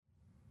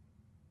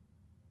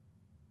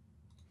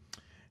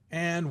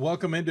And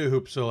welcome into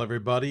Hoopsville,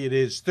 everybody. It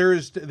is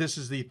Thursday. This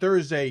is the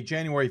Thursday,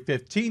 January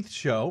 15th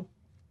show,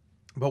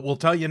 but we'll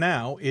tell you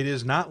now, it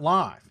is not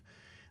live.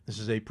 This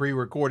is a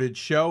pre-recorded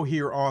show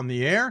here on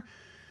the air.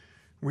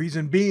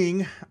 Reason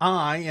being,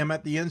 I am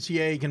at the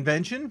NCAA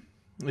convention.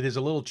 It is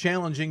a little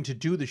challenging to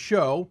do the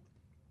show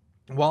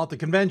while at the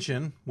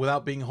convention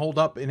without being holed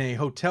up in a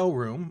hotel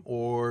room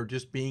or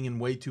just being in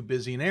way too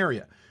busy an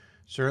area.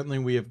 Certainly,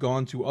 we have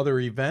gone to other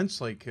events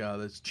like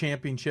the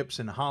championships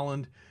in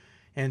Holland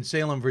and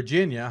Salem,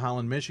 Virginia,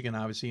 Holland, Michigan,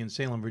 obviously, and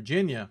Salem,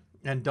 Virginia,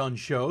 and done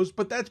shows.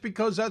 But that's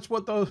because that's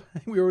what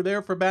we were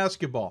there for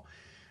basketball.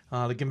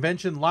 The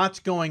convention, lots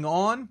going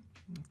on.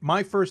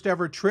 My first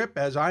ever trip,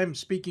 as I'm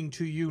speaking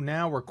to you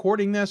now,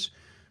 recording this.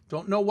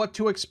 Don't know what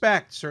to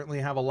expect.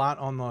 Certainly have a lot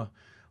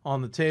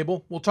on the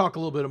table. We'll talk a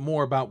little bit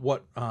more about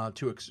what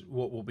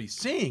we'll be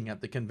seeing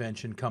at the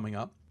convention coming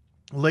up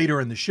later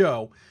in the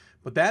show.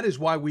 But that is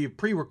why we've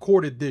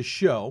pre-recorded this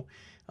show.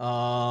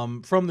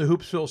 From the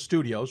Hoopsville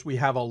studios. We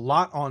have a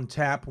lot on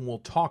tap, and we'll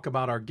talk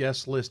about our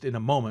guest list in a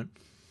moment.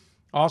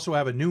 Also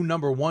have a new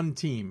number one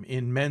team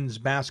in men's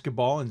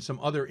basketball and some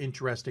other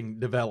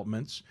interesting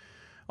developments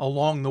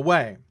along the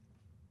way.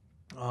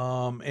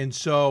 And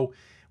so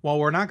while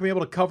we're not going to be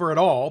able to cover it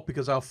all,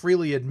 because I'll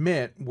freely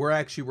admit we're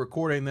actually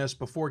recording this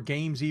before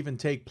games even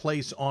take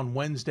place on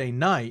Wednesday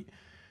night,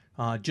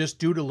 just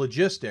due to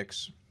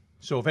logistics.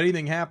 So if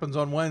anything happens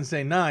on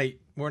Wednesday night,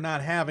 we're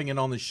not having it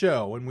on the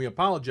show, and we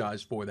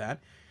apologize for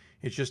that.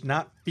 It's just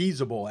not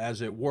feasible,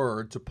 as it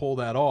were, to pull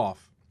that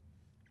off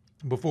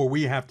before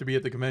we have to be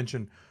at the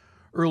convention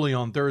early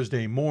on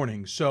Thursday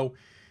morning. So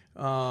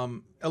a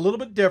little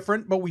bit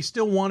different, but we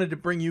still wanted to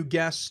bring you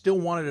guests, still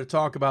wanted to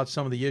talk about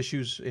some of the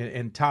issues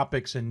and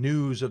topics and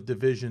news of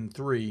Division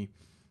III,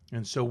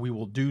 and so we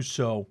will do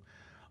so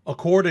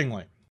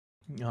accordingly.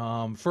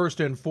 First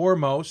and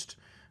foremost,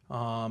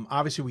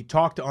 obviously, we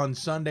talked on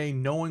Sunday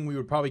knowing we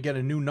would probably get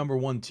a new number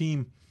one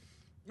team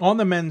on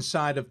the men's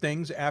side of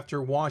things after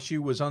WashU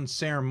was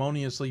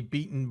unceremoniously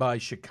beaten by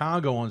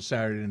Chicago on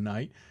Saturday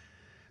night.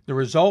 The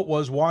result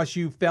was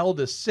WashU fell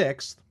to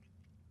 6th,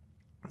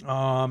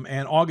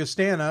 and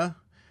Augustana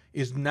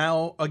is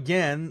now,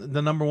 again,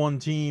 the number one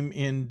team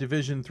in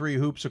Division III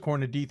hoops,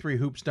 according to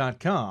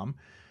D3hoops.com,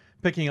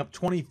 picking up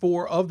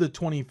 24 of the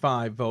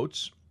 25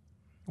 votes.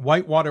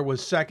 Whitewater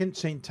was second,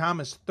 St.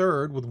 Thomas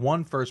third with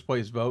one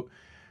first-place vote.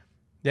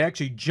 They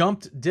actually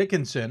jumped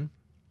Dickinson.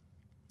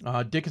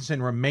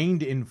 Dickinson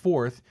remained in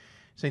fourth.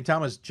 St.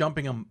 Thomas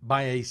jumping them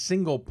by a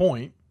single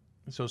point,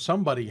 so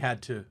somebody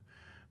had to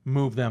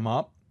move them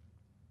up.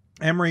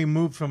 Emory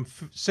moved from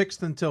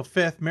 6th until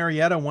 5th.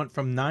 Marietta went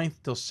from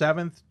 9th till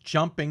 7th,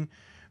 jumping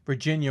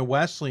Virginia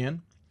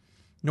Wesleyan.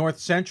 North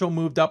Central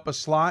moved up a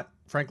slot.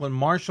 Franklin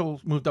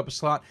Marshall moved up a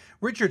slot.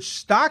 Richard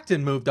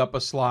Stockton moved up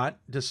a slot,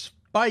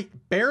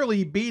 despite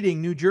barely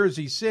beating New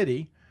Jersey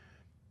City.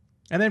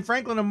 And then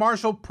Franklin and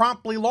Marshall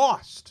promptly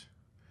lost.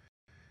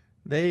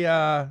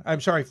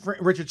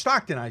 Richard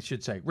Stockton, I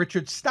should say.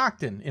 Richard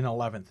Stockton in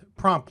 11th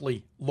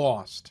promptly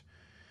lost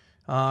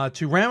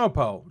to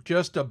Ramapo.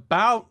 Just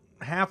about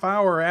half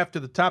hour after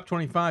the top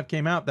 25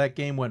 came out, that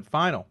game went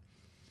final.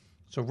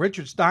 So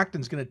Richard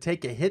Stockton's going to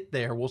take a hit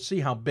there. We'll see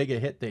how big a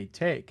hit they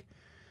take.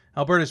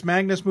 Albertus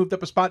Magnus moved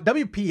up a spot.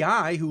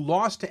 WPI, who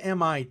lost to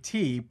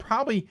MIT,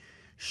 probably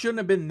shouldn't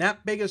have been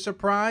that big a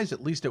surprise.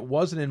 At least it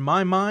wasn't in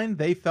my mind.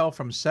 They fell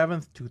from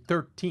 7th to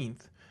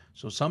 13th.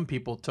 So some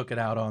people took it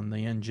out on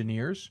the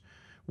Engineers.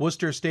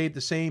 Worcester stayed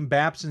the same.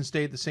 Babson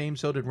stayed the same.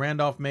 So did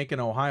Randolph-Macon,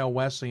 Ohio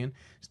Wesleyan.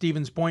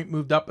 Stevens Point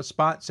moved up a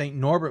spot. St.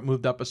 Norbert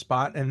moved up a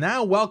spot. And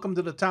now welcome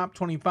to the top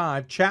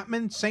 25.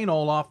 Chapman, St.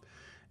 Olaf,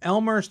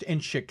 Elmhurst,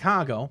 and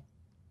Chicago.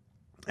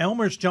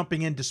 Elmhurst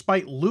jumping in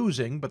despite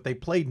losing, but they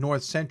played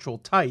North Central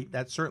tight.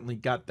 That certainly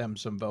got them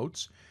some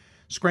votes.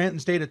 Scranton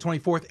stayed at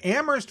 24th.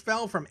 Amherst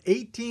fell from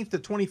 18th to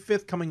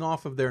 25th, coming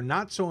off of their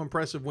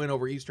not-so-impressive win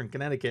over Eastern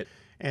Connecticut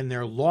and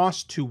their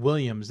loss to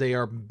Williams. They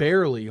are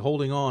barely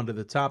holding on to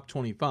the top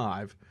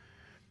 25.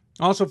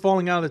 Also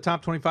falling out of the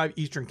top 25,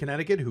 Eastern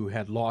Connecticut, who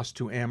had lost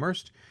to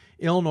Amherst.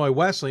 Illinois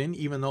Wesleyan,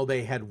 even though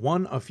they had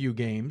won a few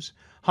games.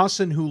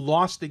 Husson, who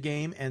lost a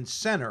game, and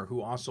Center,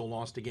 who also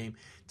lost a game.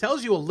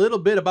 Tells you a little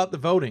bit about the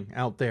voting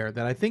out there,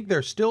 that I think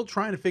they're still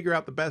trying to figure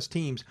out the best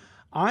teams.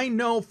 I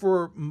know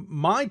for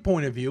my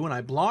point of view, and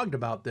I blogged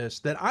about this,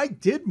 that I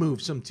did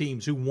move some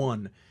teams who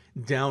won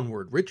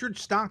downward. Richard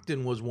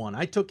Stockton was one.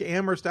 I took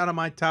Amherst out of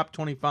my top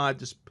 25,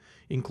 just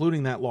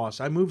including that loss.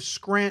 I moved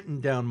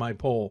Scranton down my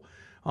poll.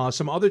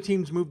 Some other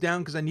teams moved down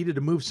because I needed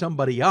to move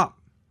somebody up.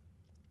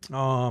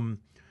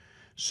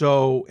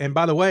 So, and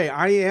by the way,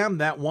 I am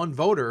that one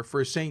voter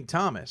for St.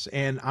 Thomas,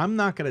 and I'm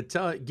not going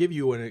to give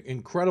you an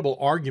incredible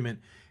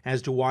argument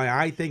as to why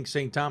I think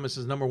St. Thomas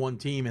is number one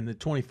team and the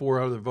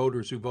 24 other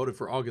voters who voted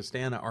for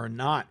Augustana are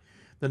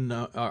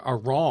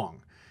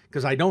wrong,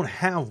 because I don't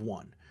have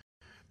one.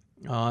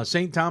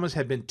 St. Thomas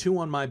had been 2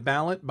 on my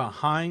ballot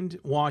behind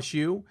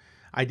WashU.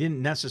 I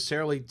didn't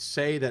necessarily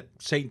say that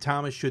St.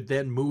 Thomas should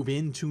then move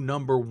into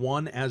number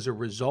 1 as a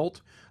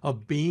result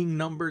of being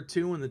number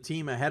 2 and the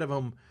team ahead of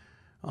them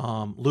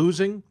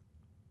losing.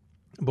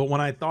 But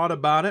when I thought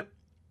about it,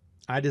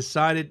 I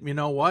decided, you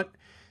know what?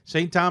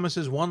 St.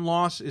 Thomas's one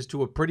loss is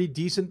to a pretty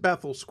decent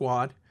Bethel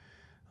squad.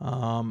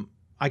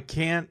 I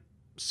can't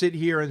sit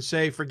here and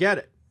say, forget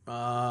it.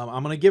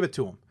 I'm going to give it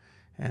to them.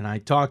 And I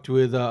talked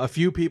with a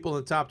few people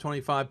in the top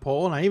 25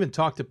 poll, and I even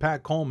talked to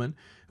Pat Coleman,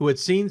 who had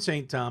seen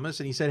St. Thomas,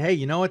 and he said, hey,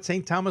 you know what?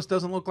 St. Thomas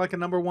doesn't look like a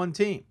number one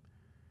team.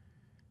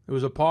 There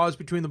was a pause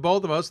between the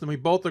both of us, then we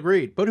both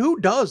agreed. But who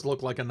does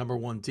look like a number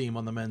one team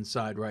on the men's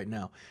side right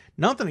now?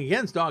 Nothing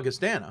against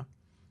Augustana.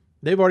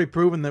 They've already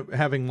proven that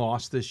having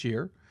lost this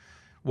year.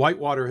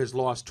 Whitewater has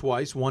lost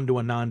twice, one to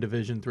a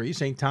non-Division III.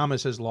 St.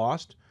 Thomas has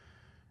lost.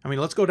 I mean,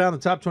 let's go down the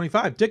top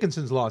 25.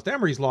 Dickinson's lost.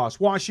 Emory's lost.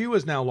 WashU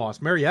has now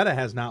lost. Marietta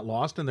has not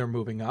lost, and they're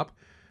moving up.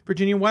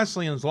 Virginia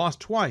Wesleyan's lost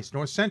twice.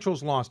 North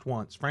Central's lost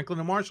once. Franklin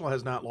and Marshall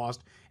has not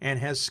lost and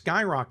has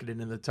skyrocketed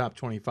into the top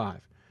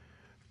 25.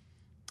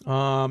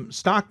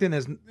 Stockton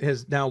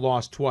has now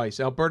lost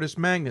twice. Albertus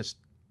Magnus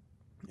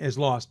has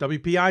lost.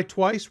 WPI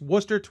twice.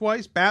 Worcester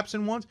twice.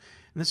 Babson once.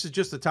 And this is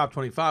just the top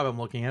 25 I'm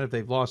looking at. If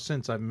they've lost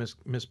since, I've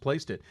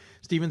misplaced it.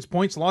 Stevens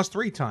Point's lost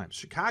 3 times.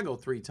 Chicago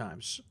 3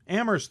 times.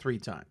 Amherst 3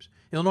 times.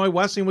 Illinois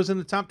Wesleyan was in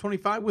the top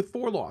 25 with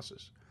 4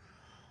 losses.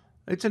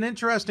 It's an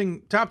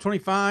interesting top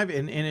 25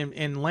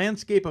 in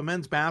landscape of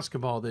men's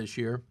basketball this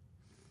year.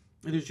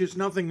 There's just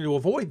nothing to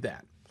avoid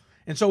that.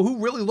 And so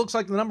who really looks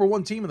like the number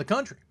one team in the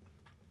country?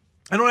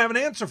 I don't have an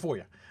answer for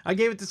you. I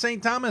gave it to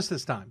St. Thomas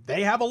this time.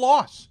 They have a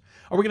loss.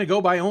 Are we going to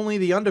go by only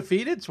the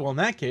undefeateds? Well, in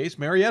that case,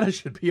 Marietta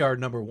should be our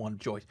number one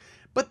choice.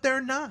 But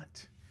they're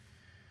not.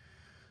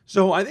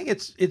 So I think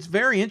it's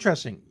very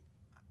interesting.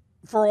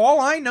 For all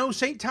I know,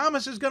 St.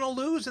 Thomas is going to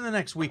lose in the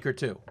next week or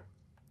two.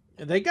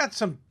 They got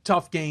some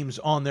tough games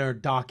on their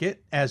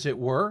docket, as it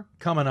were,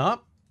 coming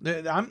up.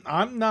 I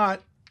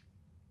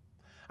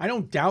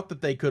don't doubt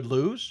that they could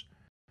lose.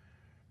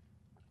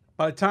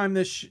 By the time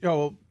this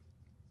show,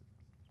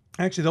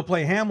 actually, they'll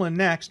play Hamlin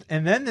next,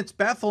 and then it's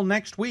Bethel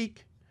next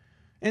week,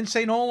 and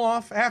St.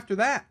 Olaf after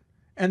that,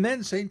 and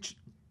then St.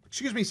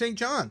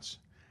 John's.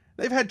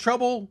 They've had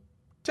trouble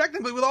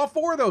technically with all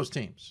 4 of those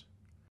teams.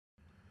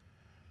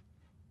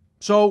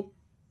 So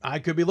I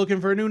could be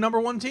looking for a new number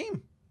one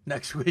team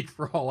next week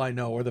for all I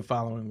know, or the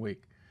following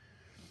week.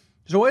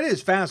 So it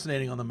is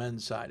fascinating on the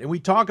men's side. And we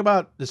talk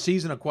about the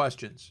season of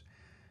questions.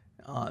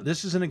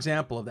 This is an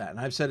example of that. And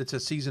I've said it's a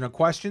season of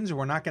questions and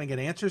we're not going to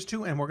get answers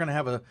to, and we're going to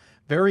have a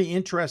very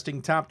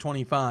interesting top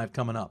 25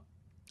 coming up.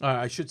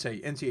 I should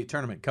say NCAA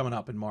tournament coming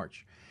up in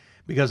March.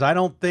 Because I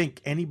don't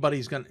think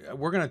anybody's going to –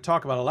 we're going to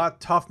talk about a lot of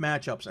tough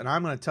matchups. And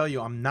I'm going to tell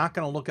you, I'm not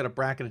going to look at a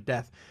bracket of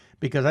death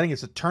because I think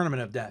it's a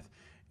tournament of death.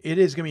 It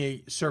is going to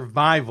be a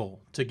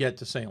survival to get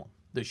to Salem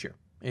this year.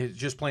 It's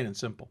just plain and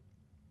simple.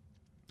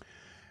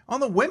 On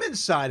the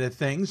women's side of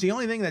things, the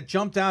only thing that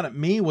jumped out at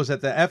me was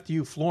that the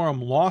FDU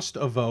Florham lost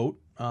a vote.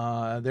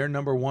 Their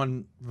number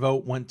one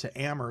vote went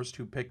to Amherst,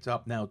 who picked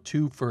up now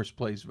 2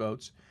 first-place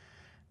votes.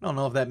 I don't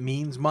know if that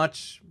means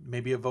much.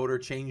 Maybe a voter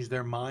changed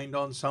their mind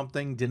on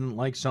something, didn't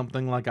like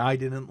something like I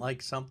didn't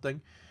like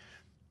something.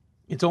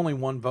 It's only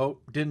 1 vote.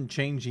 Didn't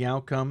change the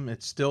outcome.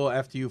 It's still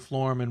FDU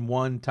Florham in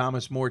 1,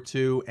 Thomas More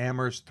 2,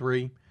 Amherst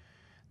 3.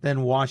 Then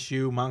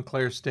WashU,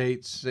 Montclair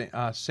State,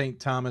 St.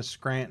 Thomas,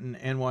 Scranton,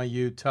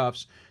 NYU,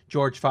 Tufts.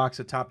 George Fox,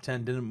 the top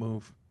 10, didn't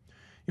move.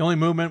 The only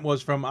movement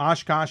was from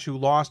Oshkosh, who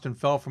lost and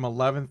fell from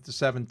 11th to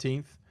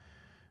 17th.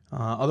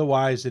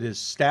 Otherwise, it is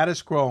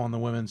status quo on the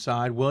women's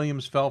side.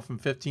 Williams fell from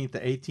 15th to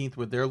 18th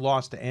with their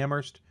loss to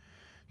Amherst.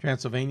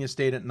 Transylvania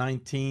stayed at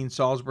 19.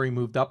 Salisbury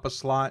moved up a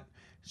slot.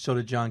 So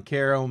did John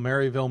Carroll.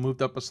 Maryville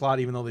moved up a slot,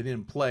 even though they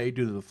didn't play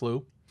due to the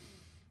flu.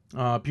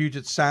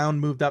 Puget Sound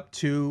moved up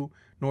 2.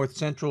 North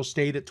Central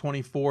stayed at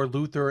 24.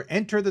 Luther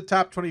entered the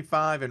top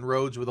 25, and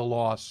Rhodes, with a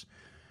loss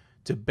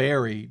to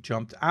Berry,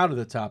 jumped out of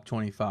the top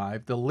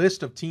 25. The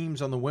list of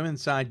teams on the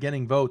women's side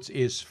getting votes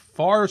is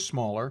far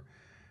smaller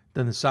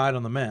than the side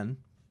on the men.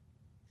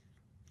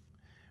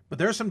 But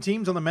there are some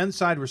teams on the men's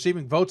side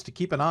receiving votes to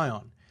keep an eye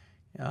on.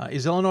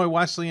 Is Illinois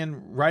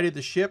Wesleyan righted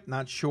the ship?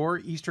 Not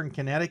sure. Eastern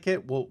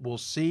Connecticut, we'll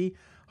see.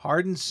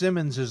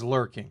 Hardin-Simmons is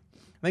lurking.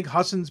 I think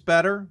Husson's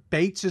better.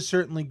 Bates is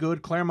certainly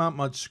good. Claremont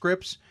Mudd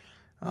Scripps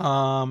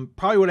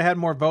probably would have had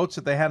more votes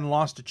if they hadn't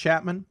lost to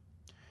Chapman.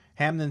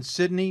 Hamden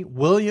Sydney,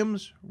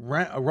 Williams,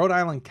 Rhode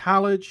Island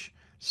College,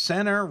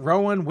 Center,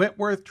 Rowan,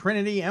 Whitworth,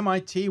 Trinity,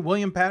 MIT,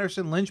 William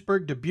Patterson,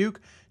 Lynchburg, Dubuque,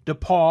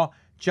 DePaul,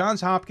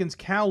 Johns Hopkins,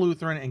 Cal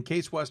Lutheran, and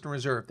Case Western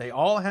Reserve. They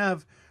all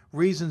have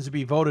reasons to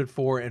be voted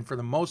for, and for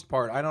the most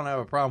part, I don't have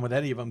a problem with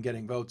any of them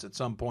getting votes at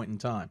some point in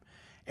time.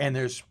 And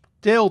there's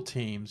still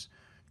teams.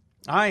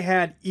 I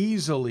had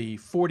easily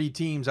 40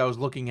 teams I was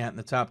looking at in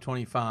the top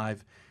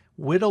 25.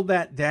 Whittled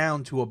that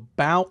down to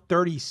about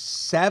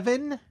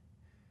 37. No,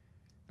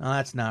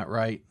 that's not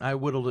right. I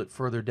whittled it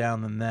further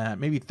down than that.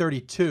 Maybe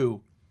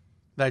 32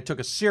 that I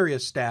took a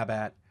serious stab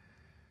at.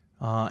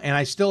 And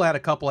I still had a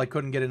couple I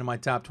couldn't get into my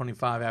top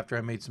 25 after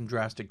I made some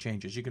drastic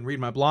changes. You can read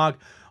my blog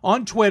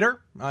on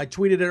Twitter. I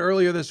tweeted it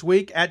earlier this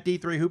week at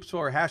D3Hoopsville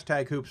or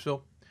hashtag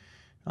Hoopsville.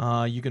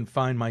 You can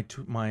find my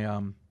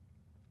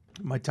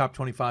top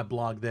 25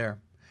 blog there.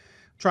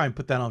 try and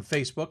put that on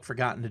Facebook.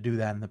 Forgotten to do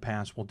that in the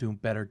past. We'll do a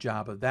better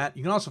job of that.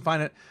 You can also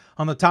find it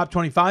on the top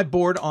 25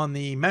 board on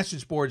the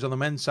message boards on the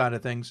men's side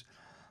of things.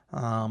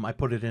 I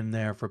put it in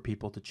there for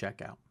people to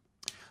check out.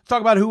 Let's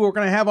talk about who we're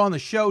going to have on the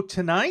show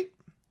tonight.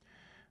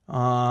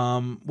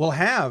 We'll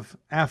have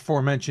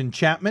aforementioned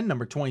Chapman,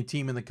 number 20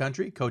 team in the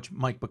country. Coach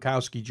Mike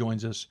Bukowski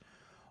joins us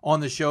on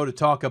the show to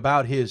talk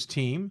about his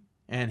team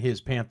and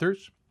his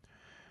Panthers.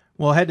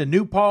 We'll head to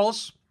New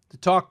Paltz to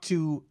talk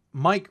to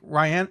Mike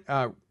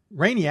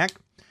Rainiak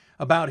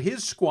about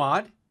his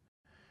squad,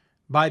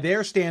 by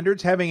their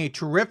standards, having a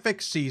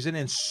terrific season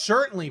and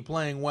certainly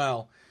playing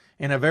well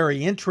in a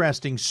very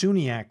interesting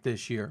SUNYAC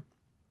this year.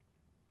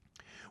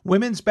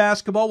 Women's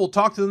basketball, we'll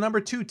talk to the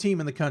number 2 team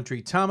in the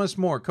country, Thomas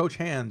More. Coach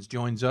Hans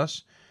joins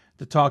us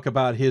to talk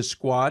about his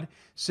squad.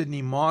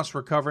 Sydney Moss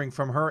recovering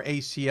from her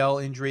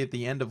ACL injury at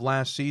the end of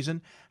last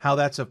season, how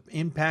that's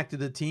impacted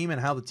the team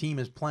and how the team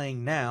is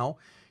playing now,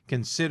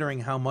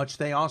 considering how much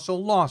they also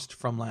lost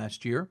from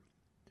last year.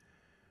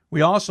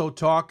 We also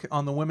talk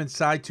on the women's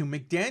side to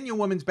McDaniel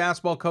women's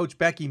basketball coach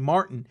Becky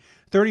Martin,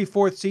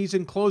 34th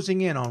season closing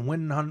in on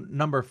win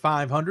number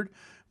 500.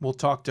 We'll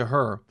talk to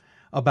her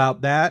about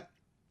that.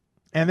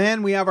 And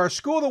then we have our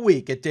School of the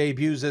Week. It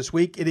debuts this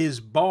week. It is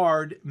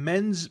Bard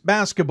men's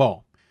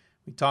basketball.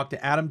 We talked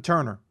to Adam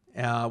Turner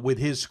with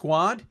his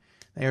squad.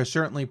 They are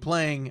certainly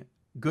playing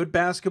good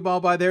basketball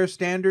by their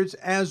standards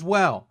as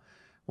well.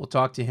 We'll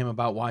talk to him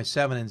about why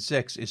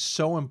 7-6 is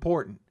so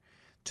important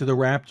to the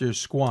Raptors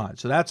squad.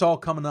 So that's all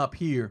coming up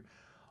here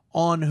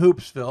on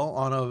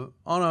Hoopsville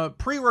on a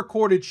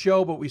pre-recorded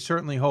show, but we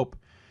certainly hope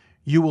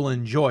you will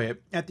enjoy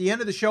it. At the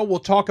end of the show, we'll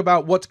talk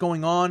about what's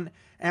going on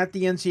at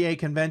the NCAA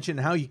convention,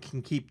 how you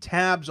can keep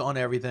tabs on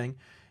everything,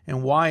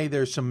 and why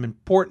there's some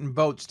important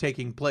votes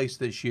taking place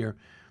this year.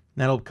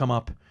 That'll come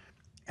up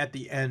at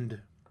the end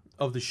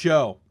of the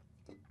show.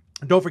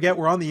 And don't forget,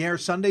 we're on the air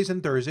Sundays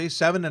and Thursdays,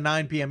 7 to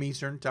 9 p.m.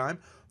 Eastern Time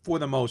for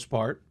the most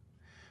part.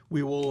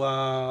 We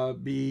will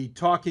be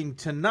talking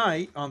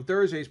tonight on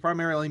Thursdays,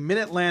 primarily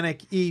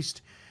Mid-Atlantic,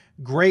 East,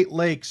 Great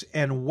Lakes,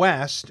 and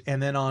West.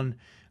 And then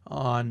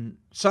on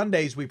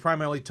Sundays, we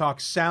primarily talk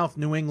South,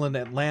 New England,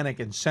 Atlantic,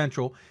 and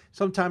Central.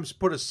 Sometimes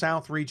put a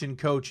South region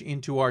coach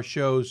into our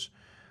shows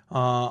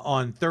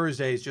on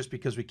Thursdays just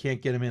because we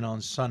can't get him in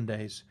on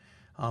Sundays.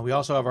 We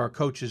also have our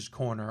Coach's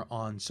Corner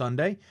on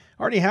Sunday.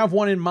 I already have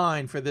one in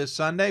mind for this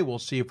Sunday. We'll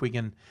see if we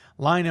can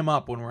line him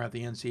up when we're at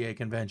the NCAA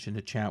convention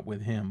to chat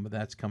with him, but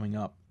that's coming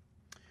up.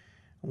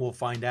 We'll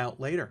find out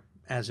later,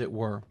 as it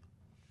were.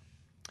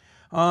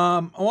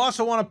 I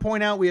also want to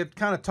point out, we have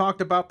kind of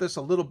talked about this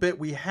a little bit.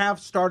 We have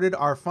started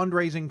our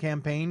fundraising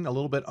campaign a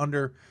little bit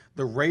under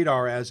the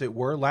radar, as it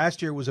were.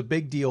 Last year was a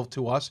big deal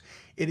to us.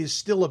 It is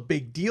still a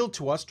big deal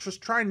to us.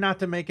 Just trying not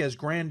to make as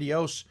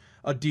grandiose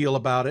a deal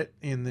about it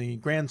in the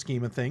grand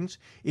scheme of things.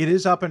 It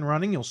is up and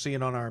running. You'll see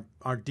it on our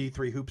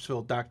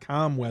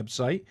d3hoopsville.com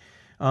website.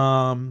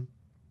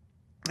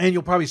 And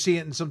you'll probably see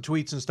it in some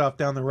tweets and stuff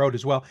down the road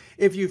as well.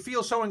 If you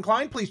feel so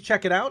inclined, please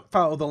check it out.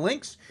 Follow the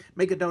links.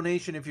 Make a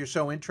donation if you're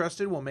so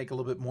interested. We'll make a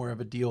little bit more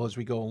of a deal as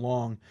we go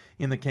along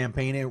in the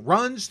campaign. It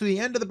runs to the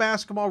end of the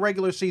basketball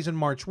regular season,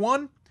 March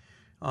 1.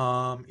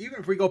 Even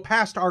if we go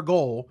past our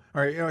goal,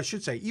 or I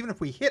should say, even if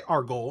we hit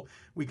our goal,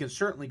 we can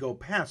certainly go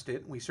past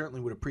it. We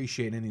certainly would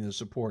appreciate any of the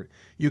support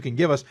you can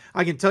give us.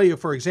 I can tell you,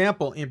 for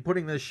example, in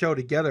putting this show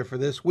together for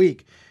this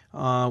week,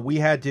 we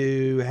had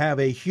to have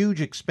a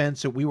huge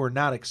expense that we were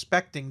not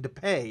expecting to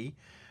pay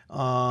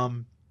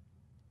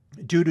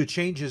due to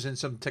changes in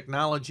some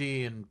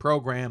technology and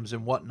programs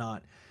and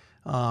whatnot.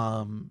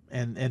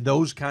 And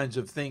those kinds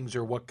of things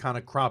are what kind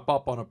of crop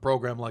up on a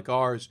program like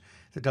ours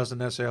that doesn't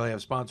necessarily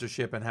have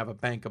sponsorship and have a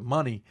bank of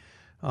money.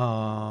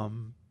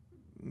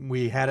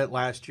 We had it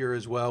last year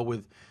as well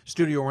with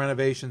studio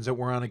renovations that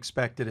were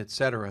unexpected,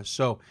 etc.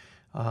 So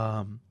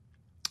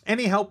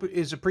any help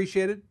is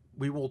appreciated.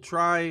 We will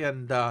try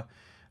and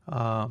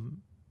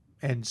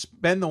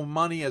spend the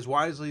money as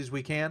wisely as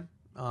we can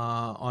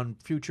on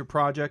future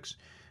projects.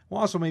 We'll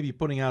also maybe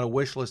putting out a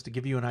wish list to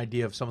give you an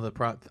idea of some of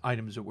the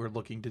items that we're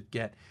looking to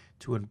get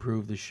to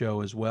improve the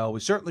show as well. We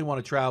certainly want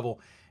to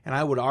travel, and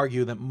I would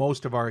argue that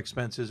most of our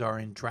expenses are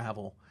in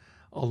travel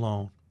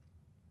alone.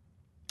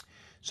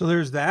 So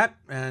there's that,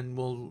 and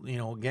we'll,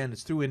 again,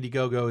 it's through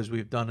Indiegogo as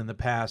we've done in the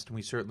past, and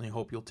we certainly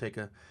hope you'll take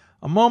a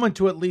moment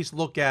to at least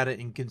look at it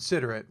and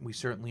consider it. We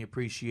certainly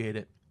appreciate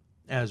it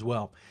as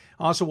well.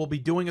 Also, we'll be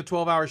doing a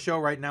 12-hour show.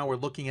 Right now, we're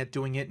looking at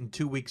doing it in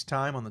 2 weeks'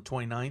 time on the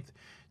 29th.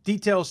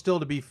 Details still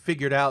to be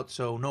figured out,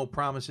 so no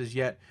promises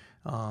yet.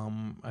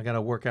 I got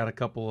to work out a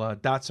couple,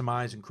 dot some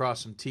I's and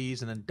cross some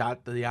T's, and then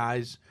dot the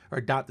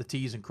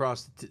T's and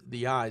cross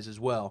the I's as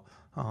well.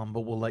 But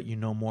we'll let you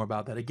know more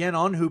about that. Again,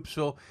 on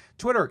Hoopsville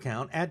Twitter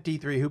account, at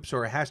D3Hoops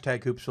or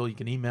hashtag Hoopsville. You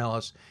can email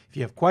us if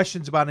you have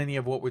questions about any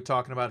of what we're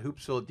talking about,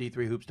 Hoopsville at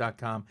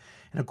D3Hoops.com.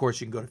 And, of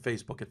course, you can go to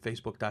Facebook at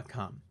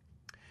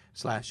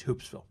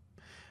Facebook.com/Hoopsville.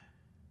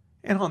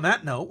 And on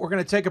that note, we're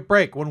going to take a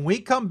break. When we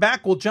come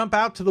back, we'll jump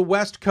out to the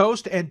West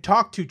Coast and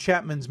talk to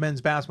Chapman's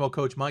men's basketball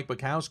coach Mike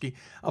Bukowski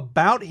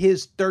about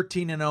his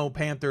 13-0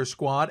 Panther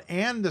squad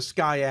and the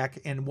SCIAC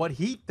and what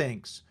he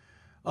thinks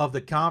of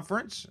the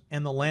conference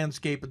and the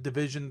landscape of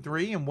Division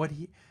III and what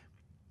he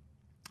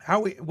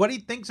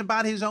thinks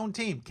about his own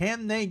team.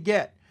 Can they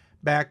get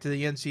back to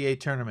the NCAA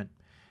tournament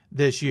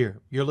this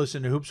year? You're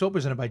listening to Hoopsville,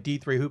 presented by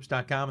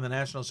D3Hoops.com and the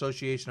National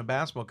Association of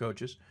Basketball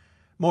Coaches.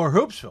 More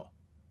Hoopsville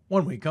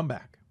when we come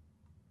back.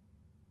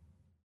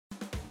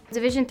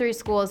 Division III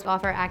schools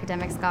offer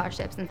academic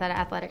scholarships instead of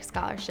athletic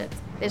scholarships.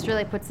 This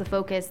really puts the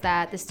focus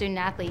that the student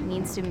athlete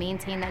needs to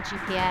maintain that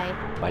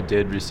GPA. I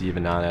did receive a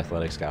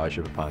non-athletic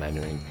scholarship upon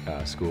entering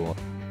school.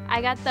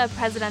 I got the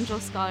presidential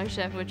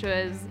scholarship, which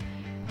was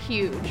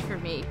huge for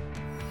me.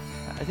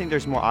 I think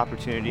there's more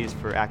opportunities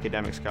for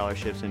academic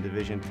scholarships in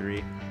Division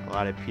III. A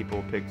lot of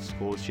people pick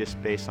schools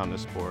just based on the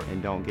sport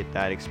and don't get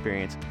that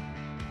experience.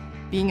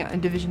 Being a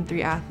Division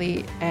III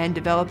athlete and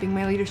developing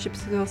my leadership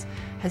skills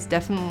has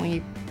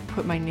definitely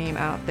put my name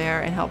out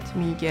there and helped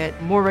me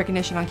get more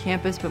recognition on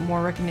campus, but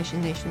more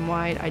recognition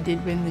nationwide. I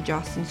did win the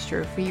Jostens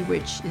Trophy,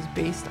 which is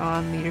based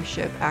on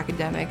leadership,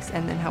 academics,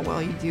 and then how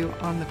well you do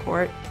on the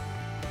court.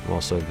 I'm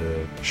also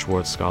the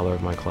Schwartz Scholar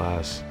of my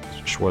class.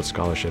 Schwartz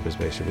Scholarship is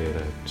basically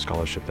a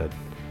scholarship that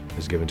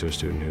is given to a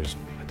student who's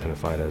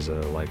identified as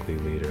a likely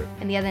leader.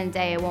 At the end of the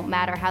day, it won't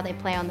matter how they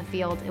play on the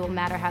field, it will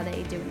matter how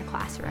they do in the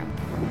classroom.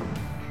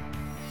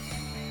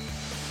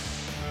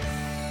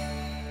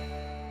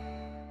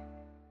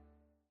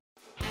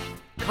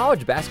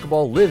 College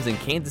basketball lives in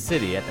Kansas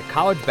City at the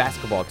College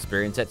Basketball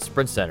Experience at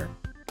Sprint Center.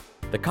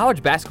 The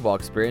College Basketball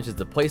Experience is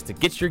the place to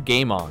get your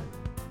game on.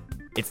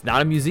 It's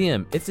not a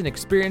museum, it's an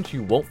experience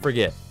you won't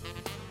forget.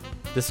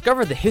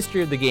 Discover the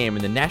history of the game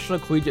in the National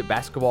Collegiate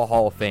Basketball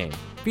Hall of Fame,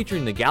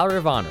 featuring the Gallery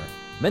of Honor,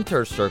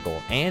 Mentor Circle,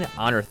 and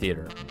Honor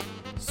Theater.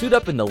 Suit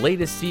up in the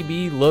latest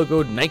CBE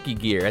logoed Nike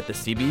gear at the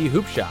CBE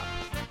Hoop Shop.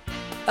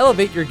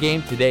 Elevate your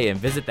game today and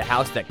visit the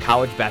house that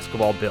college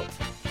basketball built.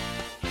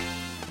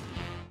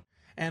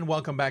 And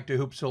welcome back to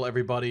Hoopsville,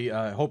 everybody.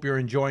 I hope you're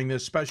enjoying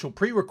this special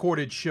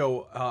pre-recorded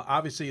show.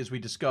 Obviously, as we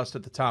discussed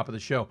at the top of the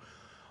show,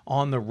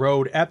 on the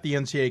road at the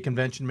NCAA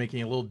convention, making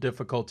it a little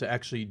difficult to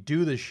actually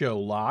do the show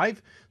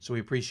live. So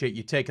we appreciate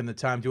you taking the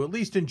time to at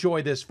least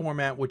enjoy this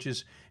format, which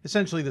is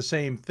essentially the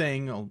same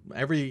thing.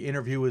 Every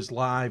interview is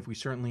live. We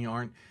certainly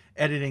aren't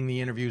editing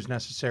the interviews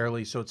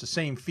necessarily, so it's the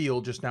same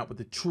feel, just not with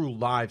the true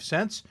live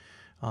sense.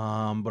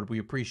 But we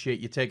appreciate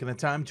you taking the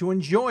time to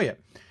enjoy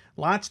it.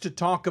 Lots to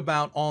talk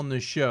about on the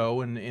show,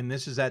 and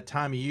this is that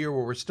time of year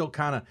where we're still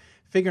kind of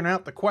figuring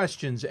out the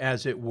questions,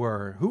 as it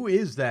were. Who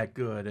is that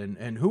good,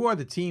 and who are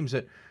the teams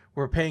that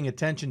we're paying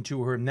attention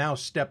to who have now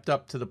stepped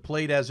up to the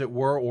plate, as it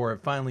were, or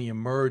have finally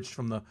emerged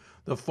from the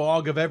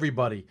fog of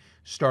everybody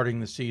starting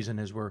the season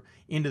as we're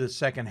into the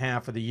second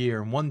half of the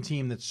year. And one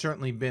team that's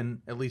certainly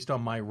been, at least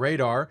on my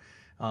radar,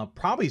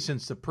 probably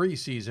since the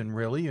preseason,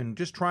 really, and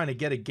just trying to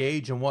get a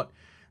gauge on what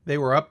they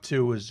were up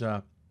to was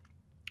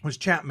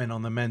Chapman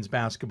on the men's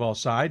basketball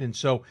side. And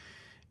so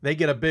they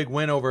get a big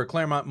win over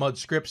Claremont Mudd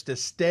Scripps to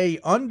stay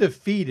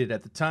undefeated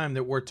at the time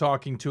that we're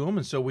talking to them.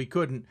 And so we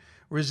couldn't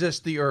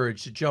resist the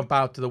urge to jump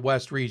out to the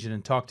West region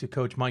and talk to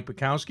Coach Mike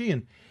Bukowski.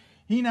 And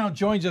he now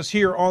joins us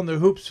here on the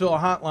Hoopsville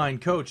Hotline.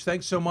 Coach,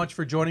 thanks so much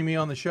for joining me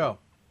on the show.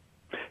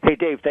 Hey,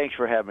 Dave, thanks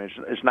for having me.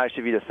 It's nice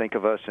of you to think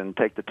of us and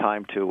take the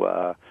time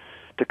to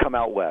come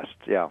out west.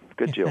 Yeah,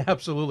 good deal.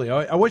 Absolutely.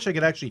 I wish I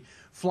could actually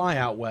fly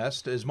out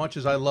west. As much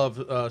as I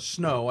love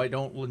snow, I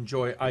don't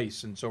enjoy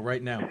ice. And so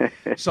right now,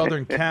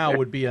 Southern Cal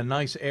would be a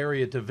nice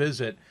area to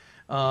visit.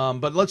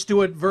 But let's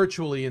do it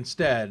virtually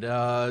instead.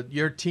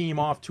 Your team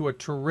off to a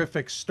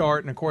terrific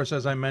start. And, of course,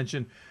 as I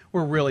mentioned,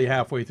 we're really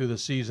halfway through the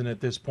season at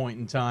this point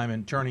in time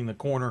and turning the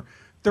corner.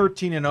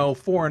 13-0,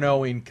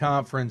 4-0 in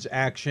conference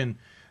action.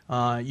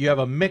 You have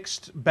a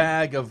mixed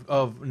bag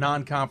of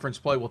non-conference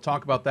play. We'll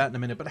talk about that in a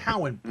minute. But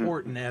how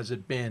important has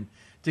it been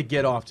to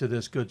get off to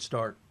this good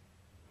start?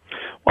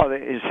 Well,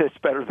 it's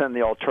better than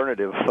the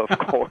alternative, of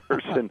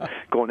course, and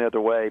going the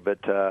other way. But,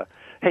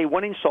 hey,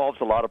 winning solves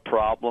a lot of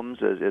problems,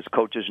 as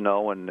coaches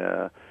know, and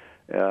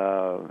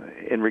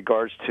in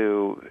regards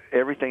to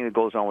everything that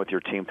goes on with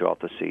your team throughout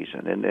the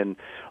season. And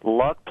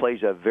luck plays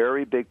a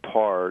very big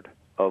part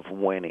of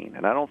winning.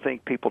 And I don't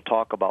think people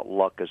talk about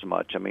luck as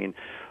much. I mean,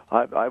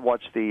 I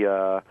watch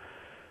the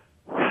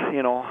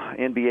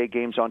NBA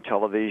games on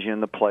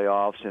television, the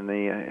playoffs, and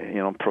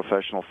the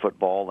professional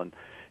football, and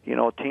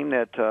a team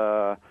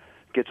that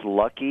gets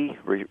lucky,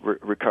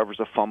 recovers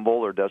a fumble,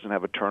 or doesn't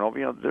have a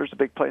turnover. There's a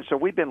big play. So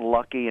we've been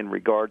lucky in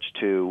regards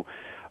to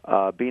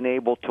being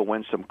able to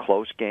win some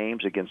close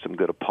games against some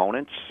good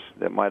opponents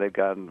that might have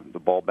gotten the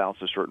ball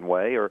bounced a certain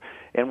way,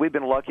 and we've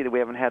been lucky that we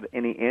haven't had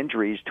any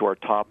injuries to our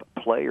top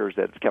players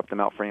that have kept them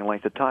out for any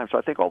length of time. So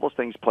I think all those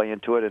things play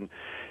into it. And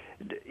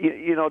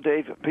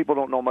Dave, people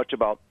don't know much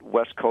about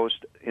West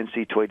Coast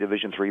NCAA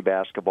Division III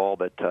basketball,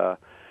 but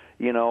it's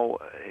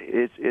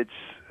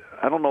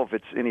I don't know if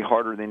it's any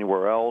harder than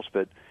anywhere else,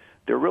 but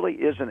there really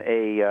isn't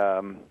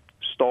a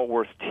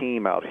stalwart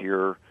team out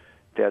here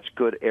that's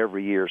good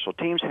every year. So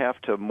teams have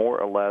to more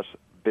or less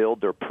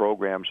build their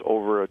programs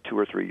over a 2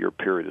 or 3 year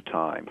period of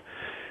time.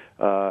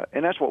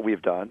 And that's what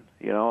we've done.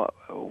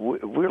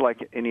 We're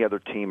like any other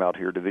team out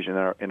here, division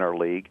in our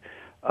league.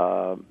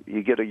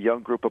 You get a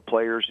young group of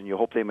players, and you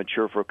hope they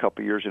mature for a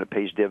couple of years, and it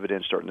pays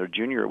dividends starting their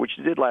junior, which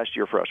it did last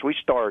year for us. We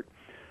start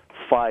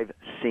 5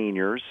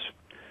 seniors,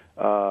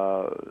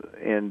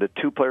 and the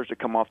 2 players that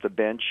come off the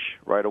bench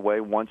right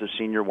away, one's a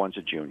senior, one's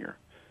a junior.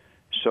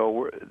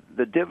 So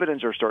the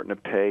dividends are starting to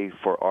pay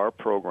for our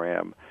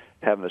program,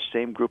 having the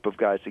same group of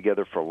guys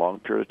together for a long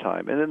period of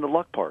time. And then the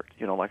luck part,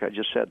 like I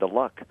just said, the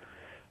luck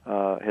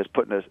has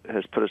put us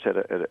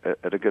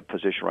at a good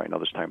position right now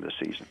this time of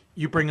the season.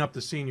 You bring up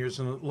the seniors,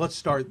 and let's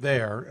start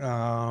there.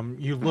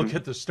 You look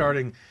at the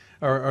starting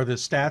or the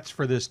stats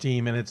for this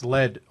team, and it's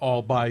led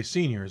all by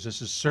seniors.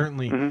 This is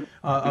certainly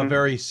a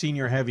very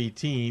senior-heavy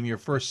team. Your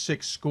first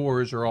 6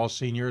 scores are all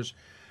seniors,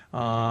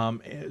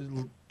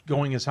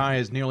 going as high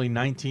as nearly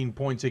 19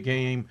 points a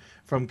game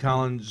from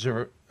Colin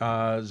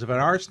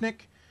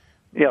Zavarsnik.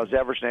 Yeah,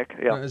 Zavarsnik.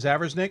 Yeah,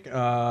 Zavarsnik.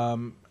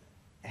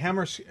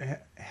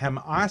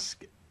 Hamask.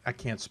 I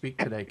can't speak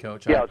today,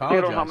 Coach. Yeah, I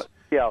apologize.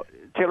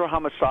 Taylor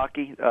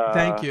Hamasaki.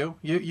 Thank you.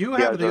 You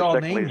have the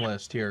all-name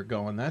list here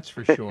going, that's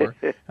for sure.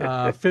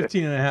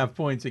 15.5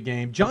 points a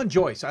game. John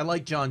Joyce. I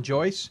like John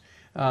Joyce,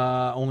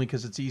 only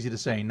because it's easy to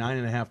say.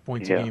 9.5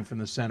 points a game from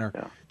the center.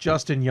 Yeah.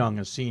 Justin Young,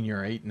 a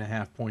senior,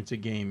 8.5 points a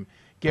game.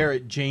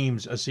 Garrett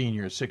James, a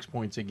senior, 6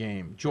 points a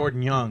game.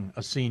 Jordan Young,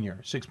 a senior,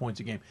 6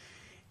 points a game.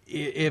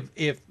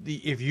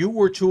 If you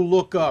were to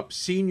look up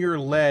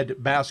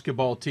senior-led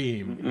basketball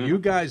team, you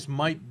guys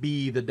might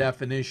be the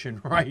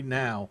definition right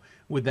now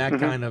with that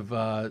kind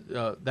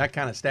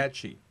of stat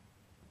sheet.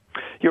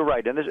 You're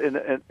right,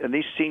 and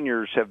these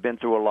seniors have been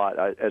through a lot.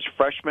 As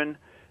freshmen,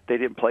 they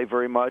didn't play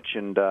very much,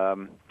 and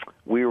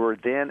we were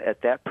then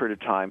at that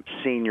period of time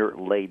senior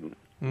laden.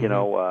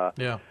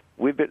 Yeah.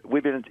 We've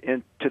been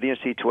into the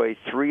NCAA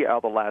 3 out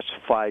of the last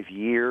 5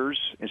 years,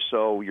 and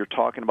so you're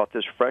talking about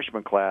this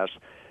freshman class.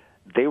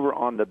 They were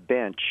on the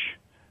bench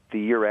the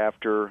year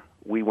after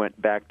we went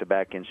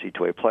back-to-back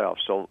NCAA playoffs.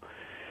 So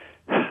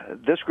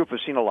this group has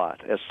seen a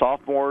lot. As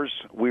sophomores,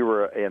 we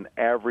were an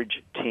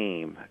average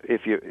team.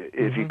 If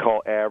you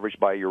call average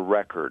by your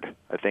record,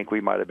 I think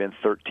we might have been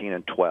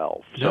 13-12.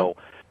 Yep. So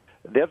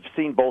they've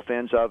seen both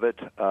ends of it.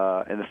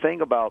 And the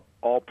thing about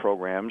all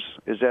programs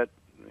is that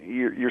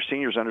your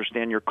seniors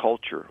understand your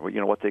culture,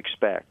 what they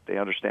expect. They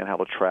understand how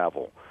to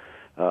travel,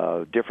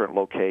 different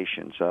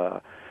locations.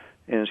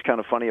 And it's kind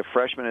of funny, a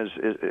freshman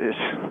is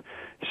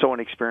so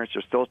inexperienced,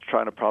 they're still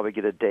trying to probably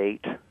get a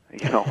date,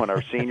 and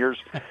our seniors,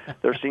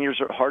 their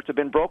hearts have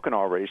been broken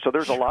already. So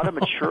there's a lot of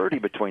maturity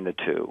between the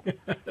two,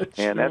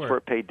 and that's where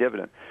it paid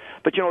dividend.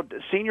 But,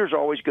 seniors are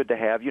always good to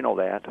have,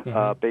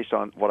 that, based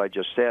on what I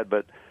just said.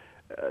 But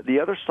the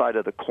other side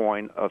of the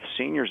coin of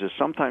seniors is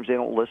sometimes they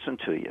don't listen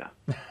to you.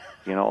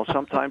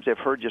 Sometimes they've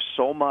heard you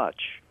so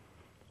much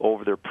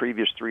over their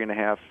previous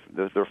 3.5,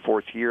 their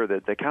 4th year,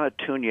 that they kind of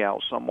tune you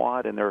out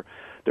somewhat, and they're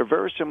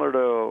very similar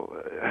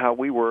to how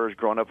we were as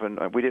growing up, and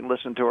we didn't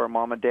listen to our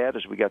mom and dad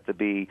as we got to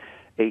be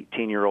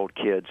 18-year-old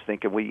kids,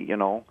 thinking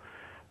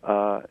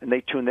and they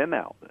tune them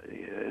out.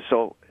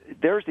 So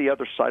there's the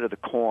other side of the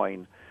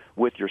coin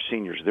with your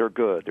seniors. They're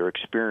good, they're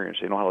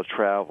experienced, they know how to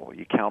travel.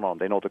 You count on them,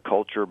 they know the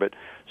culture, but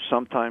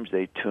sometimes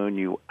they tune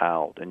you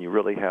out, and you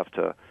really have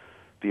to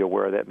be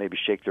aware of that. Maybe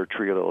shake their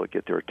tree a little to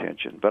get their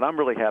attention. But I'm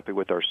really happy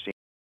with our seniors.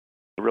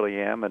 I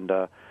really am, and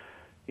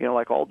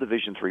like all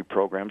Division III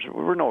programs,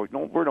 we're no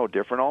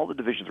different. All the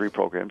Division III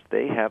programs,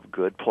 they have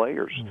good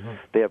players.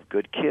 They have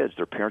good kids.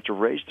 Their parents have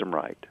raised them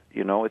right.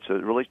 It's a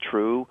really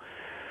true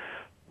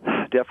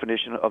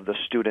definition of the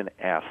student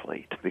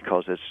athlete,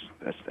 because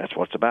that's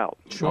what it's about.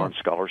 Sure. On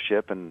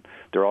scholarship, and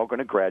they're all going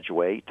to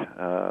graduate.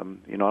 I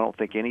don't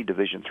think any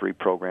Division III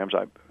programs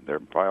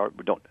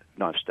don't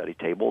have study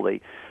table.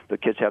 The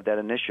kids have that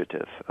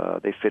initiative.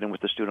 They fit in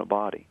with the student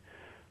body.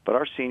 But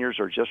our seniors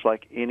are just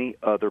like any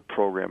other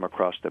program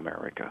across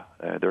America.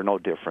 They're no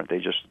different.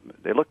 They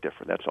look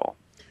different. That's all.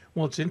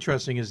 Well, what's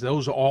interesting is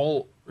those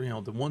all,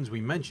 the ones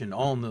we mentioned,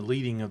 all in the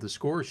leading of the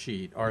score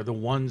sheet, are the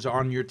ones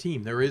on your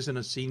team. There isn't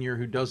a senior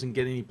who doesn't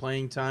get any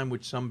playing time,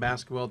 which some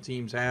basketball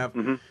teams have.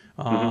 Is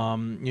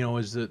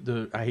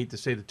the I hate to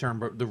say the term,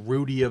 but the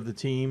Rudy of the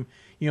team.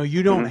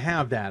 You don't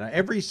have that.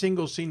 Every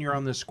single senior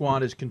on this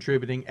squad is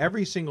contributing.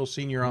 Every single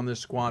senior on this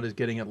squad is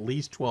getting at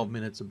least 12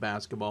 minutes of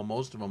basketball.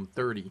 Most of them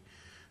 30.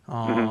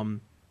 How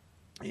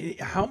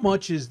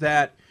much is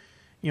that?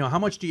 How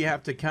much do you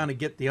have to kind of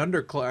get the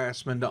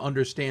underclassmen to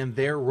understand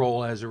their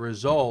role as a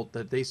result,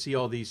 that they see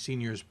all these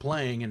seniors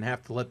playing and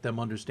have to let them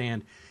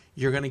understand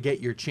you're going to get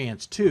your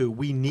chance too.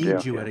 We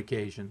need you at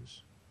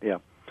occasions. Yeah.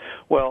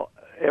 Well,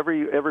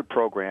 every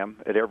program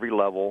at every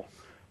level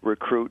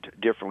recruit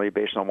differently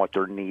based on what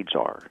their needs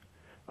are.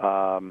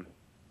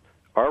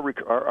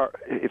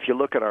 If you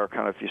look at our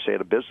kind of, if you say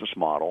the business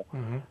model,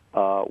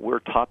 we're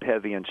top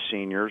heavy in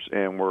seniors,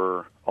 and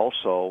we're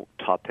also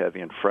top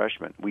heavy in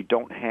freshmen. We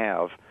don't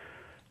have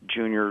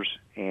juniors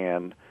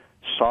and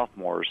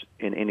sophomores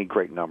in any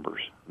great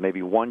numbers.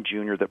 Maybe one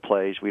junior that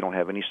plays. We don't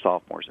have any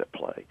sophomores that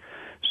play.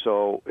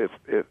 So if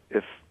it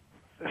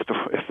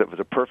was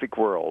a perfect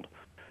world,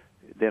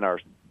 then our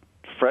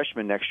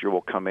freshmen next year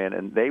will come in,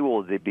 and they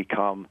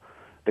become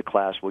the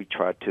class we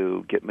try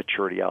to get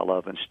maturity out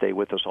of and stay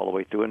with us all the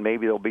way through. And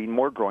maybe there'll be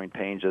more growing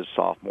pains as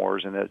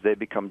sophomores, and as they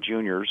become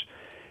juniors,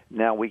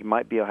 now we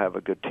might be able to have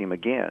a good team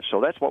again. So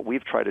that's what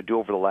we've tried to do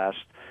over the last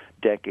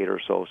decade or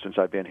so since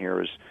I've been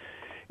here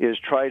is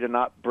try to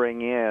not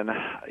bring in,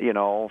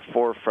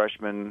 4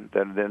 freshmen,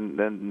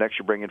 then next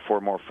year bring in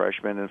 4 more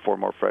freshmen and 4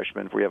 more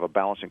freshmen if we have a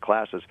balance in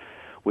classes.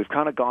 We've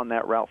kind of gone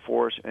that route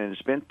for us, and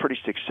it's been pretty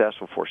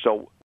successful for us.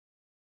 So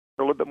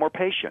we're a little bit more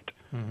patient.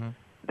 Mm-hmm.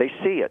 They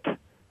see it.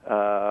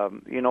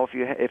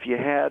 If you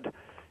had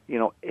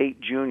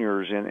 8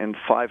 juniors and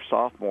 5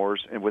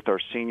 sophomores, and with our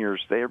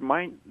seniors, there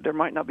might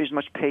not be as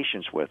much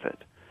patience with it,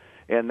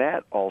 and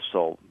that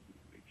also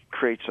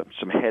creates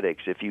some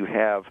headaches if you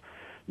have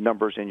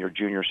numbers in your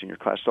senior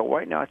class. So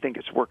right now, I think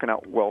it's working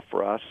out well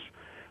for us.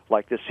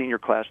 Like this senior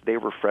class, they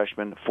were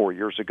freshmen 4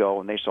 years ago,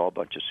 and they saw a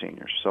bunch of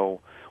seniors. So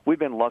we've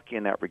been lucky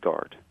in that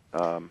regard.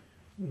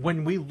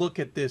 When we look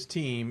at this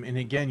team, and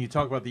again, you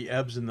talk about the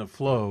ebbs and the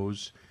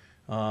flows.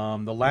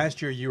 The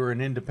last year you were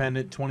an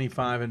independent,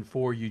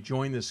 25-4. You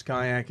joined the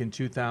SCIAC in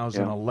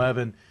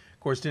 2011. Yeah. Of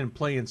course, didn't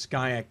play in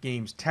SCIAC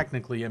games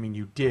technically. I mean,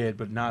 you did,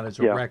 but not as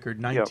a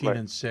record.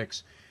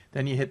 19-6.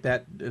 Then you hit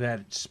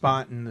that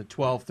spot in the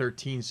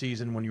 12-13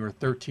 season when you were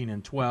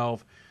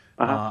 13-12.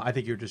 I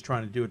think you're just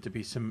trying to do it to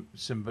be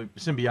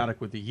symbiotic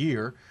with the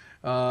year.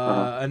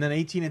 And then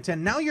 18-10.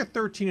 Now you're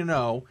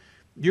 13-0.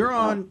 You're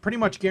on pretty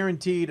much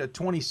guaranteed a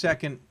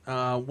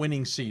 22nd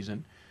winning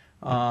season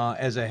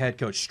as a head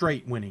coach,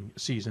 straight winning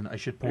season, I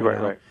should point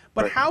out.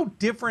 But how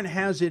different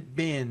has it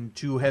been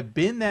to have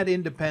been that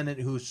independent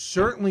who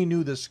certainly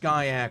knew the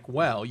SCIAC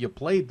well, you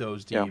played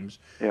those teams,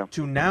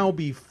 to now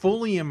be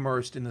fully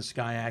immersed in the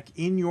SCIAC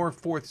in your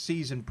 4th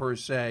season per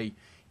se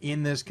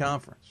in this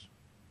conference?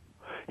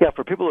 Yeah,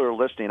 for people who are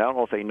listening, I don't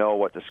know if they know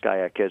what the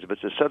SCIAC is, but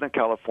it's the Southern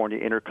California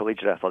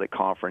Intercollegiate Athletic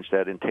Conference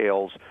that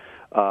entails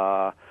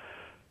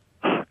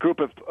group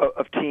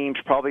of teams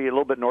probably a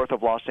little bit north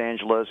of Los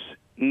Angeles,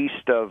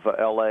 east of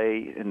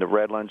L.A. in the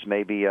Redlands,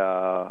 maybe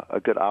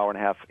a good hour and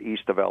a half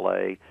east of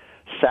L.A.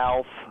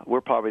 South,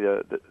 we're probably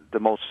the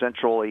most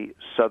centrally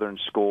southern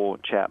school,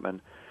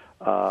 Chapman.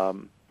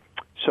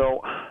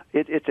 So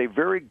it's a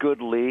very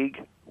good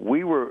league.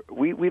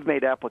 We've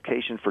made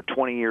application for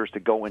 20 years to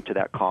go into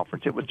that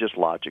conference. It was just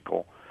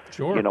logical.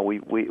 Sure.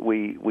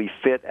 We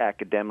fit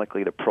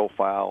academically to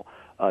profile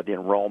the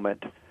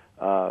enrollment.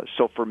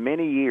 So for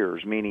many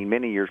years,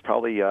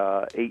 probably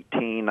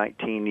 18,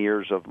 19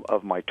 years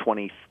of my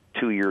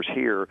 22 years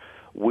here,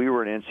 we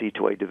were an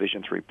NC2A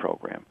Division III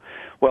program.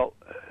 Well,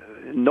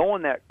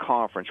 knowing that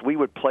conference, we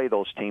would play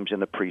those teams in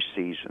the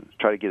preseason,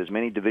 try to get as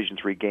many Division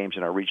III games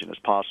in our region as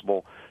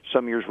possible.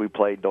 Some years we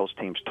played those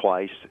teams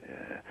twice.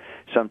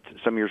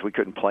 Some years we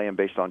couldn't play them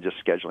based on just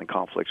scheduling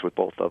conflicts with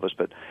both of us.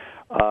 But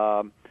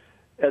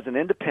as an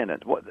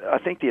independent, I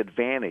think the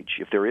advantage,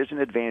 if there is an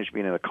advantage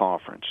being in a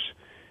conference,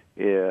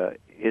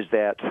 is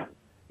that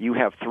you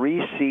have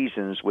 3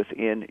 seasons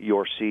within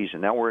your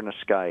season. Now we're in a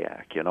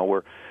SCIAC,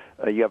 where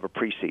you have a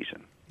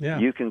preseason. Yeah.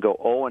 You can go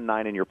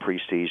 0-9 in your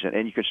preseason,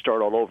 and you can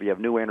start all over. You have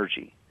new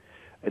energy.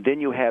 And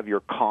then you have your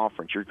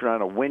conference. You're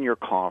trying to win your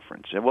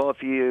conference. And, well,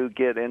 if you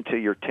get into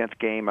your 10th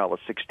game out of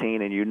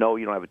 16 and you know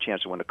you don't have a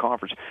chance to win the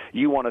conference,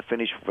 you want to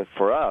finish,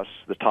 for us,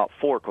 the top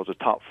 4, because the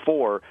top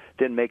 4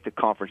 then make the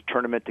conference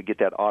tournament to get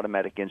that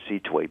automatic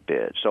NC2A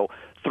bid. So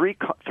 3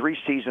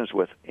 seasons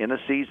within a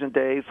season,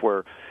 Dave,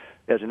 where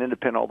as an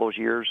independent all those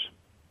years,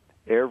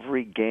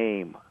 every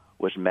game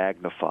was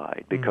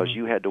magnified because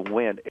you had to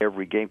win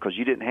every game because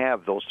you didn't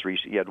have those 3.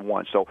 You had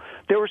 1. So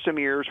there were some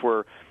years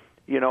where,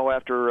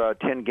 after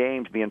 10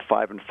 games being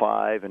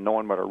 5-5 and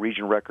knowing what our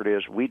region record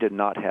is, we did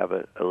not have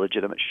a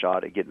legitimate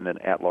shot at getting an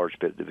at-large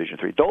bid at Division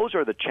III. Those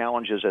are the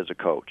challenges as a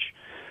coach.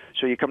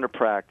 So you come to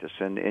practice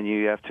and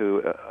you have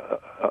to,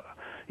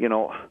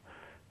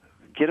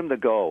 get them to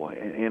go,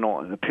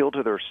 and appeal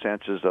to their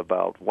senses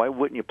about why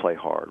wouldn't you play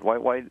hard?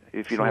 Why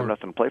if you don't have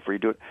nothing to play for, you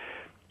do it.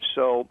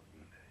 So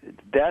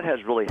that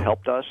has really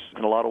helped us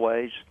in a lot of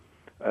ways,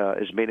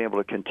 is being able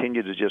to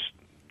continue to just,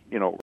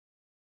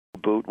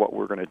 boot what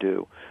we're going to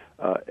do.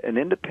 An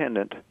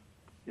independent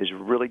is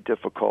really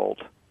difficult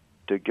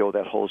to go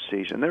that whole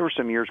season. There were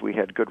some years we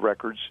had good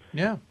records.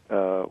 Yeah.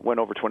 Went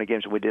over 20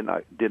 games, and we did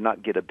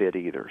not get a bid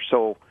either.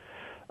 So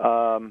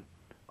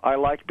I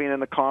liked being in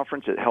the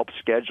conference. It helped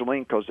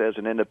scheduling because as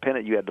an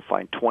independent, you had to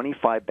find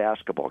 25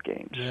 basketball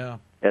games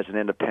as an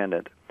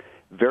independent.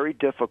 Very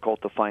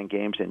difficult to find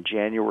games in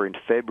January and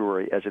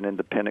February as an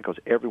independent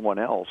because everyone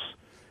else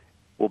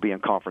will be in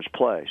conference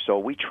play. So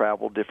we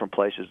traveled different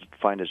places to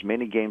find as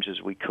many games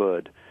as we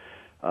could.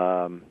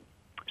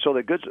 So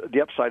the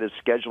upside is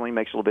scheduling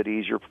makes it a little bit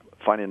easier,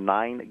 finding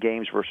 9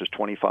 games versus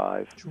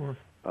 25. Sure.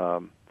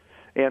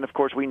 And of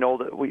course, we know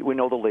that we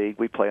know the league.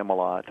 We play them a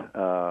lot,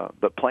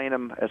 but playing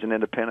them as an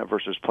independent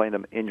versus playing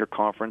them in your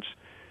conference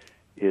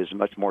is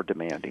much more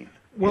demanding.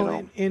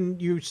 Well,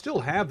 and you still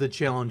have the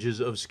challenges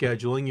of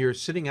scheduling. You're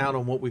sitting out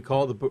on what we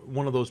call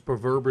one of those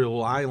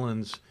proverbial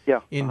islands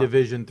in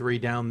Division III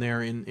down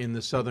there in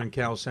the Southern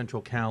Cal,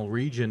 Central Cal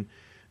region.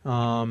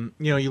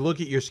 You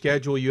look at your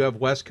schedule. You have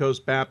West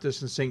Coast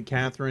Baptist and St.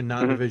 Catherine,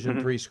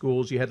 non-Division III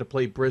schools. You had to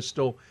play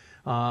Bristol,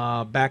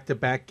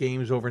 back-to-back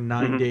games over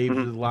 9 days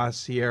with La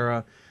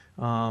Sierra.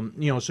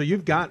 So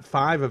you've got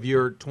 5 of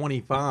your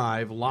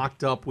 25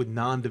 locked up with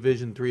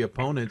non-Division III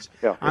opponents.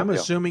 I'm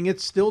assuming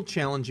it's still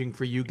challenging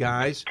for you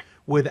guys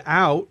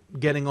without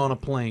getting on a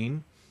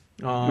plane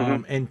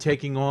and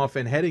taking off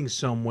and heading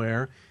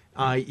somewhere,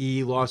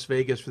 i.e. Las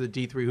Vegas for the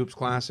D3 Hoops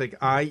Classic,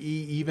 i.e.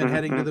 even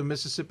heading to the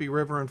Mississippi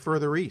River and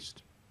further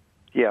east.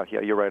 Yeah,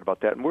 you're right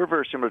about that. And we're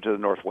very similar to the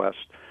Northwest.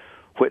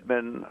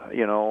 Whitman,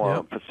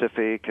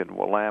 Pacific and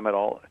Willamette,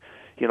 all.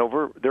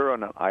 They're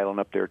on an island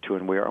up there too,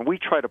 and we are. And we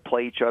try to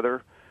play each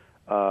other.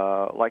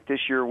 Like this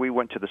year, we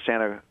went to the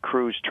Santa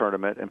Cruz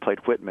tournament and played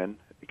Whitman.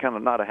 Kind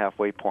of not a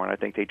halfway point. I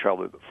think they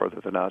traveled a bit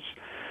further than us.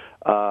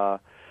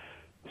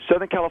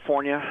 Southern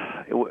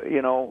California,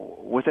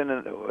 within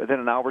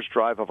an hour's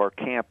drive of our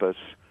campus,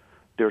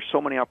 there's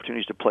so many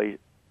opportunities to play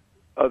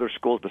other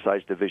schools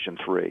besides Division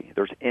III.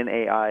 There's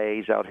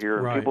NAIAs out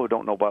here. Right. People who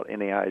don't know about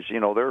NAIAs,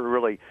 they're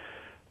really.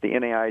 The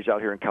NAIAs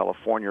out here in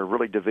California are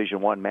really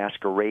Division I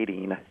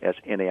masquerading as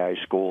NAIA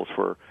schools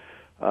for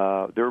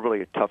they're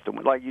really tough to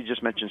win. Like you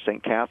just mentioned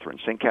St.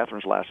 Catharines. St.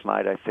 Catharines last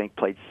night, I think,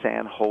 played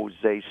San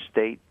Jose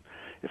State,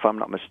 if I'm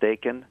not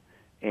mistaken.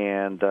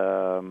 And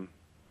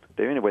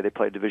they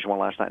played Division I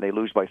last night, and they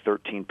lose by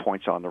 13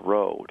 points on the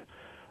road.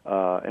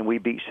 And we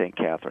beat St.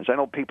 Catharines. I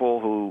know people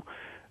who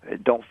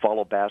don't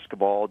follow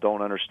basketball,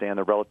 don't understand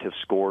the relative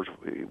scores.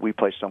 We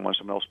play someone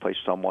else plays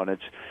someone.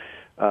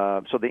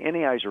 So the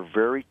NAIs are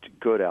very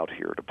good out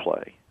here to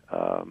play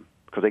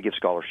because they give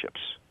scholarships,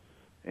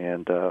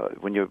 and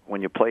when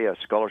you play a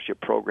scholarship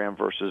program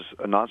versus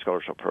a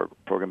non-scholarship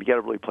program, you got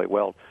to really play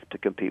well to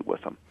compete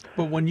with them.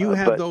 But when you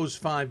have those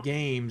 5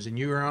 games and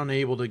you are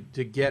unable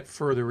to get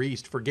further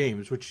east for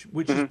games, which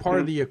is part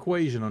of the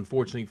equation,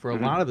 unfortunately, for a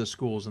lot of the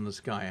schools in the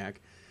SCIAC,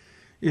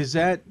 is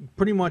that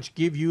pretty much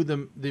give you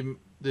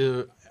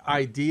the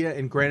idea,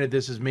 and granted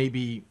this is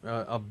maybe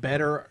a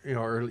better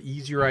or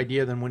easier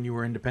idea than when you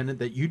were independent,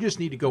 that you just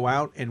need to go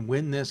out and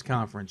win this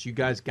conference. You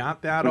guys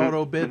got that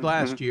auto bid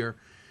last year.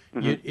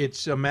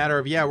 It's a matter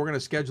of, we're going to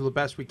schedule the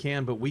best we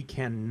can, but we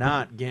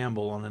cannot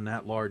gamble on a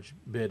that large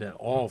bid at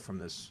all from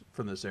this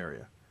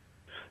area.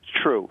 It's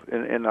true.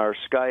 In our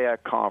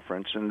SCIAC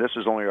conference, and this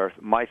is only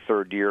my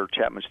third year,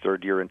 Chapman's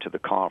third year into the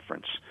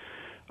conference,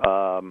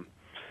 the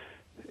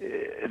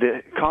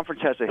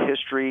conference has a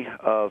history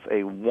of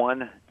a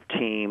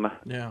one-team,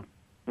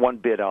 one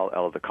bid out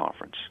of the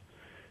conference.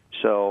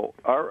 So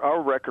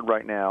our record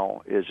right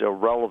now is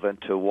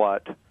irrelevant to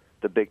what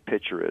the big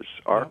picture is.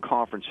 Our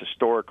conference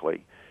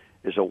historically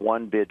is a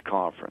one-bid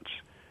conference.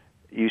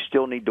 You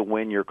still need to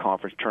win your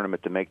conference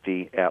tournament to make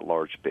the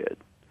at-large bid.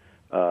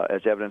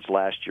 As evidenced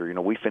last year,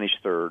 we finished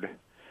third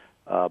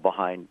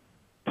behind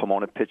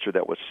Pomona-Pitzer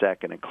that was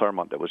second, and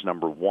Claremont that was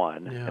number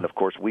 1. Yeah. And of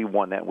course, we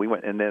won that. We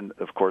went, and then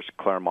of course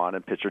Claremont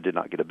and Pitzer did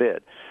not get a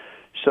bid.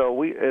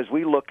 So as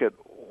we look at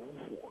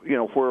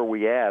where are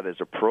we at as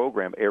a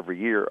program every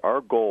year,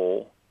 our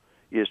goal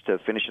is to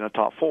finish in the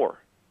top 4.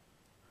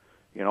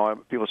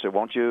 People say,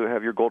 "Won't you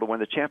have your goal to win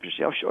the championship?"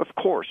 Yeah, sure, of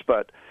course,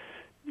 but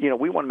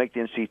we want to make the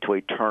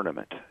NCAA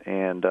tournament,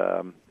 and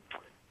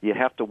you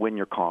have to win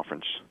your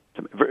conference.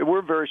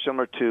 We're very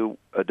similar to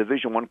a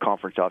Division I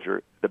conference out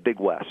here, the Big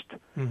West.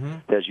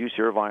 That has UC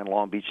Irvine,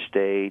 Long Beach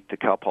State, the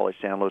Cal Poly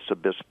San Luis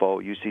Obispo,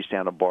 UC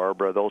Santa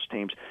Barbara, those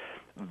teams.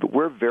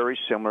 We're very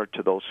similar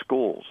to those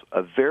schools.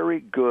 A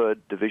very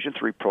good Division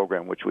III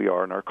program, which we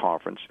are in our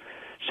conference.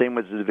 Same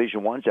with the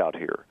Division I's out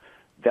here.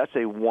 That's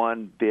a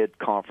one-bid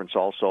conference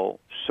also,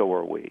 so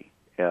are we.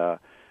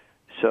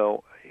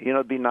 So,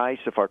 it'd be nice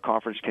if our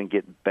conference can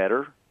get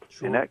better,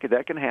 and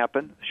that can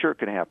happen. Sure, it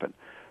can happen.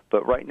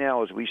 But right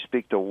now, as we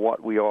speak to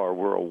what we are,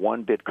 we're a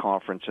one-bid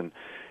conference, and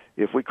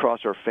if we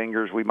cross our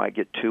fingers, we might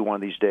get 2 one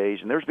of these days.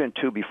 And there's been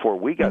 2 before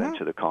we got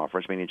into the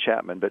conference, meaning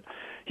Chapman. But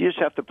you just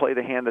have to play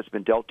the hand that's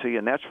been dealt to you,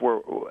 and that's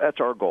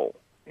our goal.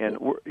 And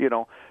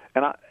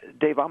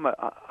Dave, I'm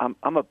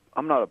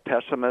not a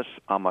pessimist.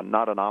 I'm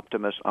not an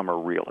optimist. I'm a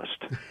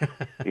realist.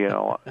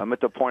 I'm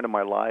at the point in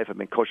my life. I've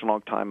been coaching a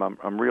long time.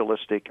 I'm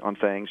realistic on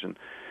things, and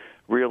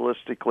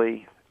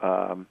realistically,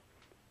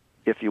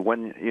 if you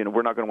win,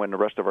 we're not going to win the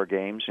rest of our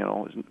games.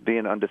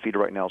 Being undefeated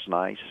right now is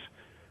nice,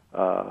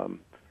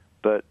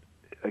 but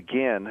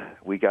again,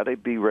 we got to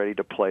be ready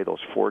to play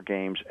those 4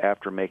 games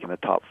after making the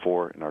top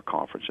 4 in our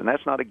conference, and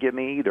that's not a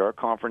gimme either. Our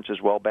conference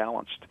is well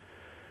balanced.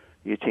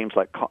 You teams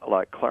like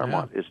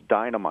Claremont is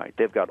dynamite.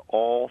 They've got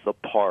all the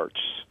parts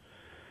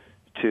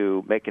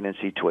to make an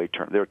NCAA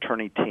tournament. They're a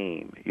tourney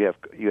team.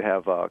 You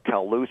have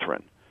Cal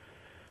Lutheran.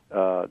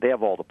 They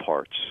have all the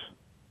parts.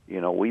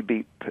 We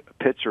beat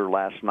Pitzer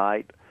last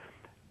night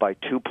by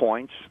 2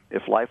 points.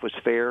 If life was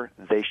fair,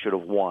 they should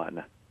have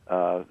won.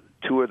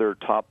 2 of their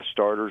top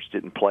starters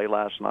didn't play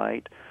last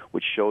night,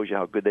 which shows you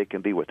how good they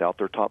can be without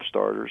their top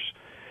starters.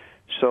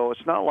 So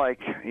it's not like,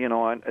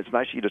 it's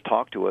nice of you to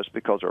talk to us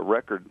because our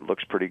record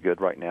looks pretty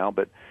good right now,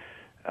 but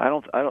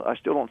I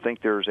still don't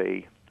think there's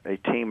a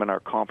team in our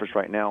conference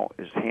right now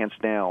is hands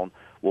down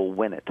will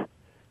win it.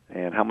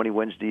 And how many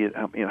wins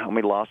how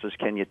many losses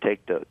can you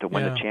take to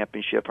win a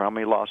championship, or how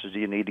many losses do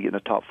you need to get in the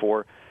top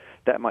 4?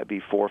 That might be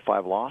 4 or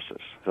 5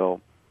 losses.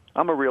 So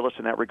I'm a realist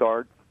in that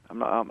regard. I'm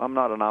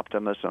not an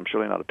optimist. I'm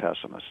surely not a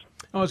pessimist.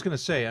 I was going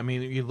to say, I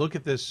mean, you look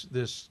at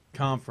this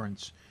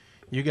conference.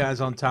 You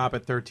guys on top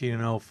at 13-0,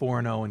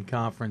 4-0 in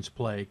conference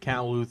play.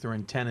 Cal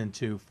Lutheran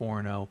 10-2,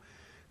 4-0.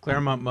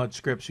 Claremont Mudd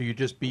Scripps, who you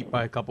just beat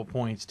by a couple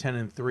points,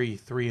 10-3,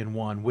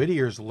 3-1.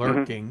 Whittier's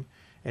lurking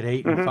at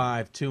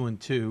 8-5,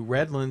 2-2.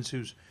 Redlands,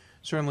 who's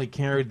certainly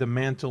carried the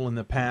mantle in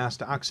the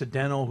past.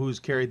 Occidental, who's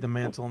carried the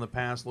mantle in the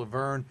past.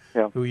 Laverne,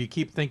 who you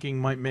keep thinking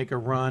might make a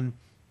run.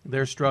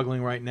 They're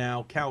struggling right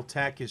now.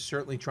 Caltech is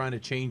certainly trying to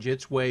change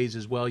its ways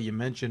as well. You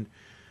mentioned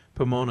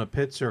Pomona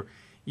Pitzer.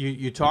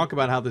 You talk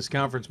about how this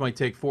conference might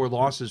take 4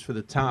 losses for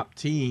the top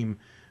team.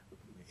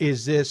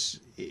 Is this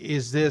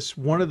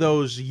one of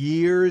those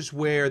years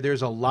where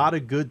there's a lot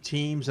of good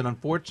teams, and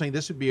unfortunately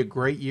this would be a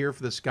great year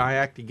for the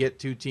SCIAC to get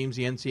 2 teams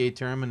the NCAA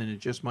tournament, and it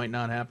just might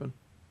not happen?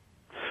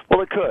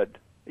 Well, it could.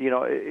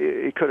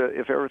 It could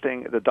if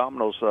everything, the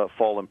dominoes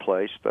fall in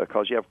place,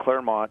 because you have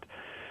Claremont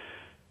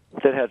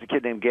that has a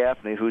kid named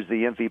Gaffney who's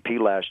the MVP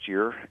last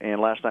year,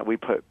 and last night we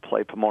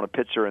played Pomona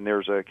Pitzer, and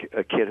there's a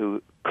kid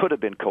who could have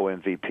been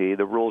co-MVP.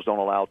 The rules don't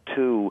allow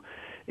 2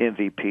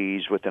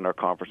 MVPs within our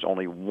conference,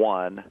 only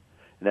 1, and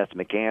that's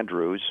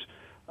McAndrews.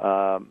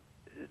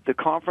 The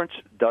conference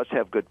does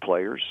have good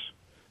players,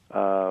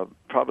 probably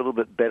a little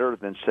bit better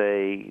than,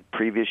 say,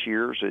 previous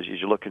years, as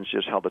you look and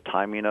just how the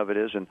timing of it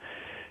is. And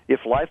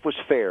if life was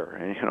fair,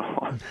 and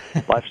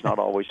life's not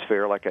always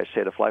fair, like I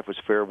said, if life was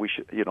fair, we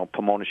should,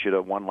 Pomona should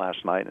have won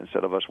last night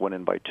instead of us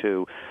winning by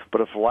 2. But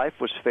if life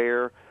was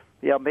fair,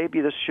 maybe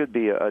this should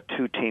be a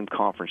 2-team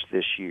conference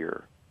this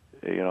year.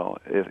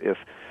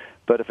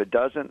 But if it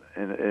doesn't,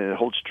 and it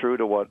holds true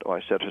to what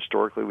I said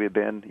historically we've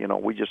been,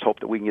 we just hope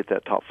that we can get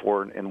that top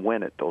 4 and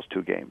win it, those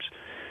 2 games.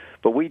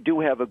 But we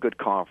do have a good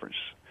conference.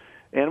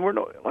 And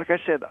like I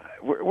said,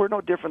 we're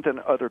no different than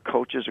other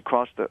coaches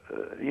across the.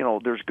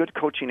 There's good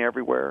coaching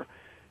everywhere,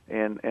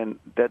 and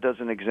that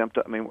doesn't exempt.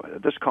 I mean,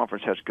 this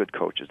conference has good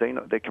coaches. They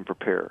know they can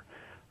prepare.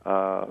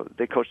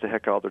 They coach the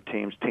heck out of their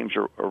teams. Teams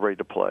are ready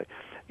to play.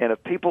 And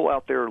if people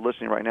out there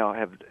listening right now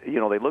have,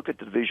 they look at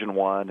Division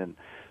I and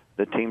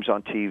the teams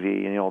on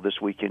TV, and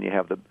this weekend you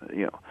have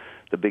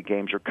the big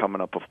games are coming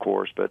up, of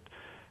course, but.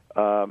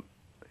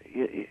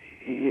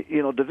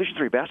 Division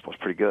III basketball is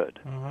pretty good,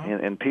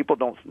 and people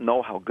don't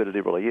know how good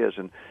it really is.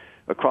 And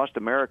across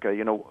America,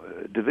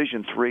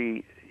 Division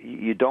III,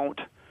 you don't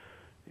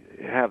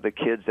have the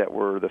kids that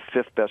were the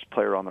 5th best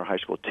player on their high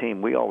school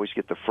team. We always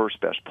get the 1st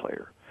best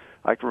player.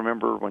 I can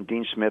remember when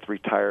Dean Smith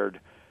retired,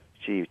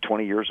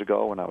 20 years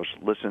ago, when I was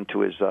listening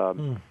to his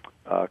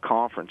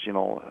conference,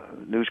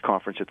 news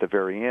conference at the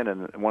very end,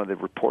 and one of the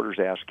reporters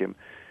asked him,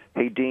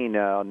 "Hey, Dean,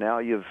 now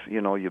you've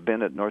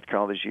been at North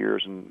Carolina these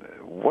years, and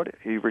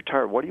you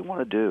retired. What do you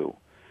want to do?"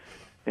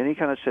 And he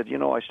kind of said,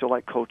 "I still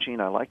like coaching.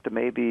 I like to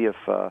maybe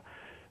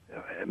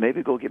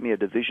go get me a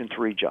Division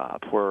III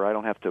job where I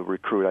don't have to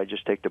recruit. I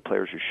just take the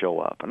players who show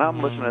up." And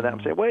I'm listening to that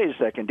and say, "Wait a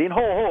second, Dean.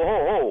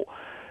 Ho.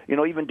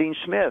 Even Dean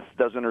Smith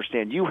doesn't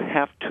understand. You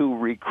have to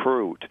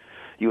recruit.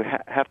 You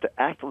have to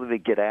actively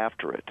get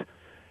after it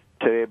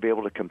to be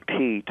able to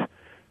compete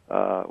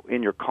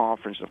in your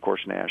conference, and of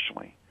course,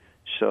 nationally."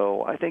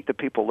 So I think the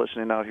people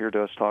listening out here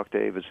to us talk,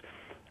 Dave, is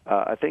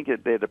I think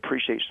that they'd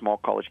appreciate small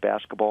college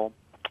basketball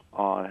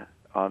on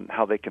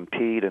how they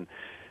compete, and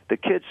the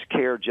kids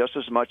care just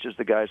as much as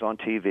the guys on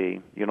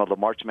TV. The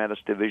March Madness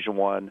Division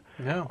I,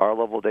 our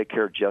level, they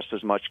care just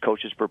as much.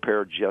 Coaches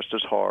prepare just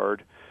as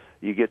hard.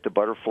 You get the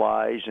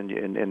butterflies, and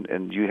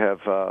you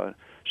have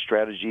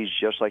strategies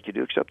just like you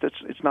do, except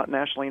it's not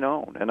nationally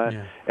known. And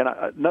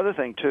another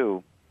thing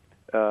too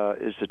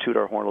is to toot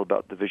our horn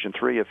about Division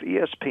III. If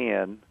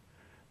ESPN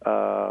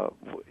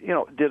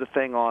did a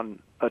thing on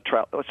a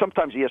trial.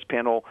 Sometimes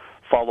ESPN will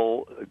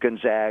follow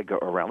Gonzaga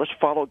around. Let's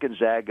follow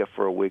Gonzaga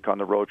for a week on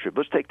the road trip.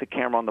 Let's take the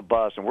camera on the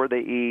bus and where they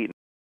eat.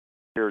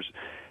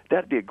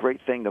 That'd be a great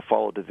thing to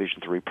follow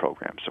Division III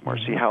program somewhere.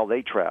 See how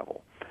they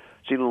travel.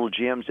 See the little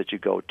gyms that you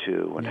go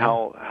to, and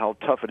how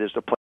tough it is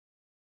to play.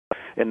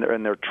 And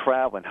they're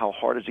traveling. How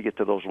hard is it to get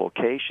to those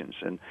locations?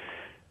 And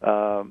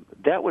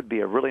that would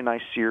be a really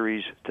nice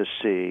series to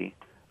see.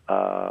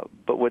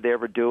 But would they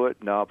ever do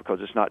it? No, because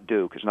it's not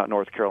Duke, it's not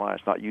North Carolina,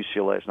 it's not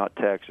UCLA, it's not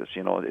Texas,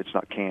 it's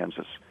not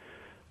Kansas.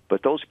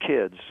 But those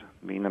kids,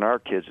 meaning our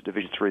kids at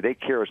Division III, they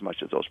care as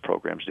much as those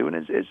programs do, and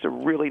it's a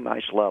really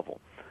nice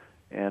level.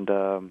 And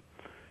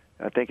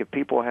I think if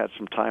people had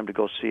some time to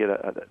go see it,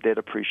 they'd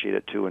appreciate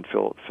it too and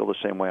feel the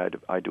same way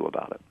I do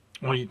about it.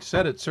 Well, you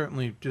said it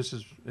certainly just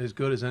as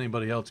good as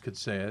anybody else could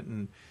say it,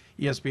 and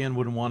ESPN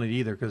wouldn't want it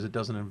either because it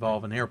doesn't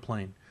involve an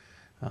airplane.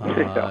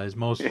 As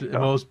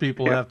most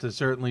people have to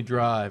certainly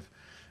drive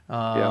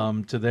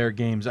to their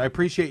games. I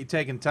appreciate you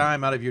taking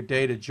time out of your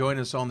day to join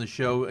us on the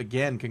show.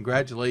 Again,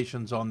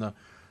 congratulations on the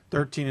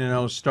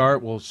 13-0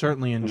 start. We'll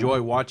certainly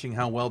enjoy watching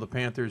how well the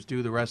Panthers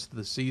do the rest of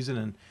the season,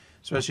 and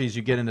especially as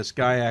you get into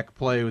SCIAC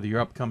play with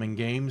your upcoming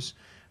games.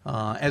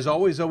 As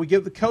always, though, we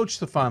give the coach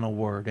the final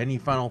word. Any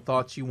final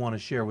thoughts you want to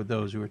share with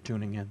those who are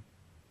tuning in?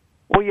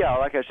 Well, yeah,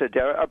 like I said,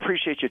 Darren, I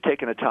appreciate you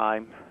taking the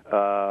time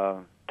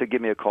to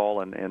give me a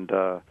call and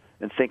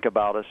think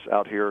about us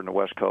out here in the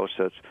West Coast.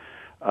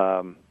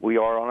 We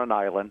are on an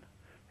island,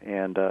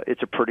 and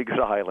it's a pretty good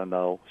island,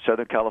 though.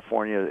 Southern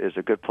California is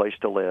a good place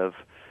to live.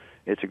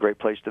 It's a great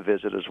place to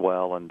visit as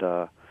well. And,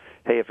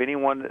 hey, if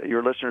anyone,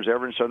 your listeners,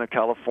 ever in Southern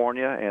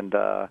California and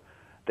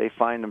they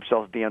find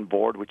themselves being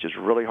bored, which is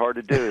really hard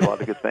to do, a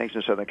lot of good things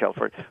in Southern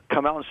California,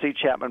 come out and see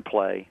Chapman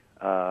play.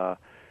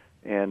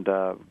 And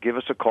give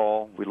us a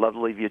call. We'd love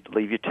to leave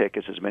you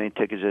tickets, as many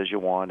tickets as you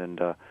want, and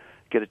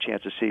get a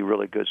chance to see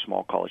really good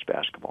small college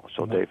basketball.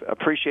 So, Dave,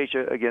 appreciate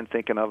you again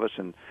thinking of us,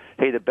 and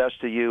hey, the best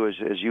to you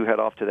as you head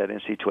off to that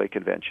NC2A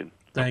convention.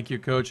 Thank you,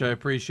 Coach. I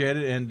appreciate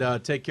it,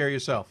 and take care of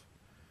yourself.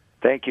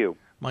 Thank you.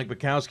 Mike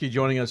Bukowski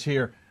joining us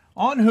here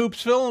on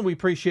Hoopsville, and we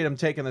appreciate him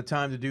taking the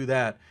time to do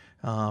that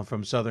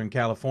from Southern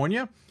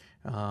California.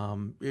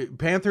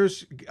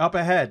 Panthers up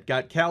ahead,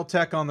 got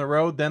Caltech on the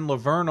road, then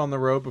Laverne on the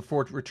road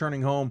before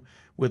returning home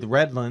with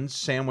Redlands,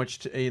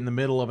 sandwiched in the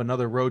middle of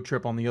another road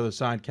trip on the other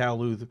side,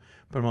 Caluth,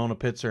 Pomona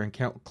Pitzer,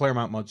 and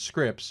Claremont Mudd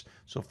Scripps.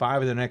 So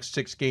 5 of their next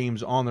 6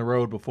 games on the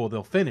road before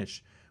they'll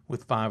finish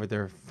with 5 of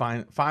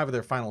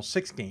their final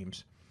 6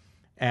 games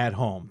at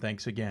home.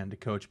 Thanks again to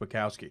Coach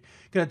Bukowski.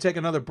 Going to take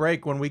another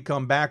break. When we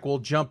come back, we'll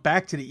jump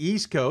back to the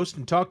East Coast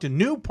and talk to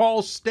New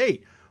Paltz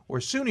State, or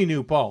SUNY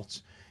New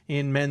Paltz.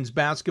 In men's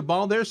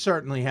basketball, they're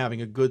certainly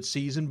having a good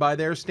season by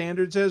their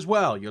standards as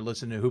well. You're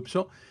listening to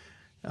Hoopsville,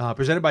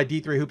 presented by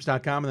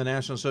D3Hoops.com and the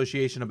National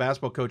Association of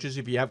Basketball Coaches.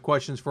 If you have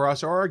questions for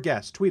us or our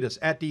guests, tweet us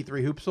at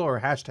D3Hoopsville or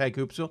hashtag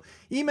Hoopsville.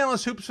 Email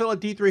us hoopsville at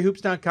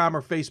D3Hoops.com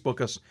or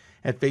Facebook us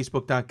at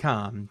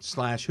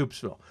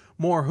Facebook.com/Hoopsville.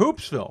 More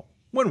Hoopsville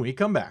when we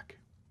come back.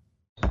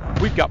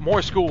 We've got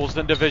more schools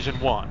than Division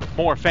I,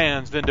 more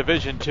fans than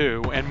Division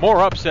II, and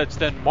more upsets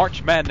than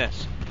March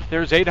Madness.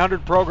 There's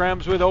 800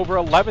 programs with over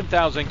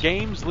 11,000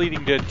 games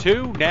leading to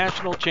 2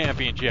 national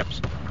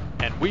championships.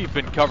 And we've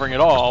been covering it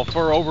all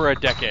for over a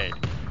decade.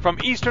 From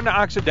Eastern to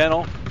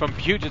Occidental, from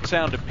Puget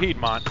Sound to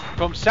Piedmont,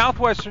 from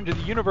Southwestern to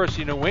the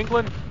University of New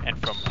England, and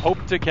from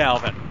Hope to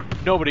Calvin.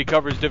 Nobody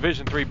covers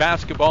Division III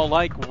basketball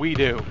like we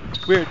do.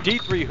 We're at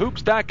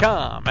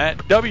D3Hoops.com at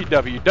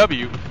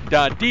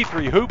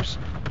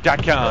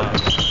www.d3hoops.com.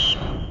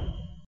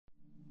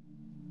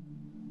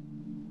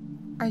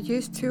 I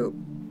used to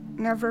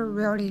never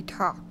really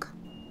talk.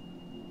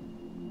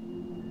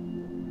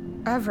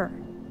 Ever.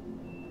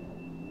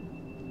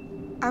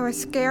 I was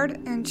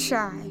scared and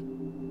shy.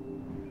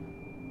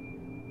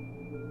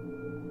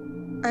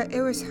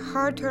 It was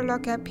hard to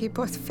look at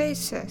people's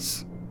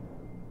faces.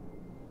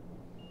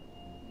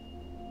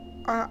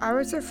 I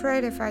was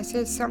afraid if I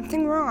said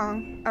something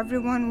wrong,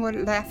 everyone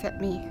would laugh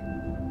at me.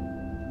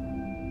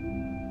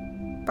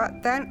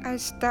 But then I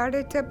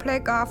started to play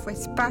golf with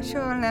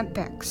Special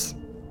Olympics.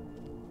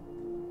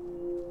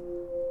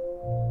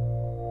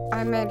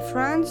 I made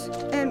friends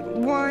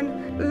and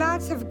won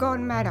lots of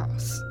gold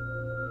medals.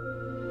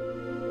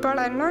 But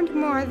I learned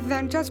more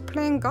than just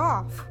playing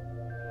golf.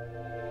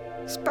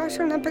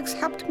 Special Olympics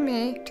helped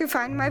me to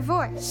find my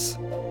voice.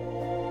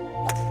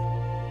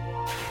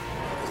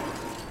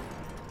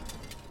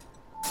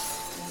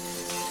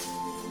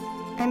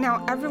 And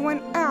now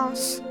everyone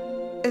else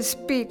is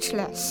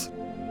speechless.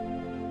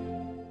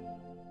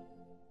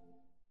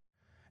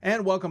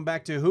 And welcome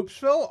back to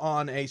Hoopsville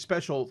on a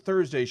special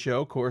Thursday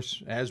show. Of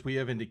course, as we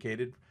have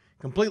indicated,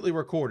 completely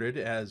recorded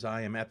as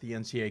I am at the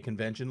NCAA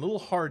convention. A little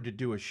hard to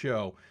do a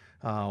show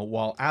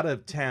while out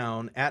of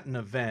town at an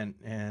event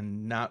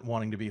and not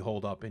wanting to be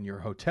holed up in your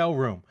hotel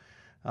room.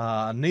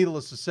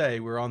 Needless to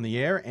say, we're on the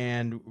air.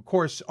 And, of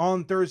course,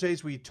 on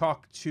Thursdays, we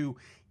talk to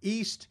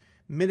East,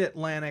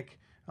 Mid-Atlantic.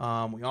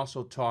 We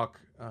also talk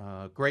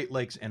Great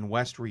Lakes and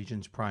West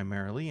regions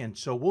primarily. And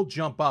so we'll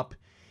jump up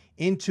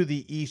into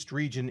the East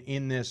region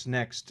in this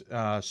next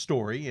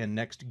story and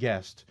next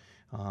guest.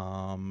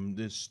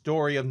 The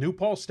story of New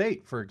Paltz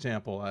State, for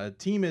example. A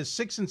team is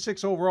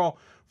 6-6 overall,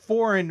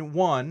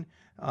 4-1.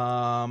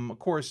 Of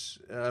course,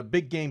 a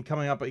big game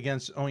coming up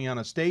against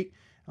Oneonta State.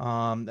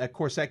 Of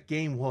course, that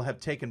game will have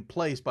taken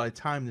place by the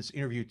time this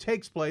interview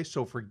takes place,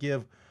 so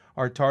forgive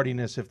our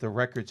tardiness if the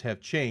records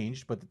have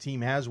changed, but the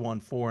team has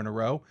won 4 in a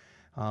row.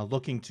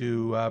 Looking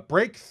to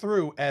break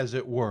through, as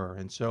it were.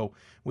 And so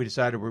we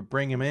decided we'd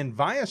bring him in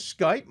via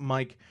Skype,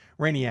 Mike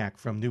Rainiak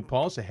from New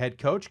Paltz, the head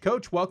coach.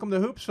 Coach, welcome to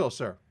Hoopsville,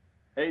 sir.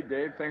 Hey,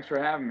 Dave. Thanks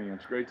for having me.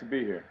 It's great to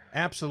be here.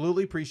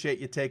 Absolutely. Appreciate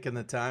you taking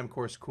the time. Of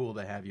course, cool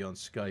to have you on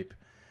Skype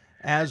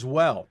as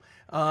well.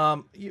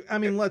 I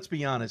mean, let's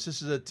be honest.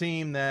 This is a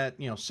team that,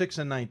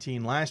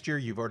 6-19 last year.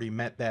 You've already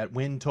met that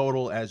win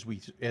total as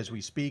we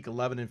speak,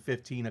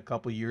 11-15 a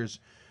couple years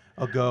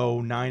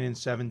ago,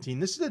 9-17.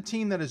 This is a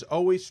team that has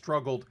always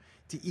struggled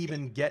to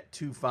even get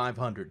to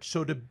 500.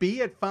 So to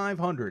be at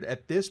 500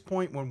 at this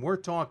point when we're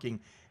talking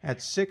at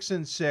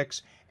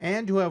 6-6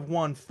 and who have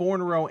won 4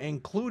 in a row,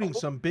 including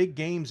some big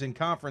games in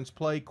conference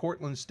play: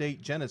 Cortland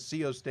State,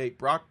 Geneseo State,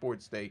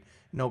 Brockport State,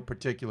 no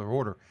particular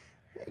order.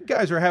 You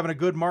guys are having a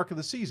good mark of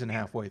the season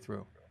halfway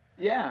through.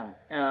 Yeah.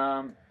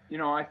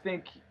 I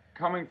think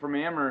coming from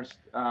Amherst,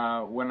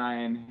 when I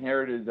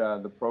inherited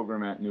the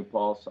program at New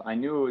Paltz, I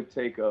knew it would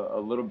take a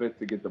little bit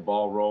to get the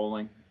ball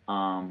rolling.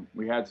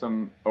 We had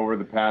some, over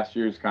the past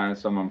years, kind of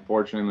some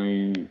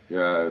unfortunately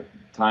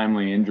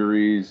timely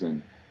injuries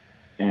and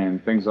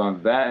things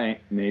of that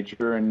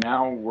nature. And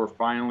now we're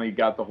finally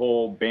got the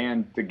whole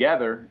band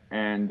together.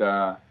 And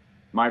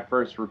my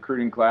first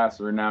recruiting class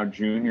are now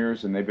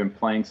juniors, and they've been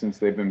playing since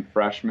they've been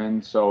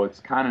freshmen. So it's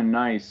kind of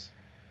nice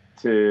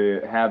to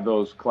have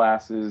those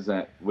classes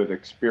with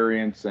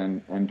experience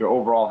and to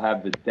overall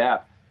have the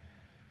depth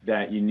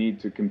that you need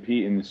to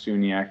compete in the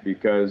SUNYAC,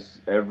 because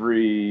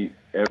every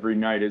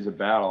night is a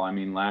battle. I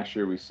mean, last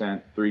year we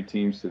sent 3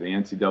 teams to the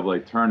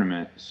NCAA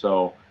tournament,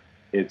 so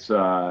it's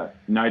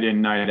night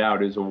in, night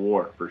out is a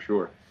war for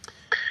sure.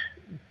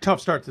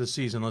 Tough start to the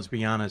season, let's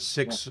be honest.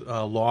 6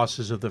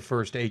 losses of the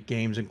first 8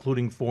 games,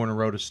 including 4 in a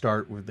row to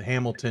start with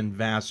Hamilton,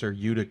 Vassar,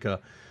 Utica,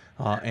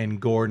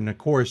 and Gordon. Of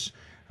course,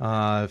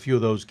 a few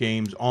of those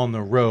games on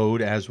the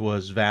road, as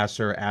was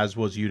Vassar, as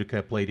was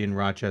Utica, played in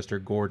Rochester,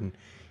 Gordon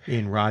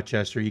in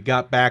Rochester. You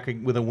got back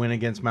with a win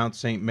against Mount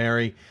St.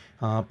 Mary.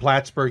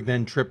 Plattsburgh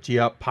then tripped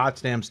you up.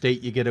 Potsdam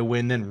State, you get a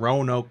win. Then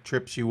Roanoke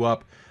trips you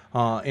up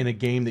in a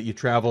game that you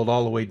traveled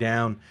all the way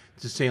down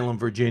to Salem,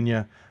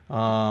 Virginia.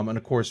 And,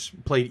 of course,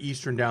 played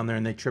Eastern down there,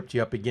 and they tripped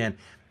you up again.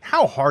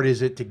 How hard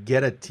is it to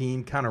get a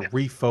team kind of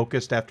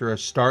refocused after a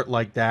start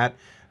like that?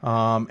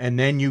 And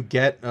then you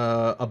get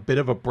a bit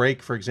of a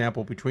break, for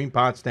example, between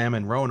Potsdam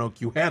and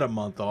Roanoke. You had a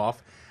month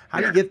off.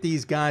 How do you get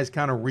these guys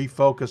kind of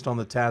refocused on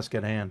the task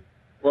at hand?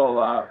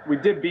 Well, we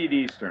did beat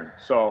Eastern,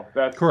 so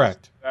that's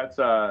correct. That's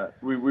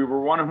we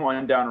were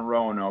 1-1 down in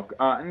Roanoke.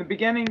 In the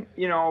beginning,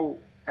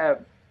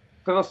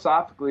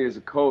 philosophically as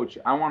a coach,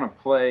 I want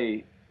to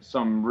play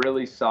some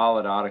really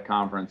solid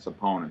out-of-conference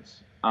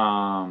opponents.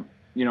 In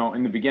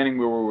the beginning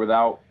we were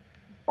without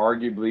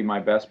arguably my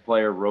best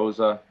player,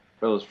 Rosa,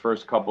 for those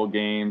first couple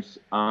games.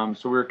 So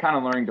we were kind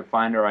of learning to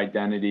find our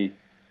identity,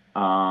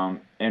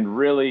 and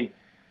really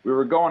we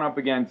were going up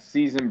against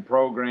seasoned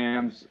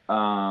programs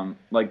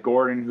like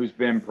Gordon, who's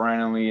been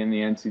perennially in the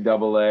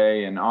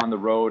NCAA and on the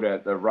road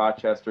at the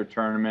Rochester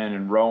tournament,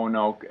 and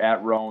Roanoke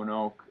at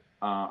Roanoke.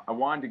 I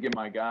wanted to give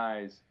my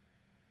guys,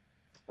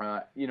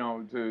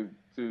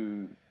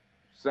 to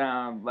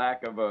sound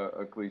lack of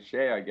a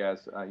cliche, I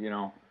guess,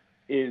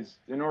 is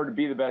in order to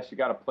be the best, you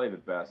got to play the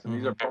best. And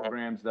these are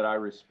programs that I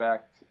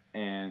respect,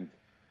 and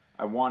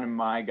I wanted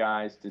my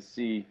guys to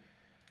see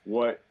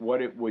what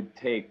it would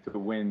take to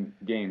win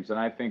games. And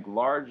I think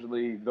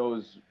largely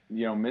those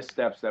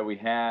missteps that we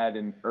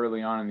had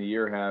early on in the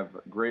year have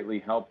greatly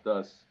helped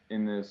us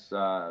in this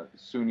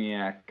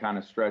SUNYAC kind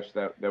of stretch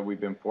that we've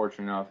been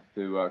fortunate enough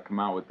to come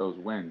out with those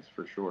wins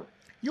for sure.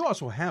 You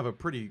also have a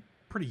pretty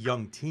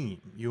young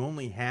team. You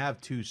only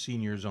have 2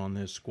 seniors on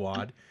this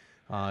squad.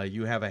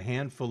 You have a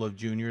handful of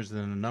juniors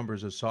and then the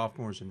numbers of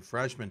sophomores and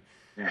freshmen.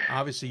 Yeah.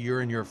 Obviously,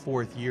 you're in your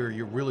 4th year.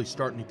 You're really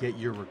starting to get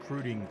your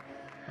recruiting,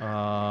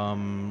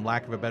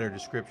 lack of a better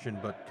description,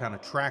 but kind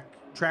of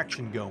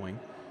traction going.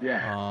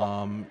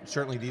 Yeah.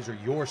 Certainly, these are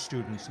your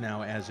students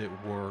now, as it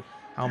were.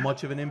 How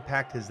much of an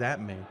impact has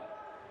that made?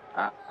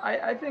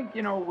 I think,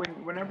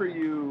 whenever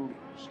you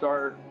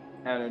start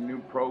at a new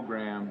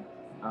program,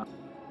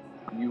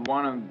 you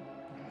want to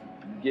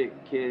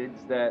get kids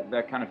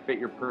that kind of fit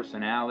your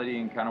personality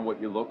and kind of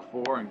what you look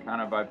for. And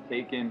kind of I've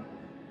taken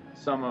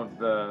some of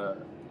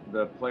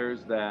the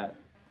players that,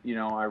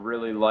 I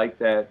really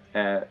liked at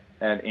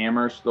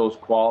Amherst, those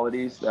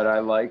qualities that I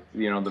liked,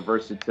 the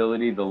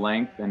versatility, the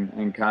length,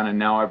 and kind of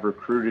now I've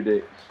recruited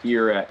it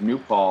here at New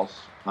Paltz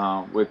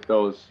with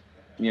those,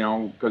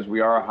 because we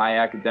are a high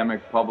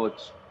academic public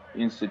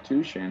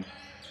institution.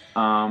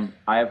 I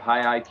have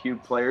high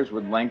IQ players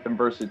with length and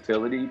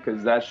versatility,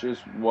 because that's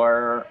just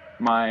where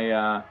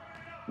my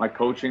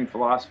coaching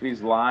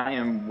philosophies lie,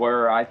 and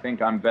where I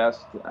think I'm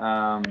best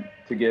to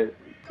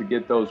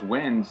get those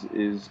wins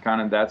is kind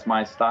of, that's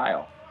my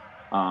style.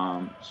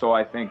 So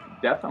I think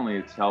definitely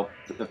it's helped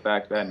the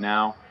fact that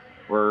now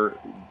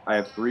I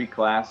have 3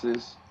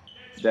 classes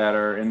that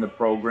are in the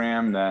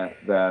program that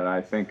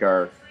I think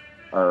are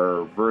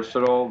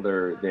versatile.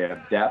 They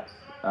have depth.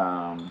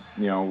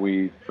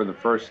 We, for the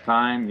first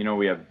time,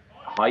 we have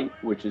height,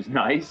 which is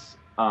nice.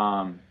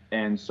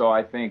 And so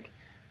I think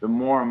the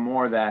more and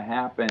more that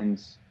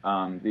happens,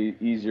 the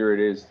easier it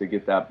is to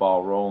get that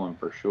ball rolling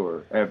for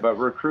sure. But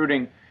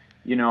recruiting,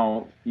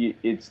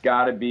 it's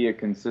got to be a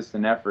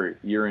consistent effort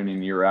year in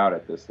and year out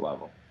at this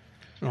level.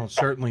 Well,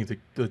 certainly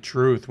the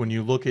truth. When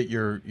you look at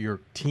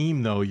your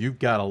team, though, you've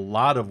got a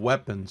lot of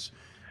weapons,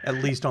 at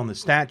least on the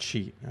stat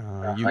sheet.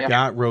 You've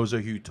got Rosa,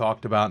 who you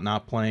talked about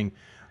not playing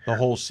the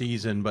whole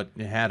season, but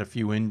had a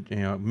few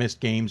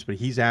missed games, but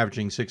he's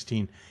averaging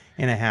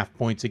 16.5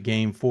 points a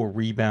game, 4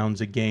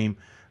 rebounds a game.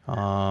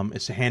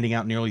 It's handing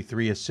out nearly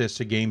 3 assists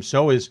a game.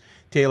 So is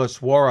Taylor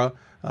Suara,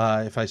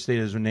 If I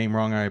stated his name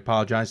wrong, I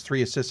apologize.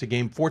 3 assists a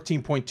game,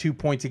 14.2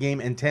 points a game,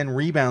 and 10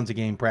 rebounds a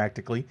game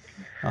practically.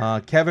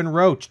 Kevin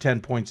Roach,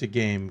 10 points a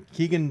game.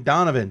 Keegan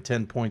Donovan,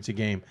 10 points a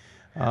game.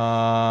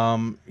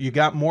 You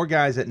got more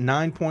guys at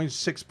 9 points,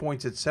 6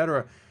 points,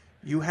 etc.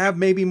 You have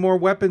maybe more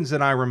weapons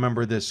than I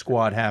remember this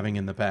squad having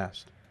in the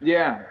past.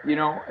 Yeah,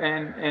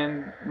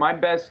 and my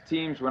best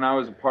teams when I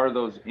was a part of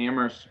those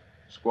Amherst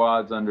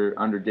squads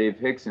under Dave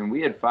Hickson,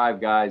 we had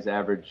 5 guys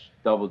average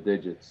double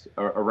digits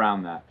or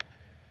around that.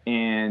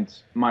 And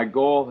my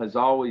goal has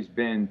always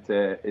been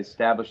to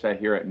establish that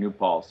here at New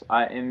Paltz.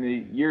 In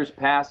the years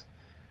past,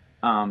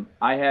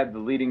 I had the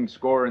leading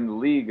scorer in the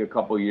league a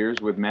couple years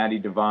with Matty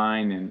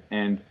Devine,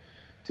 and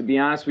to be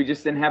honest, we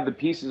just didn't have the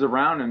pieces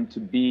around him to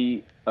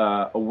be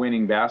a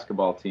winning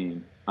basketball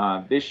team.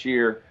 This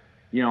year,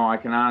 I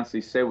can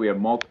honestly say we have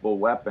multiple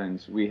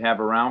weapons. We have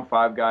around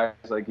 5 guys,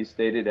 like you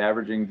stated,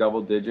 averaging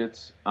double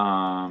digits,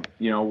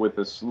 with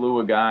a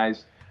slew of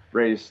guys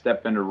ready to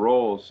step into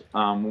roles.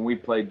 When we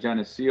played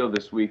Geneseo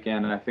this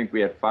weekend, and I think we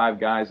had 5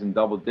 guys in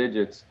double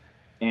digits,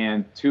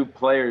 and 2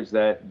 players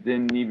that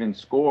didn't even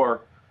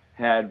score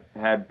had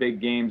big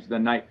games the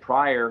night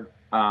prior.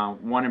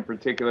 One in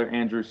particular,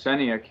 Andrew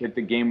Seniak, hit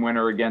the game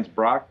winner against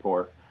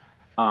Brockport.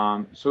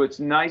 So it's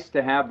nice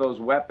to have those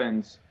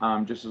weapons,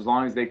 just as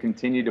long as they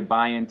continue to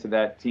buy into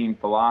that team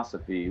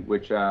philosophy,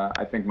 which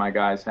I think my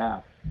guys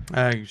have.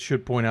 I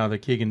should point out that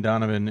Keegan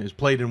Donovan has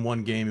played in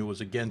one game. It was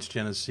against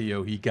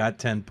Geneseo. He got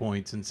 10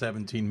 points in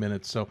 17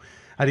 minutes. So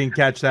I didn't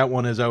catch that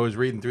one as I was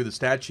reading through the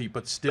stat sheet,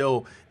 but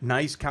still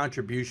nice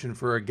contribution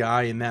for a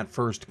guy in that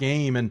first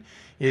game. And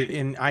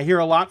I hear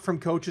a lot from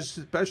coaches,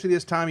 especially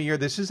this time of year.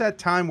 This is that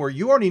time where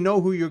you already know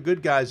who your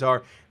good guys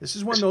are. This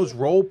is when those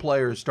role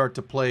players start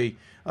to play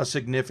a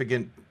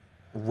significant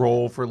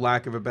role, for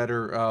lack of a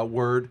better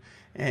word,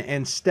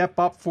 and step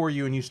up for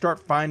you, and you start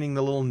finding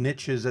the little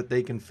niches that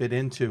they can fit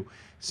into.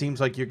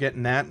 Seems like you're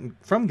getting that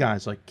from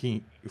guys like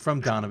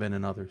from Donovan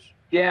and others.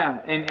 Yeah,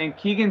 and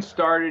Keegan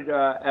started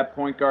at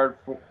point guard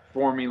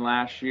for me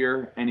last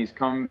year, and he's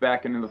coming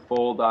back into the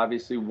fold,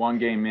 obviously 1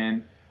 game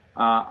in.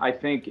 I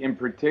think in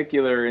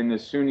particular in the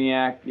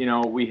SUNYAC,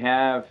 we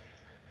have,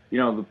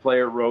 the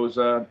player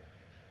Rosa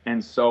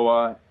and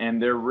Soa,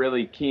 and they're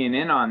really keying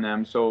in on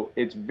them. So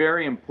it's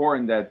very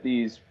important that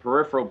these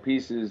peripheral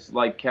pieces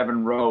like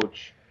Kevin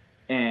Roach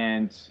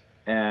and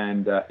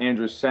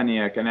Andrew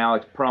Seniak and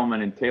Alex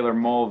Perlman and Taylor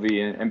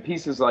Mulvey and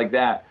pieces like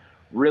that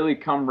really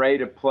come ready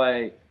to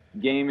play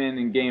game in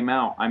and game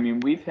out. I mean,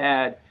 we've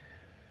had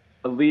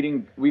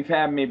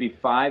maybe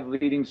 5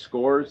 leading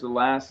scorers the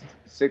last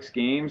 6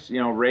 games.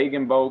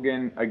 Reagan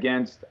Bogan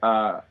against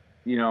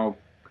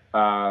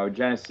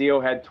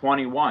Geneseo had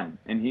 21,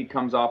 and he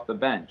comes off the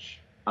bench.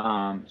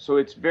 So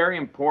it's very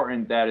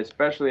important that,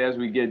 especially as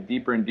we get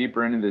deeper and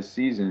deeper into this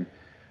season,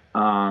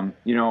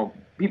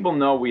 people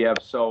know we have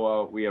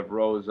Soa, we have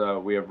Rosa,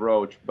 we have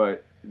Roach,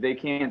 but they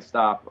can't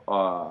stop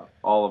all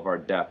of our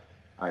depth,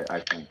 I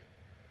think.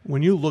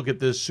 When you look at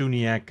this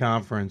SUNYAC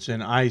conference,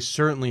 and I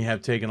certainly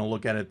have taken a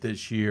look at it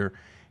this year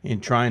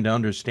in trying to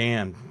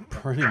understand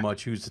pretty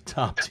much who's the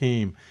top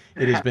team,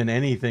 it has been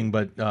anything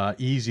but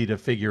easy to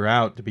figure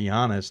out, to be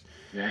honest.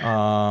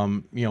 Yeah.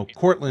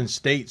 Cortland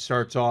State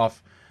starts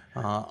off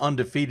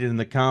undefeated in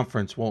the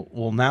conference.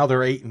 Well, now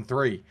they're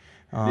 8-3,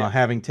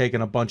 having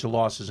taken a bunch of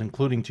losses,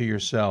 including to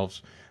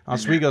yourselves.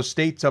 Oswego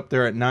State's up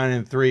there at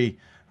 9-3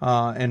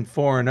 and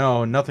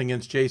 4-0. Nothing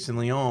against Jason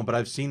Leon, but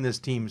I've seen this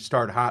team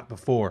start hot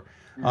before.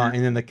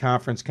 And then the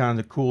conference kind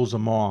of cools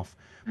them off.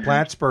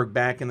 Plattsburgh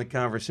back in the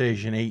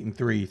conversation,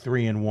 8-3,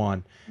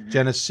 3-1.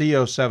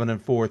 Geneseo 7-4,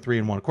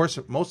 3-1. Of course,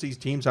 most of these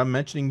teams I'm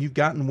mentioning, you've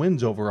gotten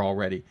wins over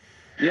already.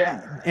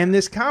 Yeah. And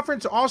this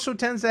conference also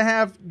tends to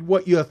have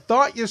what you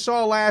thought you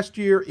saw last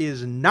year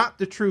is not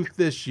the truth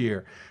this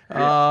year.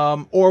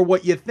 Or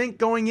what you think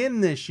going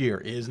in this year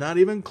is not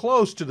even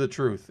close to the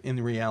truth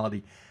in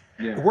reality.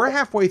 Yeah. We're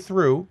halfway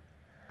through.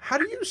 How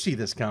do you see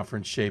this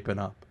conference shaping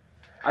up?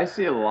 I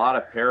see a lot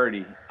of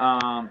parity.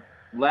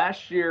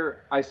 Last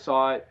year, I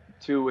saw it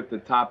too with the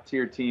top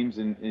tier teams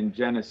in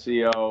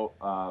Geneseo,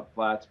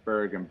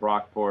 Plattsburgh, and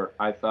Brockport.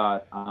 I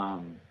thought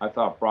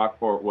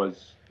Brockport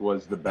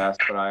was the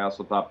best, but I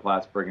also thought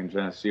Plattsburgh and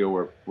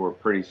Geneseo were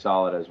pretty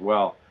solid as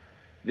well.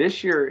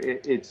 This year,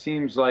 it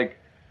seems like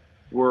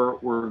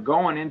we're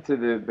going into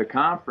the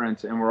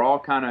conference and we're all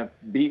kind of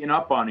beating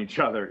up on each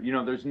other.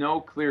 There's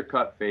no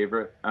clear-cut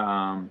favorite.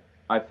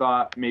 I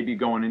thought maybe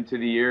going into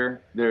the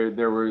year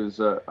there was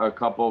a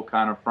couple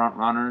kind of front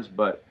runners,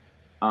 but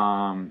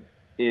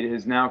it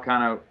has now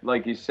kind of,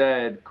 like you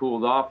said,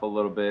 cooled off a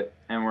little bit,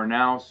 and we're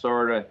now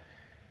sort of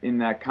in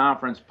that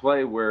conference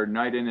play where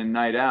night in and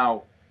night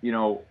out,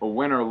 a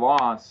win or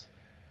loss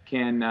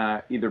can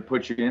either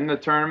put you in the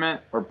tournament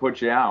or put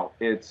you out.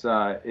 It's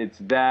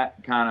that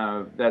kind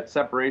of, that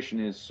separation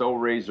is so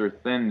razor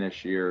thin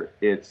this year.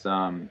 It's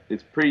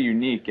pretty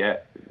unique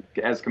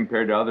as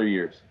compared to other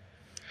years.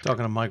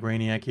 Talking to Mike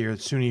Rainiak here,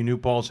 SUNY New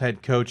Paltz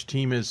head coach.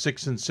 Team is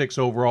 6-6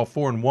 overall,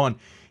 4-1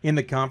 in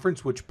the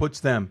conference, which puts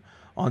them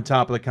on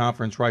top of the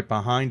conference right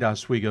behind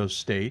Oswego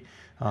State.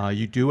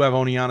 You do have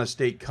Oneonta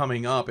State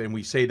coming up, and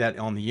we say that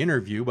on the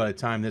interview. By the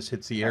time this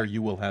hits the air,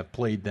 you will have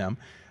played them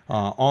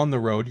on the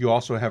road. You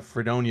also have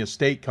Fredonia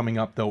State coming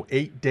up, though,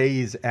 8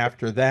 days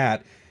after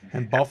that,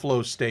 and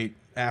Buffalo State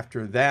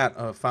after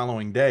that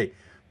following day.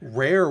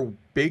 Rare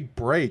big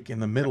break in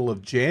the middle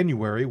of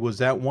January. Was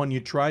that one you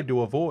tried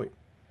to avoid?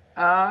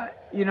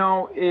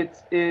 It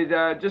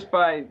just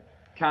by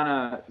kind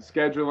of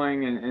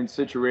scheduling and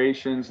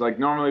situations, like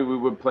normally we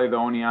would play the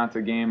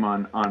Oneonta game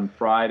on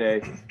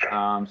Friday,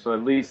 so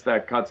at least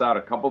that cuts out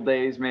a couple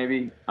days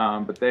maybe,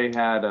 but they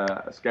had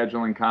a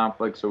scheduling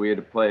conflict, so we had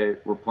to play.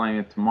 We're playing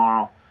it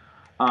tomorrow.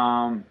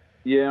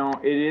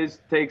 It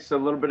takes a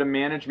little bit of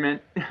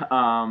management.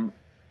 I'm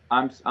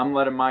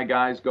letting my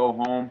guys go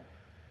home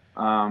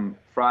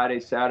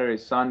Friday, Saturday,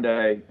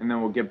 Sunday, and then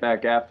we'll get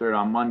back after it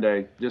on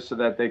Monday, just so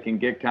that they can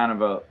get kind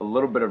of a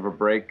little bit of a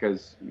break,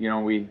 because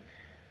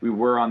we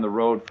were on the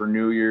road for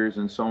New Year's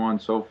and so on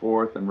and so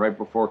forth, and right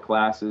before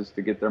classes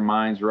to get their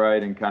minds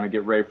right and kind of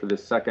get ready for the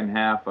second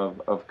half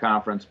of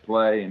conference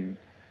play. And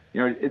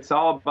it's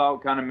all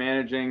about kind of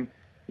managing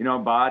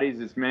bodies.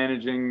 It's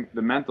managing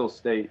the mental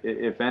state,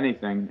 if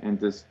anything, and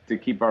to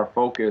keep our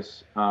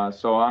focus.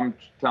 So I'm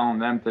telling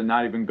them to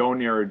not even go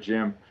near a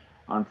gym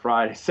on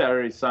Friday,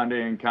 Saturday,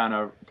 Sunday, and kind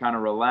of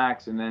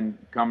relax, and then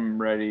come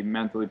ready,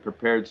 mentally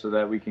prepared, so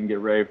that we can get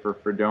ready for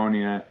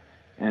Fredonia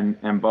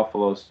and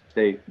Buffalo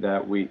State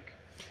that week.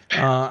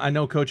 I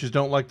know coaches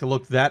don't like to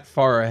look that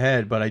far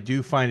ahead, but I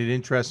do find it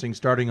interesting.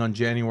 Starting on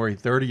January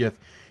 30th,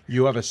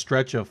 you have a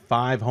stretch of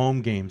 5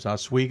 home games: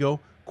 Oswego,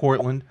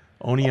 Cortland,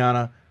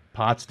 Oneonta,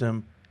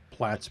 Potsdam,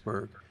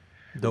 Plattsburgh.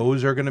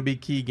 Those are going to be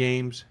key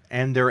games,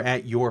 and they're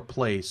at your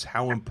place.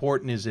 How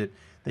important is it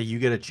that you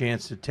get a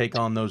chance to take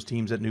on those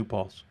teams at New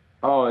Paltz?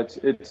 Oh, it's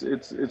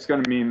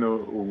going to mean the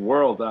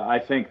world. I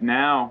think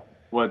now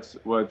what's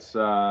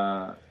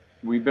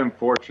we've been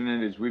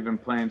fortunate is we've been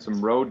playing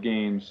some road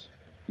games,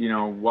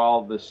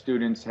 while the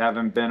students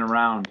haven't been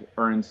around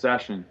or in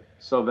session.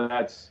 So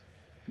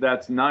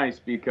that's nice,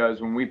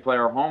 because when we play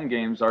our home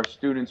games, our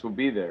students will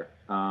be there.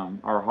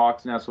 Our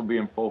Hawks Nest will be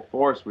in full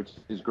force, which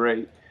is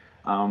great,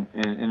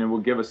 and it will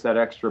give us that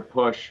extra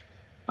push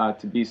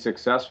to be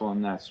successful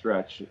in that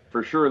stretch.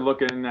 For sure,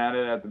 looking at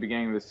it at the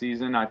beginning of the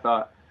season, I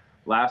thought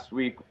last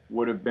week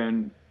would have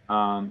been,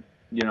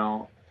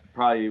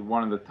 probably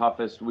one of the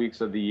toughest weeks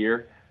of the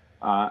year.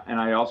 And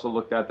I also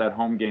looked at that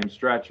home game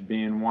stretch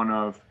being one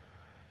of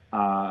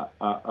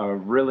a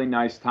really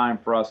nice time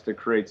for us to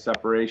create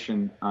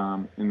separation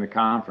in the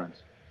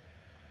conference.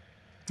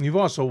 You've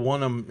also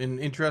won them in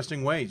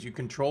interesting ways. You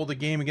controlled the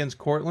game against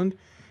Cortland.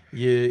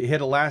 You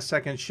hit a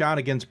last-second shot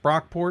against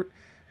Brockport.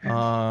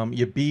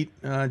 You beat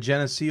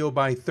Geneseo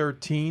by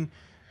 13.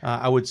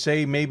 I would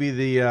say maybe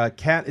the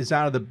cat is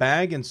out of the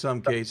bag in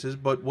some cases,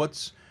 but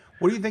what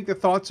do you think the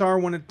thoughts are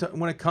when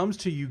it comes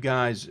to you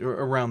guys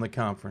around the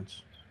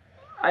conference?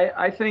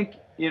 I think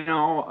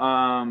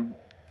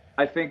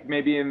I think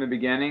maybe in the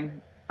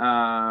beginning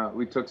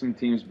we took some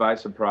teams by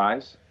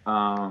surprise.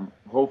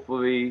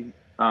 Hopefully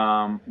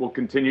we'll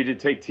continue to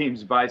take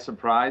teams by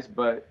surprise,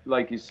 but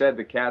like you said,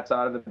 the cat's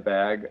out of the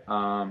bag.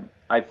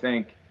 I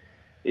think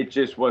it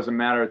just was a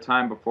matter of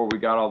time before we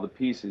got all the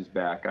pieces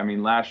back. I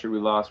mean, last year we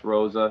lost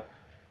Rosa,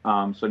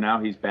 so now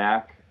he's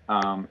back,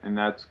 and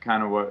that's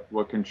kind of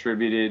what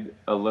contributed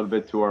a little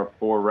bit to our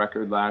poor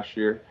record last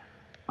year.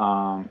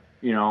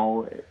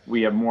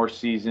 We have more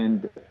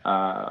seasoned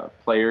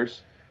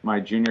players. My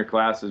junior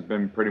class has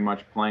been pretty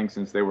much playing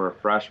since they were a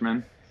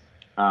freshman.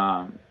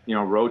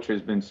 Roach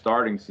has been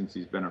starting since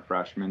he's been a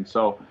freshman.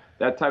 So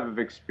that type of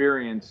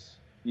experience,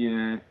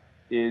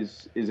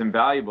 is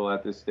invaluable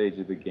at this stage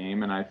of the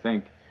game. And I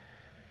think,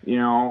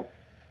 my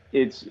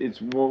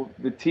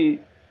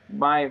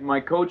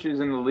coaches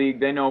in the league,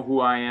 they know who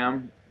I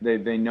am.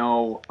 They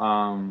know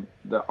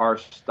our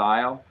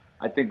style.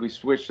 I think we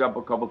switched up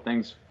a couple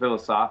things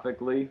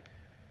philosophically.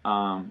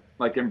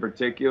 Like in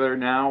particular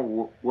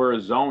now, we're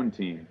a zone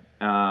team.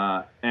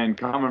 And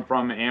coming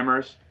from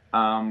Amherst,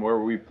 where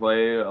we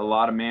play a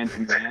lot of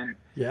man-to-man,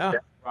 yeah, I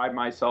pride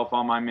myself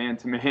on my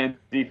man-to-man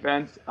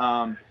defense.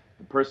 The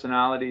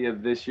personality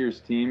of this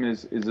year's team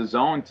is a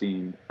zone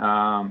team,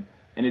 and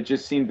it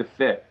just seemed to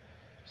fit.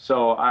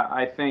 So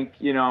I think,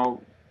 the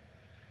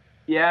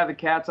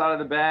cat's out of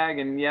the bag,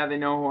 and they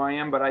know who I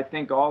am, but I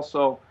think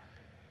also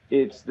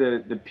it's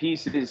the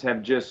pieces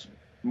have just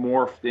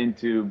morphed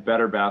into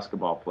better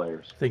basketball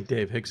players. I think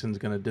Dave Hickson's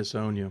going to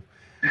disown you.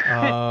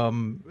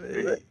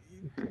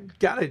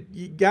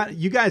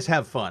 You guys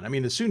have fun. I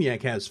mean, the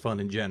SUNYAC has fun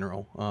in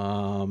general.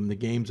 The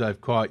games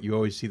I've caught, you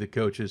always see the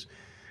coaches,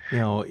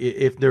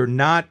 if they're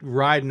not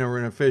riding or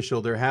an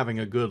official, they're having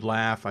a good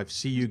laugh. I've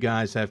seen you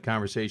guys have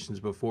conversations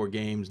before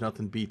games.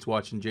 Nothing beats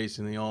watching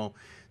Jason Leon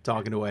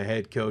talking to a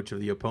head coach of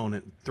the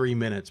opponent 3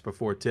 minutes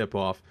before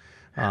tip-off,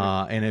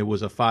 and it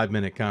was a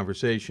 5-minute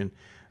conversation.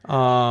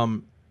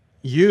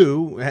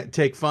 You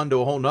take fun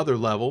to a whole nother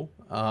level.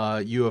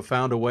 You have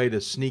found a way to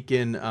sneak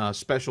in a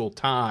special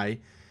tie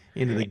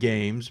into the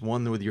games,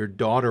 one with your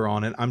daughter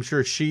on it. I'm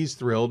sure she's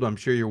thrilled. I'm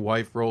sure your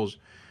wife rolls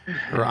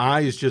her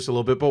eyes just a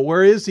little bit. But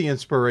where is the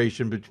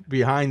inspiration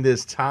behind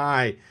this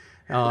tie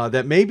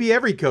that maybe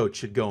every coach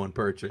should go and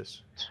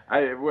purchase?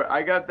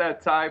 I got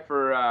that tie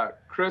for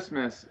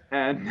Christmas,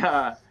 and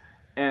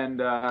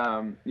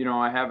you know,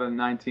 I have a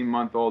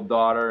 19-month-old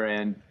daughter,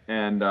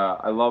 and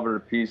I love her to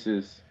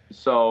pieces.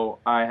 So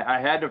I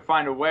had to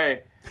find a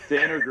way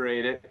to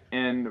integrate it,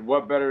 and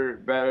what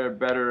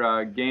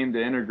better game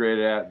to integrate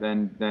it at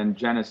than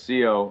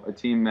Geneseo, a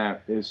team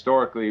that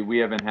historically we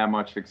haven't had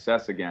much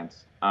success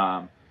against.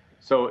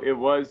 So it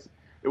was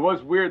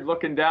weird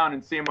looking down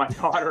and seeing my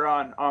daughter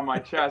on my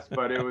chest,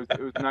 but it was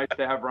nice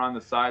to have her on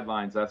the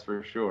sidelines. That's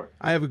for sure.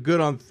 I have it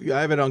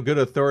on good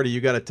authority.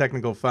 You got a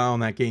technical foul in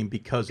that game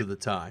because of the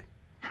tie.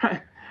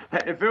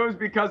 If it was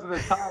because of the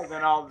tie,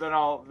 then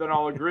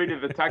I'll agree to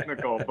the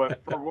technical.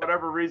 But for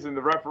whatever reason,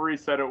 the referee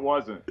said it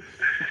wasn't.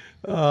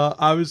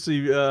 Obviously,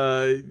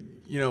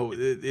 you know,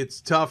 it's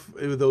tough.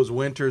 Those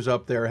winters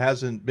up there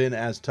hasn't been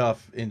as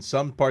tough in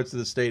some parts of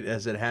the state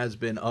as it has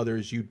been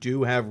others. You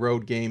do have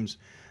road games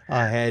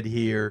ahead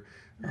here.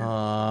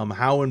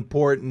 How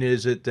important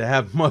is it to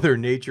have Mother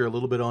Nature a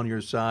little bit on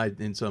your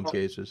side in some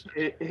cases?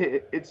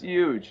 It's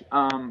huge.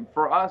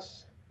 For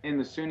us in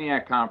the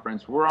SUNYAC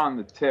conference, we're on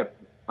the tip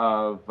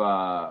of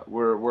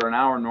we're an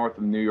hour north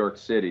of New York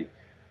City,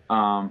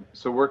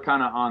 so we're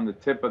kind of on the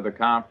tip of the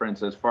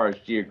conference as far as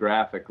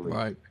geographically.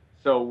 Right.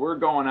 So we're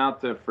going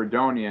out to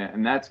Fredonia,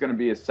 and that's going to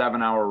be a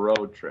 7-hour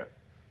road trip.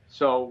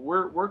 So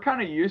we're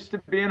kind of used to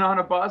being on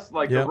a bus,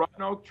 like the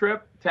Roanoke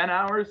trip, 10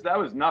 hours. That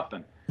was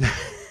nothing.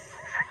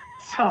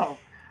 So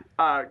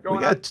we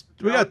got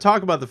to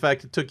talk about the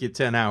fact it took you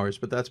 10 hours,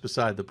 but that's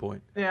beside the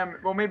point. Yeah,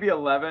 well, maybe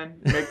 11.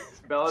 Maybe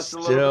embellish a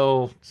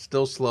little.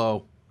 Still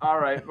slow. All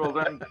right, well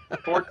then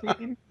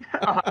 14.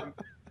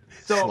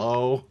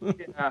 Slow.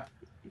 Yeah,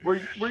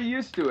 we're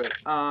used to it.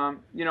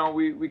 You know,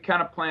 we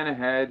kind of plan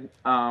ahead.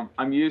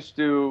 I'm used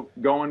to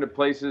going to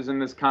places in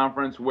this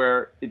conference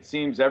where it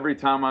seems every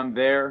time I'm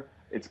there,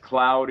 it's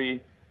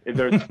cloudy.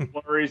 There's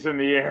flurries in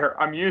the air.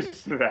 I'm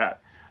used to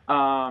that.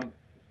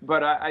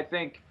 But I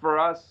think for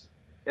us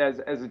as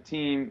a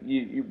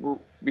team,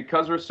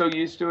 because we're so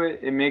used to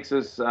it, it makes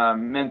us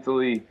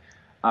mentally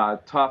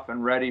tough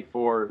and ready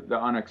for the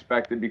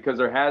unexpected, because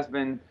there has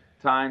been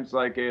times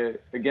like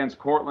against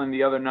Cortland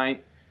the other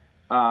night,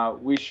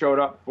 we showed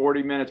up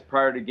 40 minutes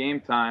prior to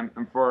game time,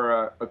 and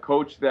for a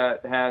coach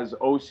that has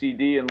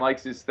OCD and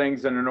likes his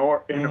things in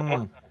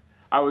order,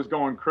 I was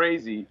going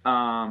crazy.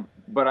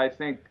 But I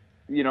think,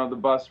 you know, the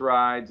bus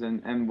rides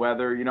and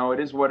weather, you know, it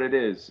is what it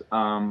is.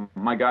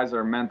 My guys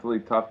are mentally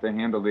tough to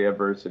handle the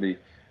adversity.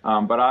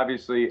 But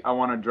obviously I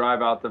want to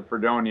drive out to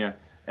Fredonia,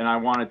 and I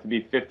want it to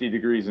be 50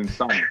 degrees and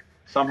sunny.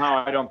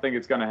 Somehow I don't think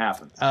it's going to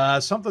happen.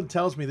 Something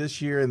tells me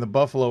this year in the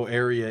Buffalo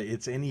area,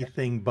 it's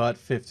anything but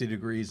 50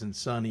 degrees and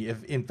sunny.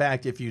 In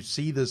fact, if you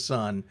see the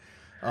sun,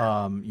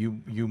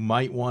 you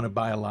might want to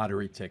buy a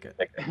lottery ticket.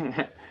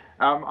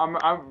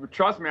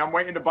 Trust me, I'm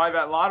waiting to buy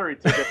that lottery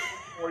ticket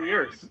for 4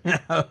 years.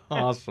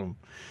 Awesome.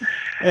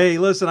 Hey,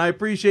 listen, I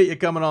appreciate you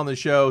coming on the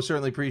show.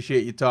 Certainly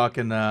appreciate you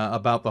talking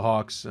about the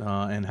Hawks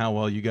and how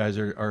well you guys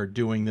are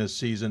doing this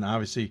season.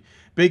 Obviously,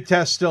 big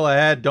test still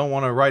ahead. Don't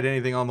want to write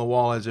anything on the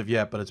wall as of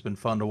yet, but it's been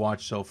fun to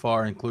watch so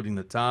far, including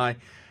the tie.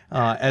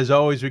 As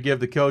always, we give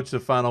the coach the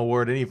final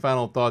word. Any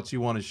final thoughts you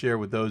want to share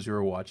with those who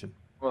are watching?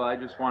 Well, I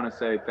just want to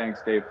say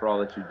thanks, Dave, for all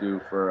that you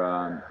do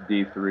for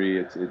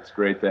D3. It's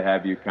great to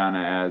have you kind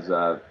of as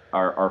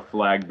our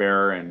flag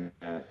bearer, and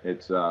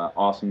it's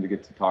awesome to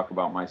get to talk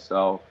about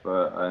myself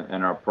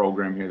and our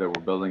program here that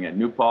we're building at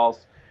New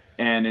Paltz.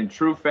 And in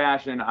true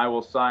fashion, I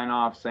will sign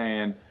off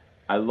saying,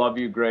 I love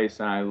you, Grace,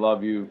 and I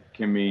love you,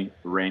 Kimmy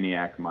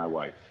Rainiac, my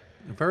wife.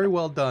 Very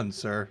well done,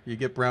 sir. You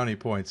get brownie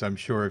points, I'm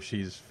sure, if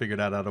she's figured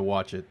out how to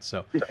watch it.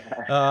 So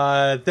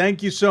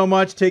thank you so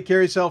much. Take care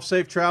of yourself.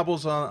 Safe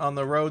travels on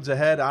the roads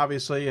ahead,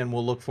 obviously, and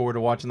we'll look forward to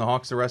watching the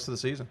Hawks the rest of the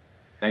season.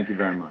 Thank you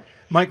very much.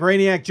 Mike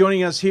Rainiac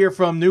joining us here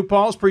from New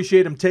Paltz.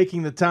 Appreciate him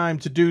taking the time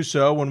to do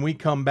so. When we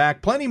come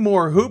back, plenty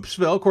more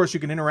Hoopsville. Of course, you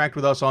can interact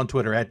with us on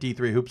Twitter at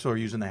D3Hoopsville or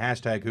using the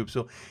hashtag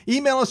Hoopsville.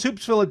 Email us,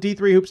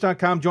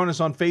 hoopsville@d3hoops.com. Join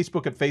us on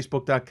Facebook at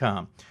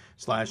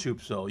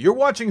facebook.com/Hoopsville. You're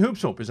watching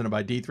Hoopsville, presented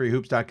by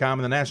D3Hoops.com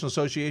and the National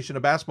Association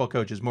of Basketball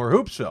Coaches. More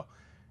Hoopsville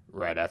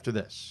right after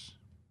this.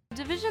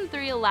 Division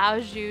III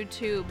allows you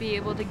to be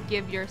able to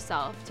give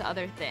yourself to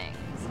other things,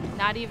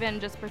 not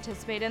even just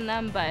participate in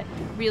them, but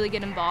really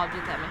get involved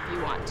with them if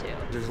you want to.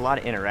 There's a lot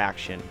of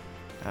interaction.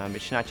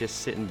 It's not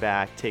just sitting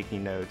back,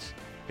 taking notes.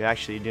 You're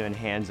actually doing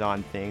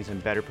hands-on things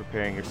and better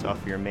preparing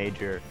yourself for your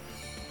major.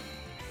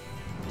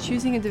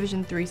 Choosing a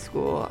Division III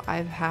school,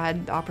 I've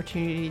had the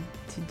opportunity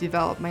to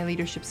develop my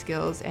leadership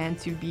skills and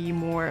to be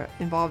more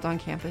involved on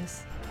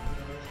campus.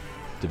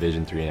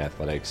 Division III in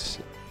athletics,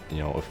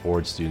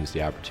 affords students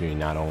the opportunity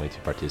not only to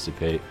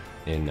participate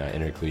in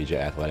intercollegiate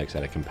athletics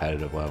at a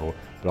competitive level,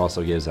 but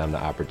also gives them the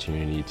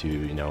opportunity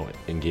to,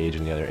 engage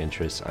in the other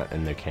interests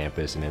in their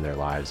campus and in their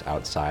lives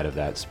outside of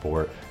that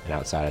sport and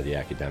outside of the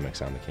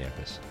academics on the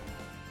campus.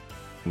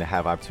 And to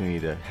have opportunity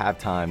to have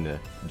time to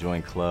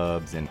join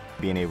clubs and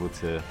being able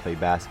to play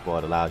basketball,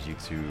 it allows you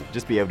to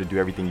just be able to do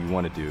everything you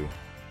want to do.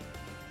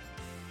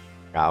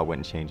 I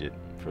wouldn't change it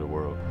for the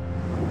world.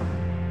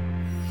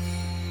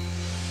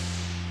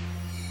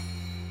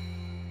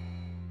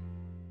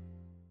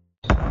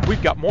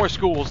 We've got more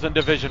schools than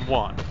Division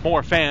I,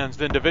 more fans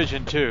than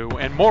Division II,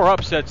 and more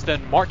upsets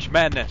than March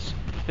Madness.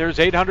 There's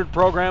 800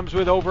 programs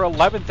with over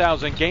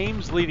 11,000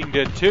 games leading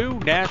to 2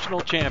 national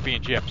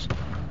championships.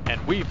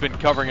 And we've been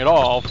covering it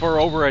all for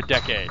over a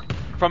decade.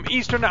 From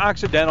Eastern to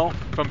Occidental,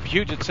 from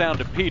Puget Sound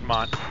to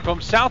Piedmont,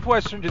 from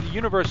Southwestern to the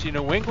University of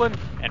New England,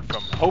 and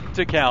from Hope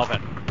to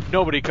Calvin.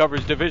 Nobody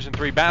covers Division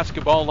III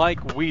basketball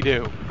like we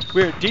do.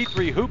 We're at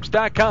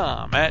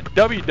d3hoops.com at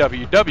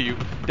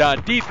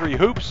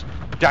www.d3hoops.com.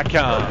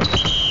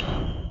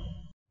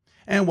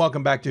 And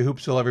welcome back to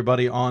Hoopsville,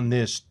 everybody. On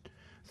this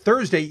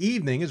Thursday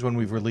evening is when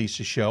we've released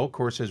a show. Of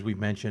course, as we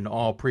mentioned,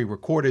 all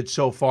pre-recorded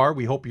so far.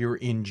 We hope you're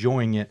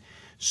enjoying it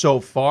so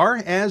far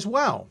as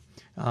well.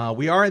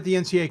 We are at the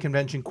NCAA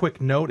convention. Quick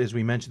note, as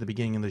we mentioned at the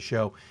beginning of the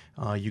show,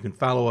 you can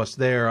follow us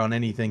there on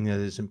anything that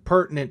is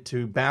impertinent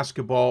to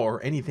basketball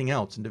or anything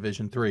else in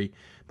Division III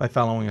by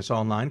following us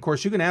online. Of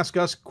course, you can ask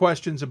us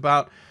questions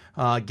about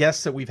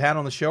guests that we've had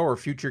on the show or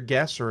future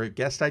guests or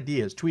guest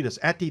ideas. Tweet us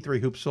at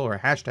D3Hoopsville or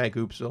hashtag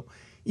Hoopsville.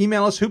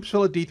 Email us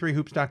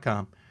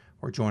hoopsville@d3hoops.com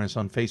or join us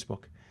on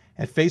Facebook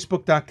at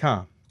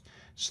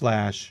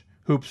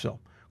facebook.com/Hoopsville.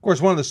 Of course,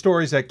 one of the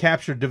stories that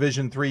captured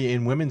Division III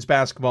in women's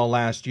basketball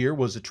last year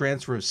was the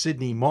transfer of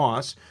Sydney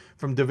Moss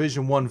from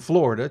Division I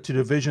Florida to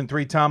Division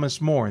III Thomas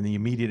More and the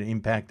immediate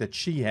impact that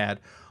she had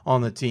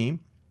on the team.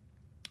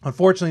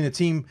 Unfortunately, the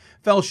team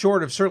fell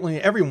short of certainly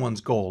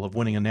everyone's goal of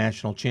winning a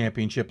national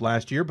championship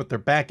last year, but they're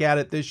back at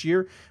it this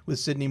year with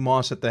Sydney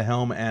Moss at the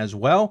helm as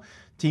well.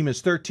 Team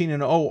is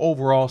 13-0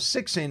 overall,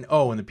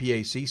 6-0 in the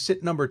PAC,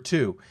 sit number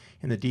 2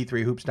 in the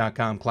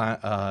D3Hoops.com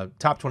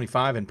top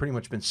 25 and pretty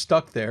much been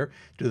stuck there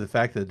due to the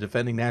fact that the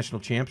defending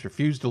national champs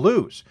refused to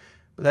lose.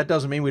 But that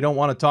doesn't mean we don't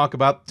want to talk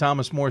about the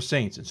Thomas More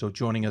Saints. And so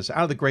joining us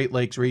out of the Great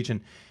Lakes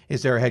region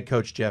is their head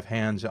coach, Jeff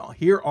Hands,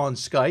 here on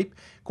Skype.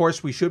 Of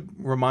course, we should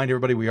remind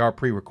everybody we are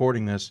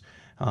pre-recording this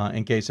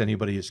in case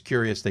anybody is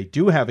curious. They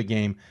do have a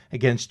game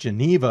against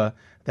Geneva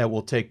that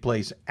will take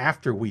place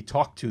after we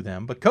talk to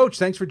them. But, Coach,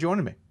 thanks for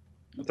joining me.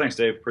 Well, thanks,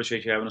 Dave.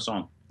 Appreciate you having us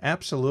on.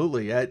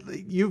 Absolutely.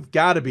 You've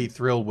got to be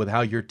thrilled with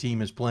how your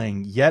team is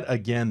playing yet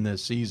again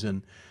this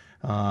season.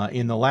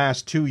 In the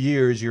last 2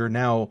 years, you're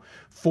now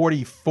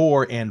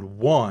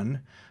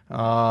 44-1,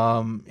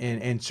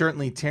 and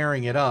certainly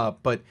tearing it up.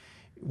 But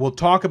we'll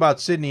talk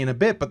about Sydney in a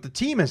bit. But the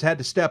team has had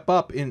to step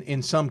up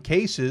in some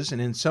cases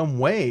and in some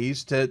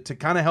ways to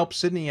kind of help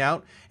Sydney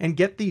out and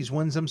get these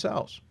wins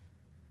themselves.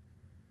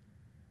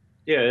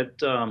 Yeah,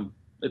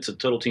 it's a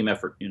total team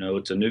effort. You know,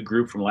 it's a new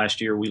group from last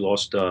year. We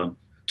lost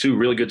 2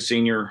 really good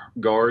senior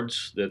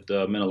guards that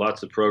meant a lot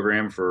to the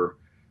program, for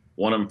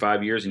one of them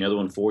 5 years and the other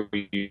one 4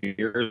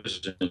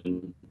 years.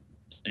 And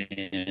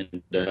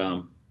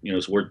you know,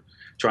 so we're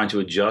trying to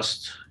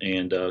adjust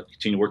and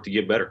continue to work to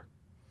get better.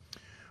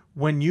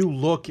 When you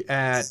look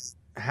at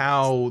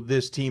how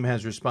this team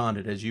has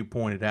responded, as you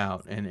pointed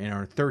out, and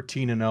are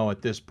 13-0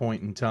 at this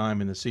point in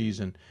time in the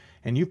season,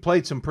 and you've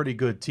played some pretty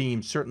good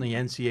teams, certainly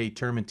NCAA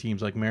tournament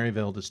teams like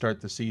Maryville to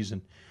start the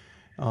season.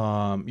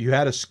 You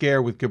had a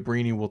scare with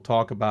Cabrini we'll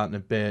talk about in a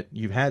bit.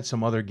 You've had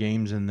some other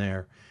games in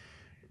there.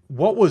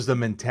 What was the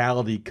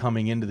mentality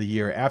coming into the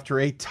year after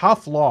a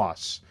tough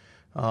loss,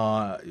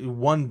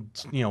 one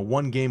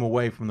game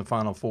away from the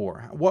Final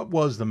Four? What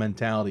was the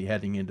mentality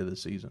heading into the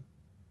season?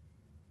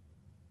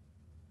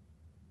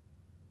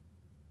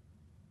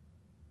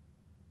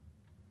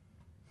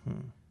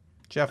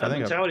 Jeff, I think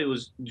mentality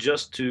was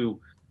just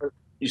to.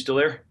 You still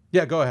there?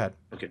 Yeah, go ahead.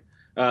 Okay.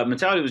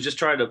 Mentality was just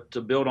trying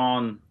to build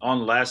on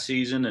last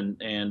season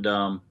and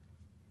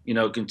you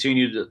know,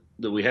 continue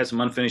that we had some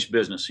unfinished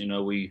business. You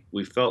know, we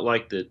felt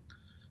like that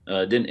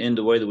didn't end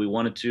the way that we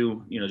wanted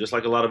to. You know, just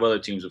like a lot of other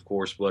teams, of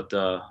course. But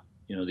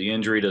you know, the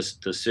injury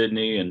to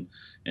Sydney and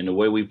the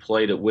way we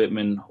played at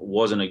Whitman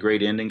wasn't a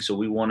great ending. So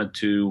we wanted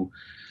to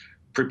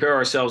prepare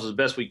ourselves as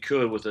best we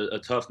could with a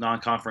tough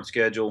non-conference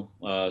schedule.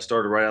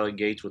 Started right out of the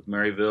gates with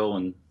Maryville,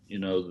 and you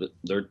know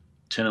they're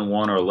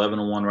 10-1 or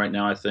 11-1 right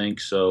now, I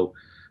think. So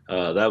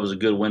that was a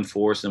good win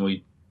for us. And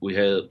we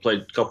had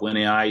played a couple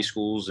NAIA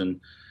schools, and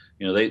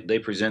you know they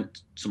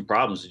present some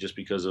problems just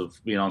because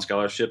of being on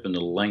scholarship and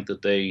the length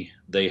that they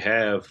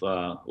have.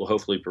 Will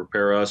hopefully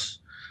prepare us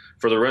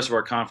for the rest of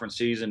our conference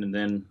season, and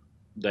then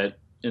that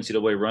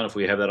NCAA run if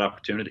we have that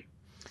opportunity.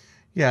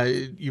 Yeah,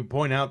 you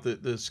point out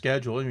the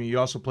schedule. I mean, you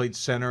also played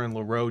Center and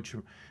La Roche,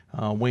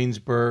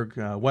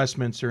 Waynesburg,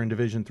 Westminster in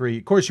Division III.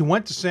 Of course, you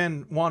went to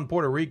San Juan,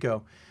 Puerto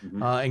Rico,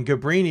 and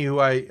Cabrini, who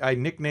I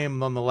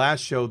nicknamed on the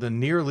last show the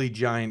nearly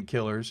Giant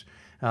Killers,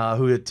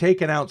 who had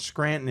taken out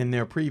Scranton in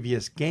their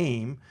previous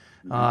game,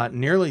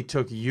 nearly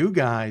took you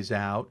guys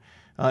out.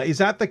 Is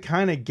that the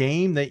kind of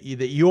game that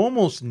you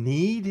almost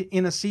need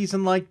in a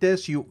season like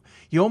this? You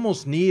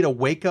almost need a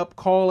wake-up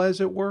call, as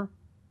it were?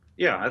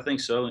 Yeah, I think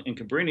so. And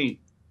Cabrini,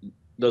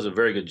 does a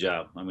very good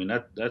job. I mean,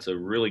 that's a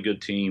really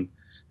good team,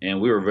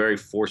 and we were very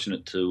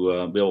fortunate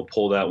to be able to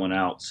pull that one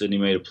out. Sydney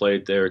made a play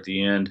there at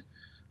the end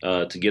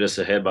to get us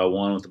ahead by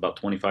 1 with about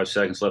 25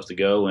 seconds left to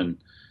go, and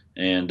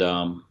then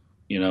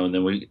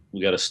we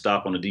got a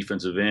stop on the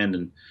defensive end,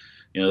 and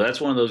that's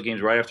one of those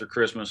games right after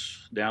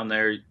Christmas down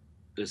there.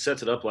 It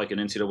sets it up like an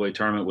NCAA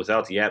tournament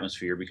without the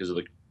atmosphere because of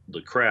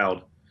the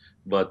crowd,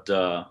 but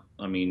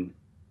I mean,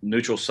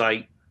 neutral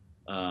site.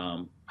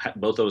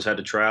 Both of us had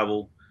to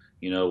travel.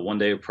 1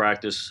 day of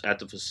practice at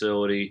the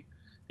facility.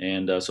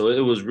 And so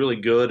it was really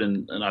good.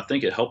 And I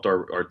think it helped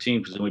our team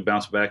because then we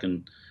bounced back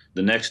and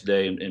the next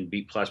day and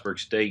beat Plattsburgh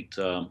State.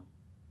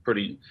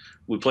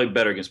 We played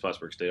better against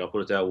Plattsburgh State. I'll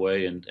put it that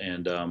way. And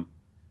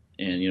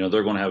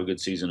they're going to have a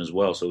good season as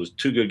well. So it was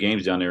 2 good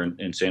games down there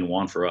in San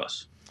Juan for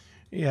us.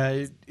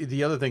 Yeah,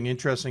 the other thing,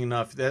 interesting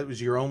enough, that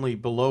was your only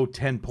below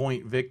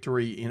 10-point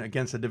victory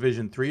against a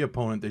Division III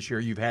opponent this year.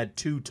 You've had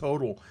 2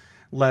 total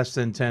less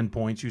than 10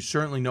 points. You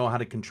certainly know how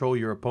to control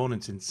your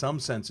opponents in some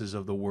senses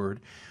of the word.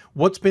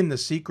 What's been the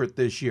secret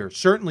this year?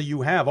 Certainly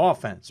you have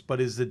offense,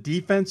 but is the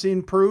defense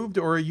improved,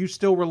 or are you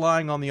still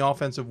relying on the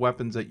offensive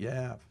weapons that you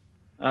have?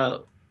 I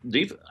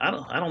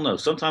don't know.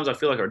 Sometimes I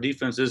feel like our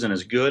defense isn't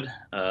as good,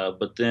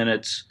 but then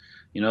it's,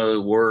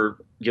 we're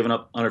giving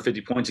up under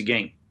 50 points a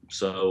game.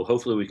 So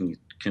hopefully we can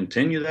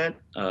continue that.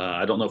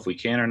 I don't know if we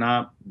can or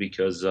not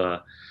because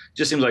it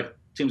just seems like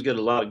teams get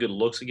a lot of good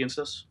looks against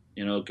us.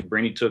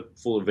 Cabrini took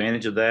full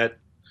advantage of that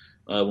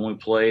when we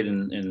played,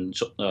 and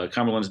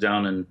Cumberland's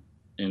down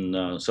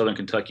in Southern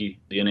Kentucky,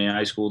 the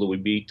NAI school that we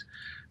beat,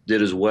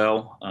 did as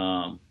well.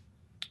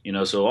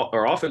 So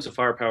our offensive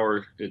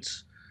firepower,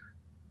 it's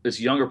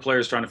younger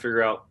players trying to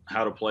figure out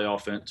how to play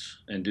offense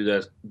and do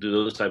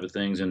those type of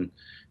things, and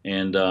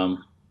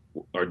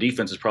our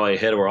defense is probably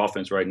ahead of our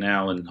offense right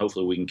now, and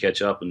hopefully we can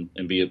catch up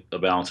and be a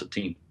balanced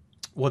team.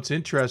 What's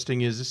interesting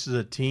is this is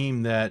a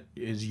team that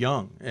is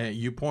young.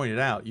 You pointed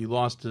out you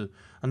lost a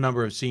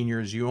number of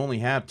seniors. You only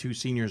have 2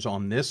 seniors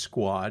on this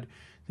squad.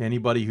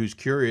 Anybody who's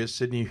curious,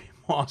 Sydney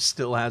Moss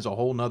still has a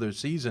whole nother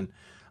season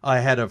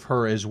ahead of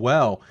her as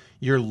well.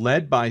 You're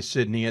led by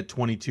Sydney at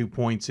 22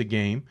 points a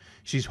game.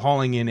 She's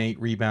hauling in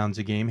 8 rebounds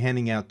a game,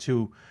 handing out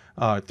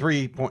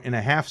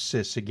 3.5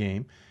 assists a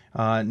game.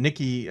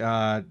 Nikki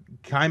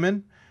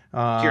Kierman,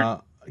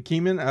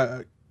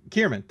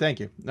 thank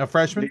you, a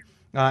freshman.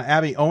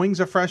 Abby Owings,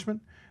 a freshman,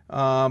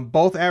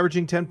 both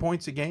averaging 10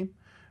 points a game.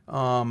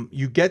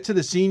 You get to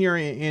the senior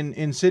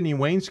in Sydney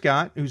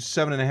Wainscott, who's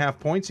 7.5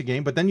 points a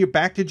game, but then you're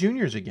back to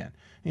juniors again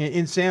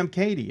in Sam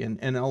Cady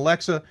and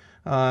Alexa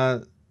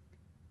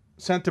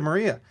Santa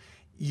Maria.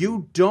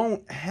 You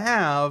don't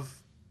have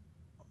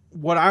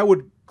what I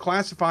would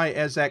classify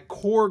as that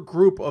core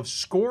group of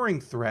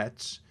scoring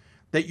threats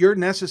that you're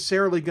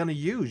necessarily going to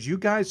use. You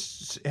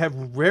guys have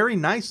very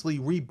nicely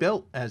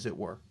rebuilt, as it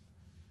were.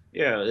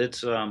 Yeah,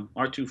 it's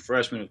our 2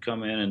 freshmen have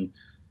come in,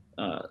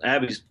 and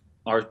Abby's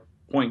our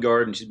point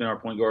guard, and she's been our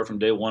point guard from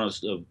day one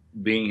of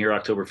being here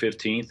October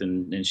 15th,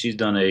 and she's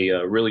done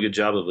a really good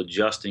job of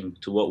adjusting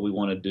to what we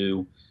want to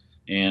do.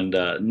 And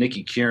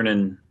Nikki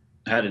Kiernan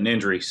had an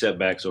injury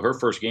setback, so her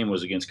first game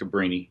was against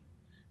Cabrini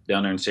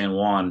down there in San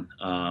Juan.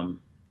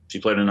 She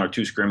played in our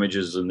 2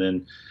 scrimmages and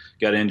then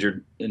got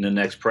injured in the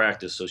next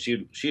practice, so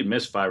she had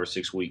missed 5 or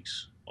 6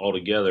 weeks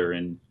altogether,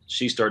 and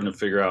she's starting to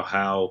figure out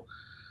how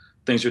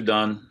things are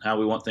done, how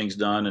we want things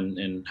done,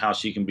 and how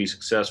she can be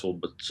successful.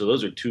 But so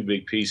those are 2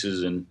 big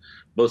pieces, and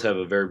both have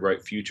a very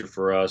bright future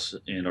for us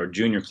in our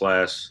junior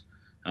class,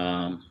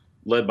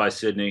 led by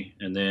Sydney,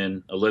 and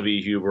then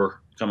Olivia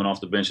Huber coming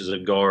off the bench as a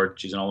guard.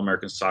 She's an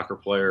All-American soccer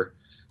player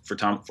for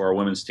our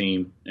women's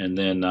team, and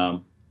then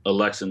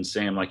Alexa and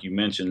Sam, like you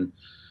mentioned,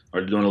 are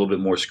doing a little bit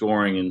more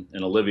scoring,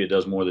 and Olivia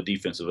does more of the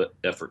defensive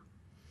effort.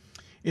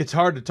 It's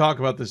hard to talk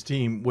about this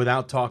team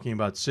without talking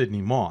about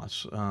Sydney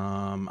Moss.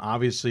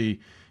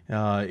 Obviously,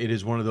 it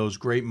is one of those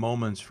great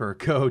moments for a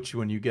coach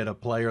when you get a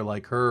player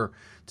like her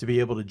to be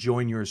able to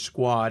join your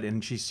squad,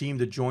 and she seemed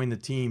to join the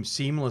team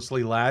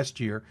seamlessly last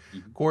year.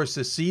 Mm-hmm. Of course,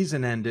 the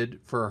season ended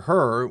for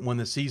her when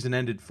the season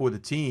ended for the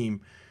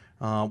team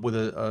with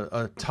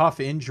a tough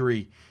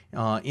injury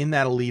in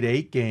that Elite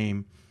 8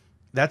 game.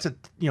 That's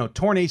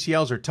torn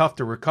ACLs are tough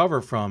to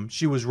recover from.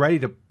 She was ready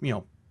to,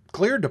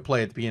 cleared to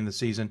play at the beginning of the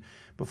season,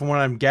 but from what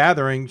I'm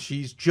gathering,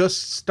 she's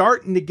just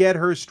starting to get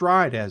her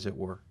stride, as it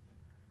were.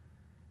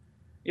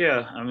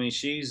 Yeah, I mean,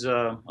 she's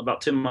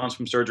about 10 months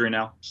from surgery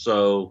now.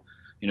 So,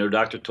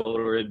 doctor told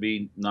her it'd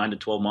be 9 to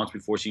 12 months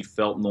before she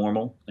felt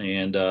normal,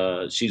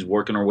 and she's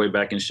working her way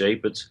back in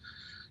shape. It's,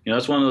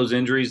 that's one of those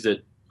injuries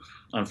that,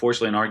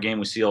 unfortunately, in our game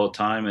we see all the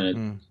time,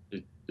 and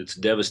it's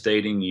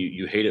devastating.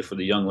 You hate it for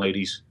the young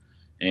ladies,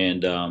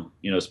 and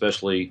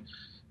especially,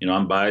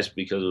 I'm biased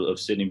because of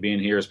Sydney being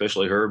here,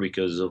 especially her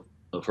because of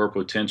her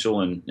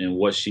potential and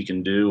what she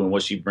can do and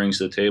what she brings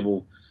to the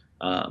table.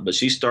 But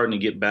she's starting to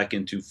get back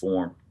into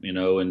form,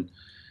 and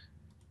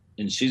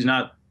she's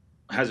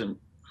hasn't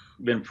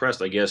been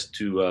pressed, I guess,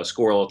 to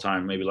score all the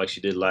time, maybe like she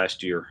did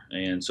last year.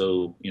 And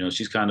so,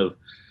 she's kind of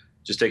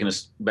just taking a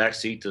back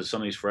seat to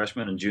some of these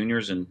freshmen and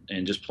juniors and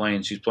just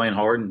playing. She's playing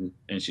hard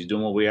and she's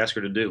doing what we ask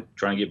her to do,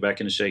 trying to get back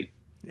into shape.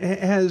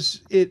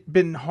 Has it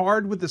been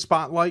hard with the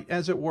spotlight,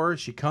 as it were?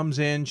 She comes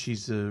in,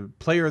 she's the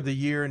player of the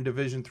year in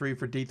Division III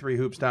for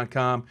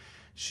D3Hoops.com.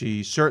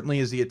 She certainly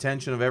is the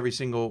attention of every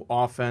single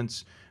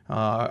offense,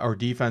 or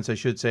defense, I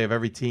should say, of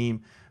every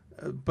team.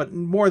 But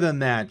more than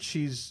that,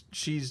 she's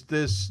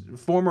this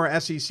former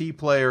SEC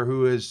player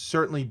who is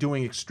certainly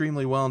doing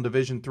extremely well in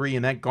Division III,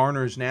 and that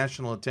garners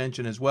national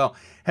attention as well.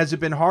 Has it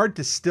been hard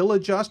to still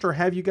adjust, or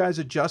have you guys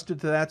adjusted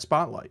to that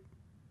spotlight?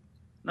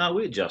 No,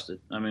 we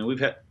adjusted. I mean,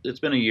 it's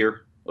been a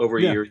year, over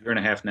a year and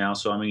a half now.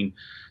 So I mean,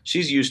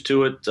 she's used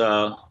to it.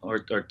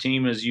 Our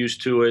team is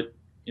used to it.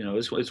 You know,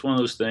 it's one of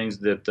those things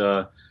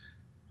that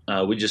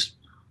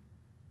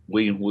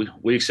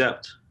we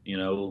accept. You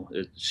know,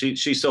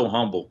 she's so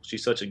humble.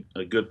 She's such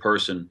a good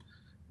person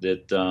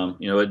that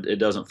it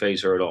doesn't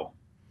faze her at all.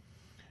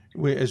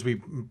 As we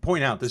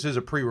point out, this is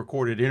a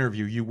pre-recorded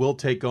interview. You will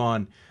take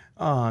on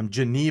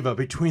Geneva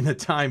between the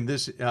time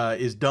this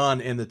is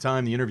done and the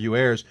time the interview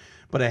airs.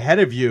 But ahead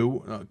of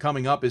you,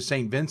 coming up, is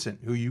St. Vincent,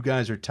 who you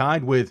guys are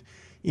tied with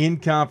in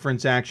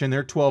conference action.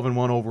 They're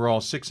 12-1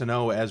 overall,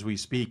 6-0 as we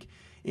speak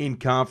in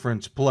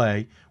conference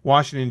play.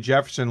 Washington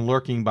Jefferson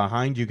lurking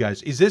behind you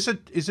guys. Is this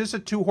a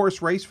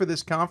two-horse race for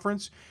this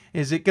conference?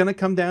 Is it going to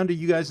come down to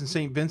you guys in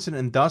St. Vincent,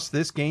 and thus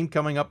this game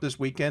coming up this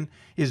weekend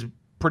is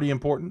pretty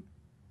important?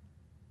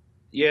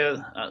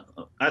 Yeah,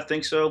 I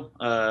think so,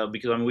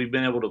 because I mean we've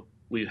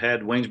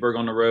had Waynesburg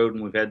on the road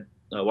and we've had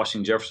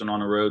Washington Jefferson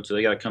on the road, so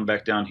they got to come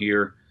back down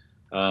here.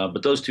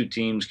 But those two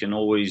teams can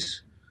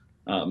always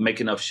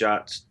make enough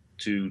shots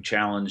to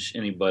challenge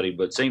anybody.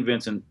 But St.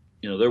 Vincent,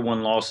 their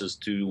one loss is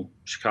to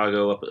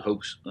Chicago up at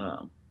Hope's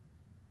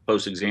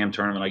post-exam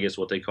tournament, I guess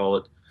what they call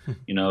it.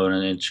 And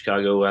then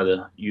Chicago had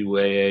a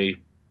UAA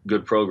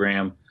good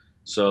program,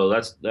 so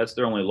that's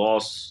their only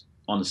loss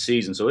on the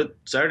season. So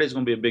Saturday's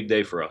going to be a big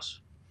day for us.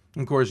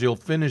 Of course, you'll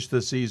finish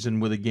the season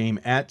with a game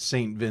at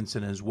St.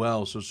 Vincent as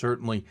well, so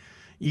certainly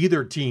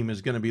either team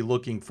is going to be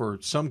looking for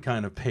some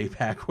kind of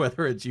payback,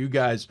 whether it's you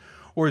guys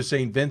or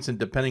St. Vincent,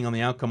 depending on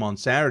the outcome on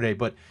Saturday.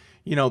 But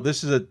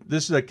this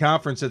is a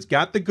conference that's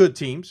got the good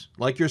teams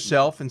like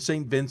yourself and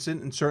St.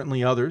 Vincent and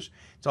certainly others.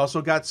 It's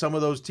also got some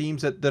of those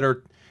teams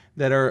that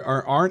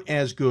aren't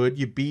as good.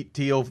 You beat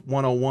Teal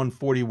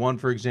 101-41,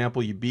 for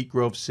example. You beat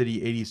Grove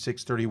City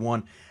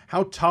 86-31.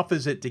 How tough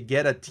is it to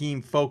get a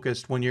team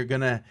focused when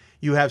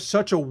you have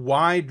such a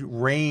wide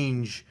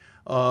range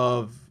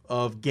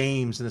of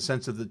games in the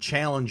sense of the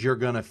challenge you're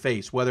going to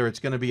face, whether it's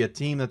going to be a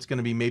team that's going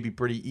to be maybe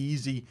pretty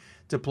easy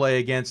to play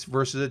against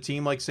versus a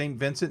team like St.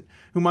 Vincent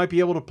who might be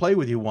able to play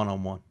with you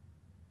one-on-one?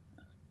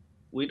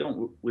 We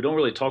don't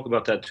really talk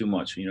about that too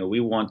much. We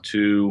want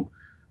to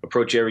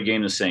approach every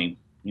game the same,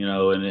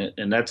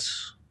 and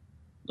that's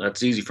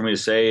easy for me to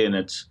say,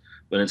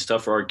 but it's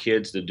tough for our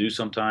kids to do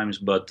sometimes.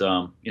 But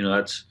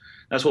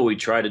that's what we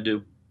try to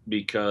do,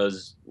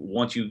 because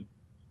once you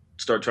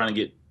start trying to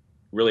get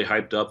really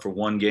hyped up for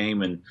one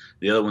game and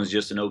the other one's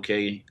just an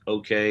okay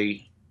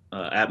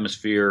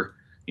atmosphere,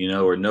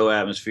 or no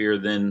atmosphere,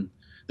 then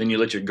you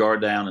let your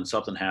guard down and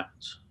something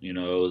happens,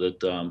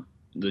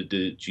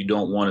 that you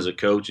don't want as a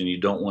coach and you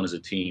don't want as a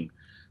team.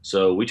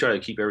 So we try to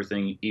keep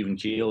everything even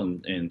keel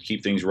and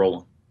keep things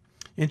rolling.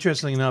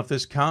 Interestingly enough,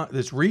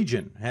 this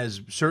region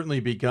has certainly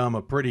become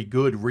a pretty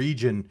good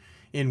region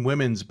in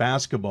women's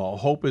basketball.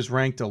 Hope is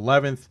ranked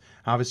 11th.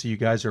 Obviously, you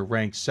guys are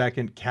ranked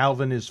 2nd.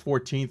 Calvin is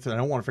 14th. And I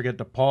don't want to forget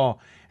DePaul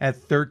at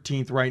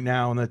 13th right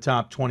now in the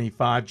top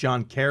 25.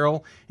 John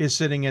Carroll is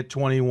sitting at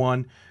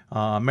 21.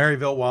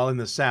 Maryville, while in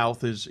the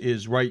south,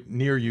 is right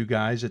near you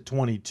guys at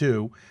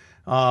 22.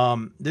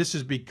 This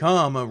has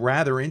become a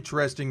rather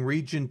interesting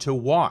region to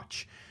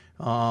watch.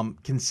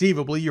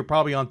 Conceivably, you're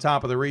probably on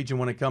top of the region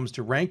when it comes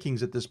to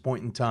rankings at this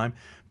point in time.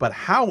 But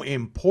how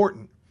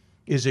important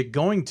is it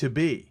going to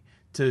be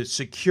to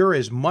secure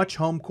as much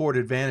home court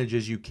advantage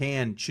as you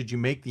can should you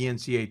make the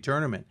NCAA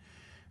tournament,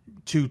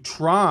 to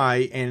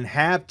try and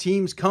have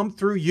teams come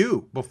through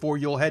you before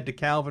you'll head to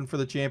Calvin for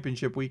the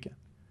championship weekend?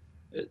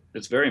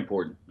 It's very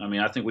important. I mean,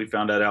 I think we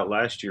found that out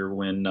last year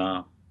when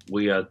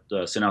we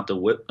sent out the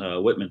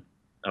Whitman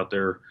out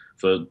there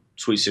for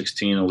Sweet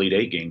 16 Elite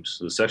 8 games,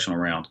 the sectional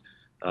round.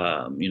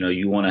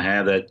 You want to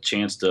have that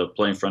chance to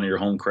play in front of your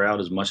home crowd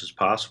as much as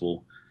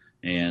possible.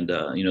 And,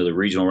 the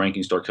regional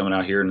rankings start coming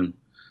out here in,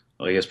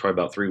 I guess,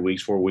 probably about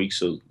 4 weeks.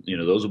 So,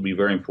 those will be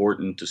very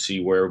important to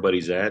see where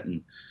everybody's at.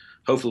 And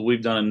hopefully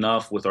we've done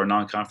enough with our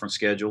non-conference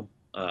schedule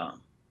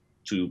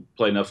to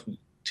play enough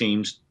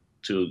teams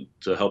to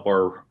help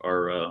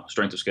our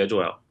strength of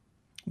schedule out.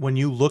 When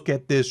you look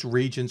at this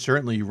region,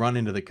 certainly you run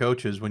into the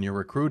coaches when you're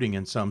recruiting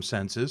in some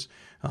senses,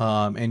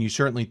 and you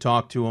certainly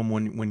talk to them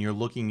when you're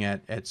looking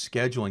at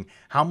scheduling.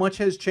 How much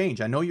has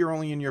changed? I know you're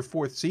only in your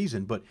 4th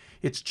season, but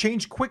it's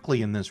changed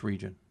quickly in this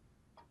region.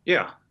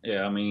 Yeah.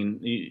 I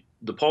mean,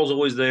 DePaul's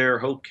always there,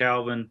 Hope,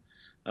 Calvin,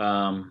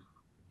 so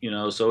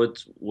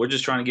we're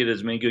just trying to get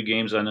as many good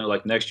games. I know,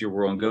 like next year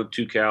we're going to go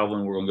to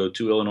Calvin, we're going to go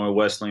to Illinois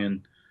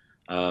Wesleyan.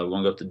 We're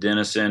going to go up to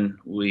Denison.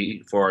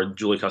 For our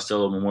Julie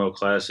Costello Memorial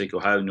Classic,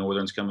 Ohio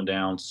Northern's coming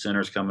down,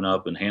 Center's coming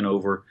up, and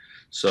Hanover.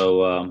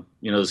 So,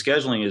 the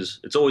scheduling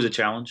it's always a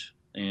challenge.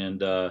 And,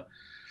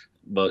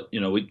 but,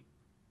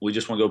 we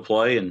just want to go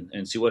play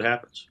and see what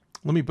happens.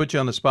 Let me put you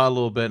on the spot a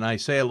little bit, and I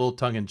say a little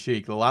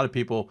tongue-in-cheek. A lot of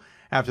people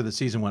after the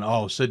season went,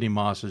 oh, Sydney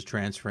Moss is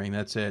transferring.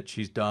 That's it.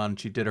 She's done.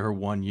 She did her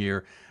 1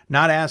 year.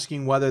 Not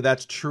asking whether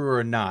that's true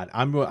or not.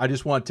 I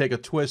just want to take a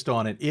twist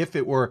on it. If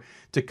it were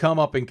to come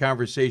up in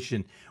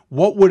conversation,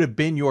 what would have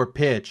been your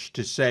pitch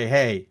to say,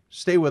 hey,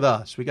 stay with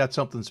us. We got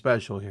something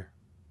special here?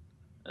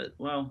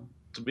 Well,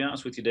 to be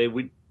honest with you, Dave,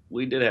 we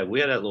had that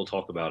little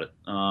talk about it.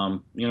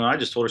 I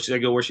just told her she's got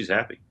to go where she's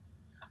happy.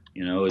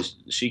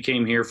 She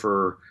came here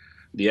for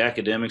the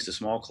academics, the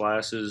small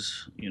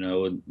classes,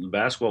 and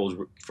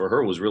basketball for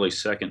her was really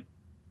second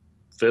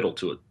fiddle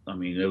to it. I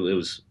mean, it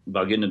was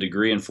about getting a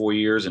degree in 4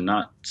 years and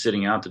not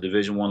sitting out the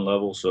Division I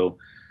level. So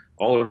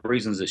all the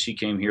reasons that she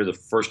came here the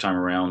first time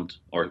around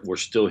were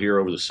still here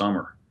over the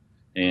summer.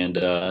 And,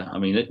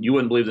 you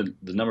wouldn't believe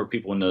the number of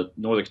people in the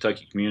Northern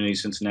Kentucky community,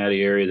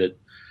 Cincinnati area that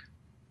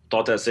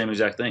thought that same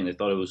exact thing. They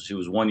thought she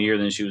was 1 year,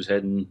 then she was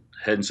heading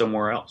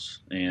somewhere else.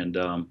 And,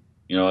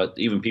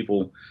 even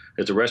people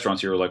at the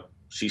restaurants here were like,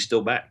 she's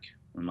still back.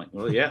 I'm like,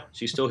 well, yeah,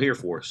 she's still here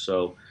for us.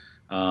 So,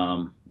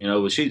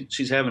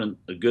 she's having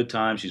a good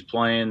time. She's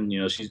playing.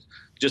 She's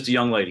just a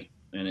young lady,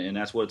 and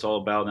that's what it's all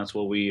about. And that's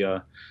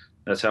what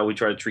that's how we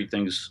try to treat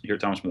things here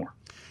at Thomas More.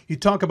 You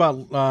talk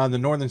about the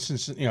Northern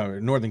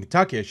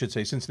Kentucky, I should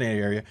say, Cincinnati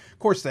area. Of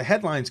course, the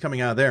headlines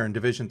coming out of there in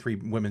Division III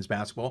women's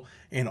basketball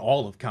and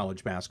all of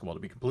college basketball, to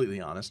be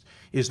completely honest,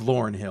 is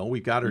Lauren Hill.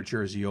 We've got her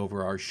jersey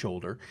over our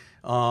shoulder.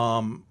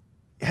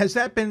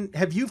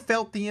 Have you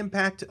felt the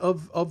impact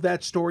of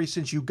that story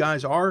since you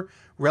guys are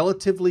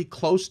relatively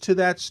close to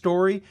that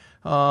story?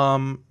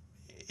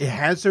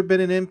 Has there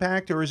been an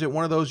impact, or is it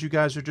one of those you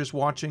guys are just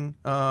watching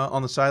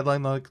on the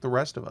sideline like the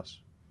rest of us?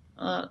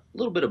 A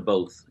little bit of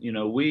both.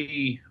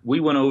 We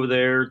went over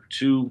there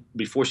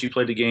before they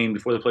played the game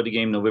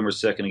November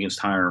 2nd against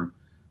Hiram.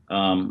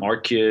 Our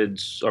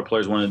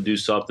players wanted to do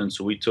something,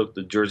 so we took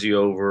the jersey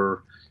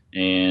over,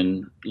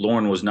 and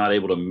Lauren was not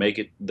able to make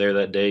it there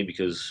that day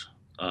because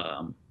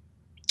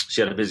she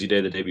had a busy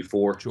day the day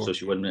before. Sure. So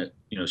she wasn't,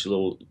 she's a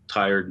little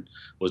tired,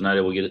 was not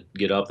able to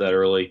get up that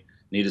early,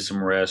 needed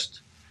some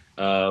rest.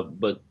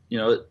 But,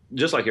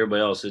 just like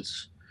everybody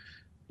else,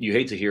 you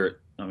hate to hear it.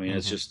 I mean,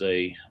 It's just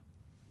a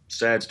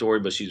sad story,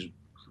 but she's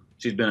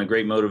been a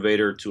great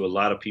motivator to a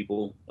lot of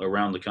people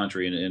around the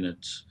country, and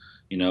it's,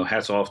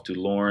 hats off to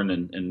Lauren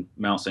and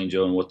Mount St.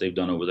 Joe and what they've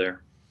done over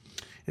there.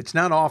 It's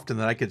not often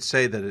that I could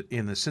say that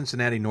in the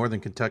Cincinnati, Northern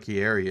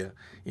Kentucky area,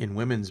 in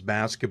women's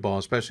basketball,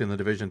 especially in the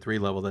Division III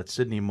level, that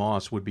Sydney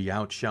Moss would be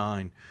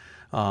outshined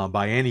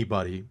by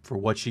anybody for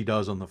what she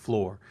does on the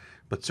floor.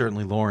 But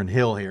certainly Lauren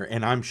Hill here,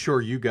 and I'm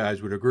sure you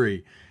guys would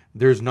agree,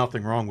 there's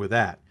nothing wrong with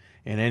that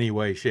in any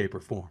way, shape, or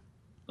form.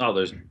 Oh,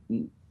 there's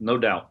no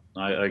doubt.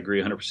 I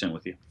agree 100%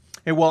 with you.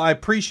 Hey, well, I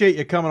appreciate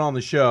you coming on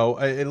the show.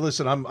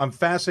 Listen, I'm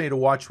fascinated to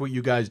watch what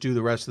you guys do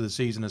the rest of the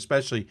season,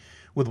 especially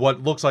with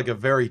what looks like a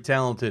very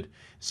talented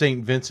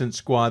St. Vincent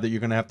squad that you're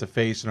going to have to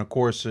face. And, of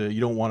course, you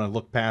don't want to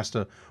look past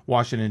a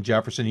Washington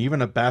Jefferson,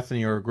 even a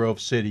Bethany or a Grove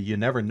City. You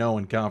never know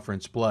in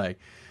conference play.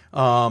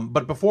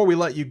 But before we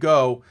let you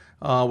go,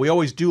 we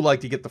always do like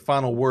to get the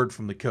final word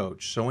from the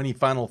coach. So any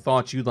final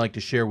thoughts you'd like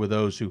to share with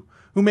those who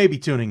may be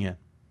tuning in?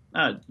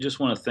 I just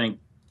want to thank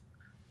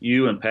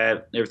you and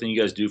Pat, everything you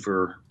guys do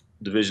for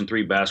Division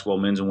III basketball,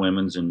 men's and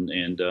women's, and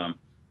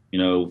we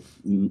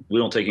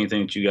don't take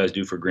anything that you guys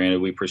do for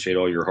granted. We appreciate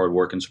all your hard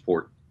work and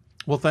support.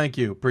 Well, thank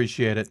you.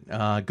 Appreciate it.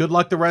 Good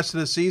luck the rest of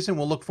the season.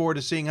 We'll look forward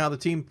to seeing how the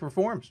team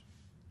performs.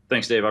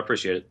 Thanks, Dave. I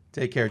appreciate it.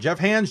 Take care. Jeff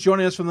Hands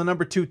joining us from the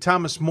number 2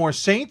 Thomas More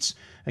Saints.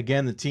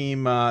 Again, the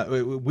team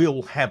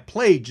will have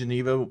played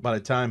Geneva by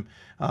the time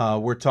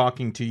we're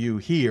talking to you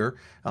here,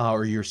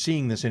 or you're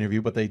seeing this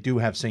interview, but they do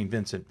have St.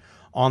 Vincent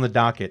on the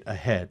docket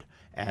ahead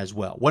as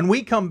well. When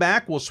we come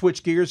back, we'll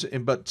switch gears,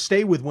 but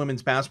stay with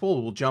women's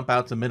basketball. We'll jump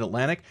out to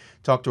Mid-Atlantic,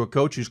 talk to a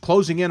coach who's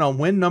closing in on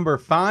win number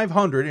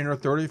 500 in her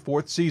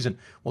 34th season.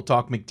 We'll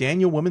talk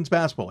McDaniel women's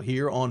basketball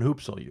here on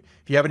Hoopsville.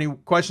 If you have any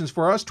questions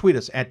for us, tweet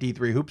us at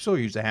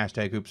D3Hoopsville, use the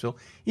hashtag Hoopsville.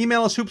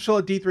 Email us hoopsville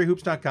at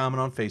D3Hoops.com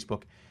and on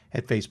Facebook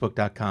at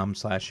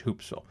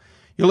Facebook.com/Hoopsville.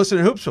 You're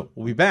listening to Hoopsville.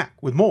 We'll be back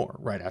with more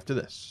right after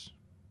this.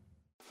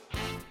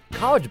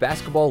 College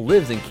basketball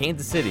lives in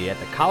Kansas City at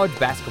the College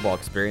Basketball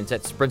Experience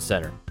at Sprint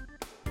Center.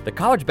 The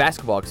College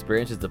Basketball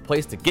Experience is the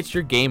place to get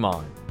your game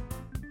on.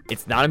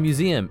 It's not a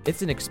museum,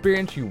 it's an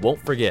experience you won't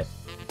forget.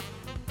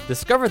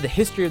 Discover the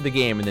history of the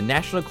game in the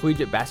National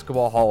Collegiate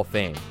Basketball Hall of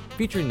Fame,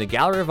 featuring the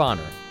Gallery of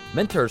Honor,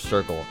 Mentor's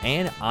Circle,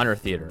 and Honor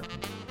Theater.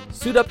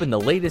 Suit up in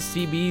the latest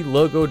CBE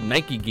logoed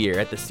Nike gear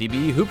at the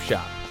CBE Hoop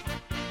Shop.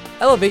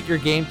 Elevate your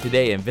game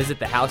today and visit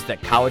the house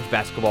that college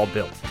basketball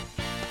built.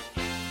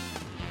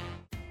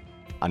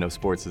 I know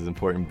sports is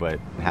important, but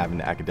having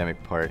the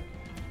academic part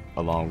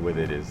along with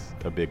it is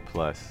a big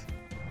plus.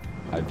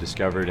 I've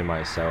discovered in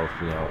myself,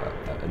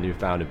 a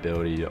newfound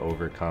ability to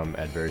overcome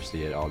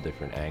adversity at all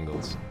different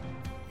angles.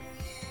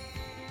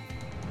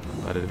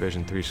 at a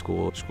Division III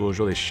school. School is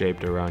really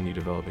shaped around you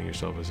developing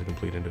yourself as a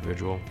complete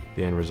individual.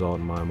 The end result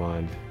in my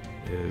mind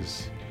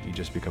is you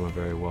just become a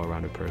very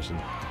well-rounded person.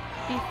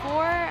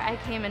 Before I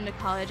came into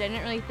college, I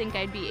didn't really think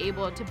I'd be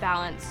able to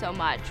balance so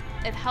much.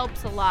 It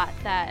helps a lot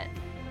that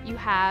you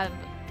have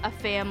a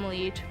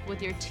family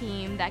with your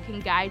team that can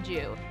guide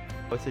you.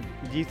 With a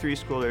D3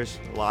 school, there's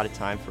a lot of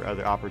time for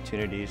other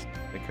opportunities.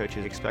 The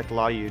coaches expect a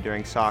lot of you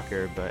during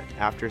soccer, but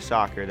after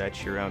soccer,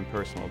 that's your own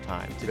personal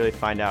time to really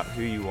find out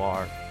who you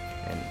are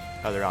and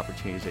other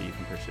opportunities that you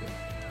can pursue.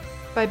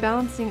 By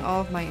balancing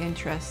all of my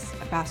interests,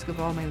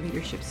 basketball, my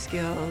leadership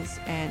skills,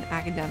 and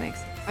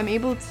academics, I'm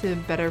able to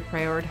better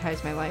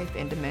prioritize my life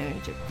and to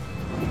manage it.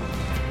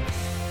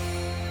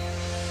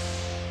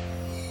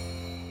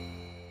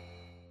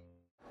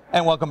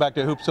 And welcome back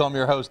to Hoopsville. I'm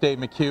your host, Dave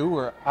McHugh.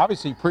 We're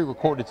obviously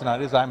pre-recorded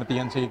tonight as I'm at the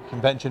NCAA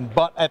convention,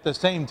 but at the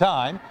same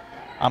time,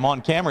 I'm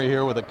on camera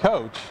here with a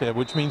coach,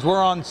 which means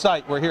we're on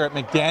site. We're here at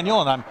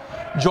McDaniel, and I'm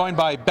joined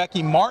by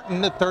Becky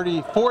Martin, the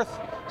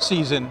 34th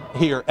season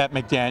here at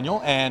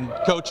McDaniel. And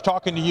Coach,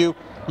 talking to you,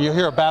 you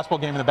hear a basketball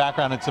game in the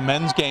background. It's a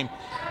men's game.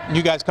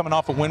 You guys coming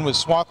off a win with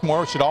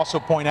Swarthmore. Should also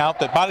point out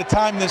that by the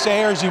time this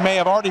airs, you may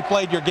have already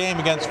played your game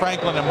against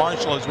Franklin and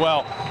Marshall as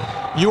well.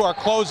 You are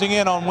closing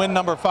in on win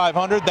number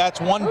 500.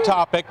 That's one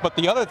topic, but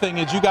the other thing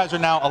is you guys are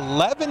now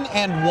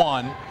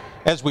 11-1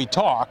 as we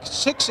talk,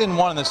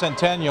 6-1 in the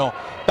Centennial.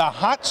 The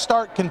hot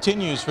start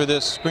continues for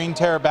this Green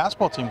Terror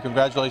basketball team.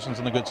 Congratulations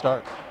on the good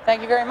start.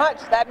 Thank you very much.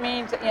 That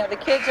means the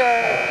kids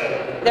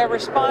they're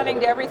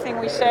responding to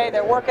everything we say.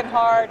 They're working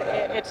hard.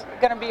 It's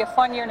going to be a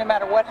fun year no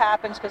matter what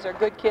happens because they're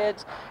good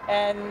kids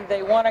and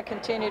they want to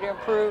continue to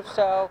improve.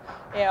 So,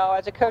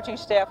 as a coaching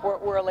staff,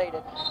 we're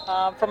elated.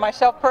 For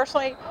myself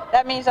personally,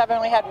 that means I've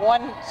only had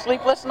one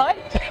sleepless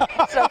night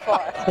so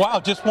far. Wow,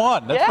 just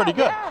one. That's pretty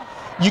good. Yeah.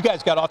 You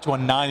guys got off to a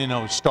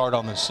 9-0 start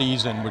on the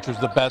season, which was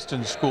the best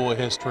in school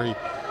history.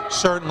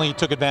 Certainly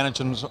took advantage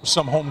of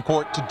some home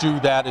court to do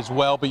that as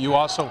well, but you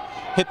also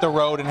hit the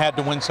road and had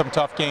to win some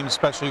tough games,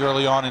 especially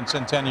early on in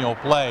Centennial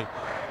play.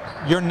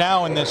 You're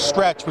now in this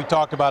stretch, we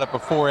talked about it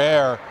before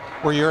air,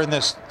 where you're in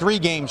this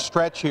 3-game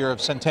stretch here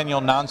of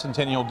Centennial,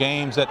 non-Centennial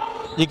games that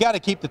you got to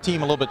keep the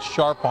team a little bit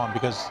sharp on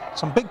because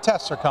some big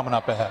tests are coming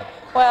up ahead.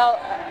 Well,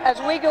 as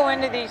we go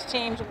into these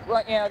teams,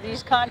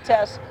 these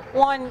contests,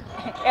 one,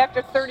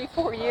 after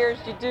 34 years,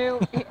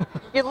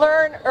 you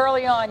learn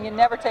early on, you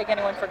never take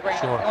anyone for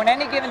granted. Sure. And on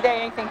any given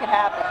day, anything can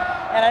happen.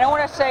 And I don't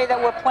want to say that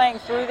we're playing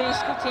through these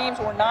teams,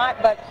 we're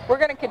not, but we're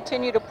going to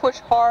continue to push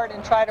hard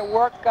and try to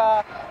work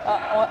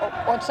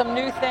on some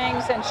new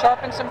things and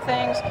sharpen some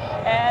things.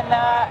 And,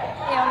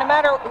 no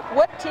matter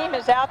what team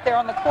is out there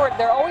on the court,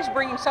 they're always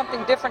bringing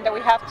something different that we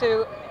have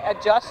to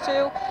adjust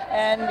to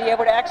and be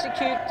able to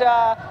execute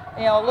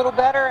a little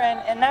better,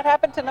 and that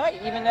happened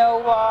tonight. Even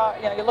though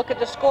you look at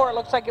the score, it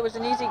looks like it was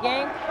an easy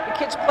game. The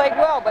kids played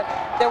well, but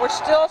there were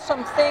still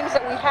some things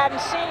that we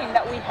hadn't seen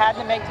that we had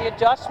to make the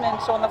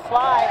adjustments on the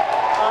fly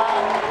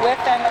with,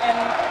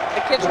 and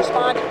the kids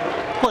responded.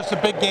 Of course, the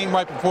big game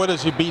right before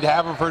this, you beat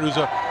Haverford, who's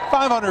a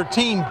 500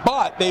 team,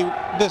 but they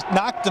just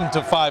knocked them to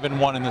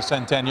 5-1 in the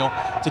Centennial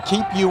to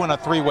keep you in a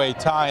 3-way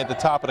tie at the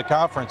top of the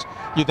conference.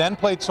 You then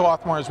played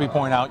Swarthmore, as we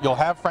point out. You'll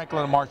have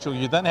Franklin and Marshall.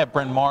 You then have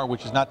Bryn Mawr,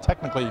 which is not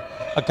technically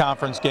a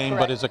conference game,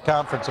 Correct. but is a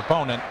conference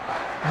opponent.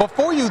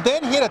 Before you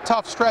then hit a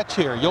tough stretch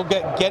here, you'll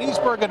get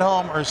Gettysburg at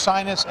home,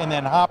 Ursinus, and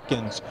then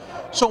Hopkins.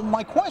 So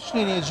my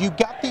question is, you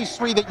got these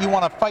 3 that you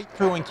want to fight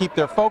through and keep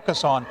their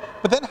focus on,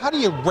 but then how do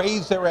you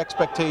raise their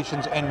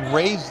expectations and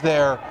raise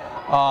their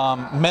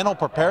mental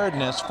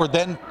preparedness for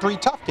then 3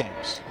 tough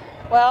games?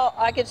 Well,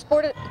 I could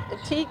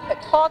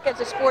talk as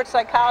a sports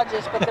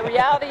psychologist, but the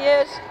reality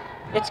is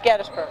it's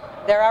Gettysburg.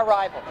 They're our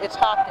rival. It's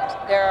Hopkins.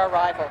 They're our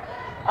rival.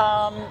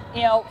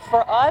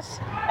 For us,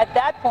 at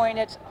that point,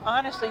 it's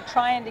honestly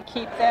trying to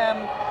keep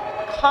them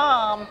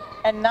calm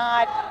and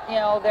not,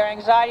 their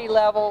anxiety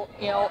level,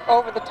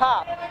 over the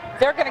top.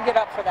 They're going to get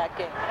up for that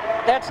game.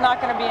 That's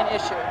not going to be an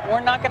issue.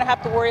 We're not going to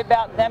have to worry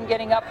about them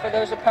getting up for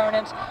those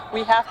opponents.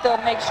 We have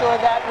to make sure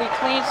that we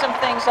clean some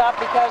things up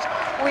because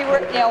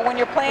when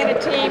you're playing a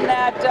team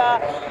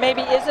that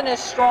maybe isn't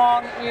as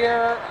strong,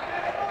 you're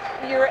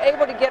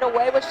able to get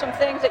away with some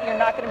things that you're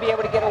not going to be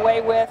able to get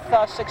away with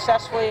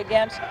successfully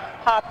against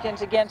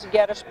Hopkins, against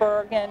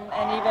Gettysburg, and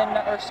even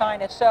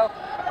Ursinus. So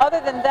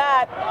other than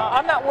that,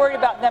 I'm not worried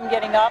about them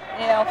getting up,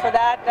 for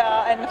that.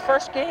 And the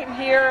first game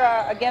here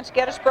against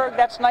Gettysburg,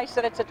 that's nice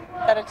that it's at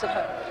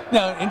home.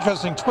 Now,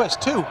 interesting twist,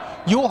 too.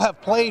 You'll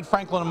have played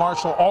Franklin and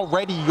Marshall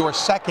already your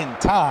second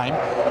time.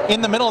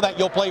 In the middle of that,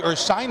 you'll play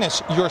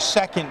Ursinus your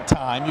second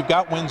time. You've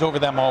got wins over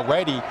them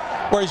already.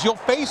 Whereas you'll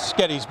face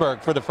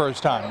Gettysburg for the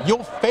first time.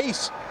 You'll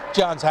face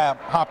Johns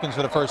Hopkins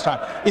for the first time.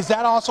 Is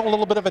that also a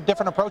little bit of a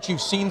different approach?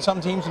 You've seen some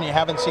teams and you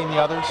haven't seen the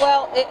others?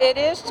 Well, it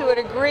is to a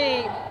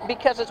degree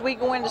because as we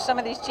go into some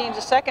of these teams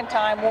a second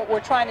time, we're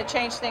trying to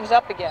change things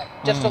up again,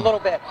 just a little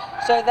bit,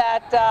 so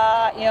that,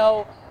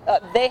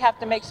 they have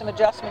to make some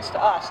adjustments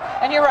to us.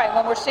 And you're right,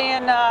 when we're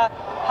seeing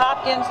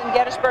Hopkins and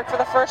Gettysburg for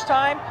the first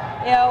time,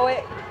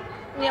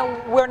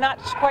 we're not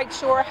quite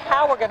sure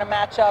how we're going to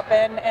match up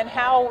and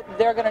how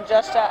they're going to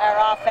adjust to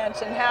our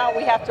offense and how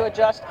we have to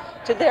adjust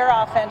to their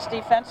offense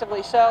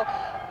defensively. So,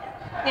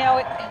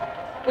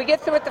 we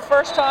get through it the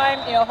first time.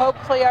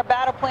 Hopefully our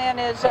battle plan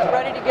is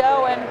ready to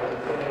go, and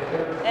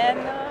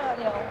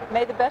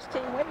may the best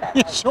team win that.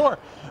 Yeah, sure.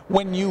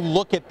 When you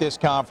look at this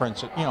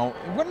conference,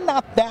 we're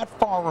not that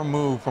far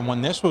removed from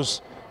when this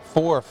was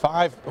 4 or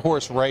 5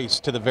 horse race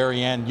to the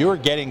very end. You were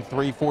getting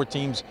 3-4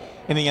 teams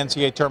in the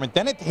NCAA tournament.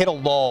 Then it hit a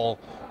lull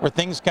where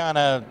things kind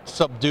of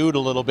subdued a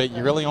little bit.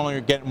 You really only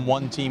are getting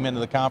 1 team into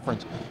the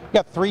conference. You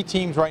got 3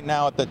 teams right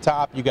now at the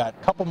top. You got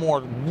a couple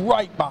more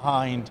right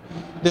behind.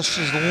 This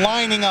is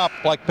lining up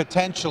like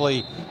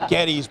potentially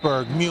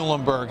Gettysburg,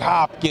 Muhlenberg,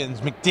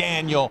 Hopkins,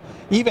 McDaniel,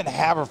 even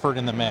Haverford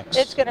in the mix.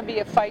 It's going to be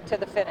a fight to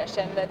the finish,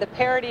 and the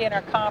parity in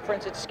our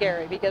conference, it's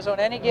scary because on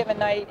any given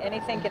night,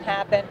 anything can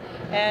happen.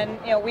 And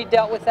we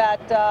dealt with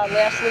that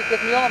last week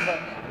with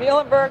Muhlenberg.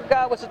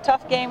 Muhlenberg was a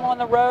tough game on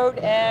the road,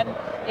 and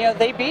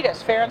they beat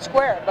us fair and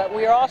square. But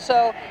we are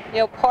also,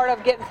 part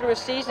of getting through a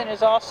season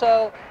is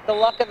also the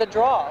luck of the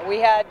draw. We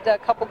had a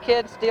couple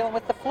kids dealing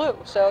with the flu,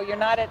 so you're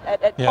not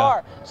at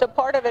par. So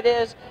part of it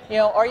is,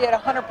 are you at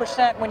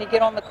 100% when you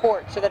get on the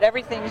court, so that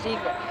everything's even.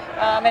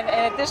 And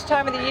at this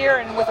time of the year,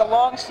 and with a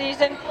long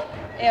season,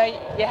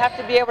 you have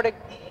to be able to.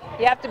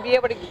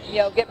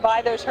 Get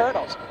by those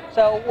hurdles.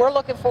 So we're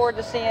looking forward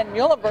to seeing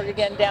Muhlenberg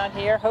again down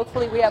here.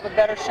 Hopefully we have a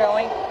better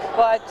showing.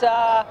 But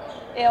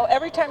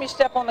every time you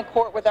step on the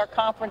court with our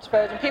conference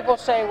foes, and people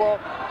say, well,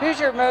 who's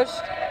your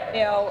most,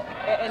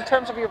 in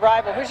terms of your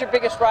rival, who's your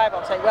biggest rival?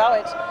 And say, well,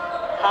 it's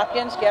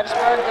Hopkins,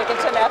 Gettysburg,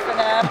 Dickinson,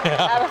 F&M,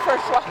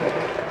 Haverford.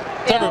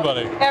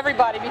 Everybody.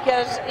 Everybody,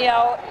 because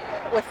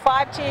with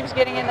 5 teams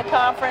getting in the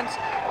conference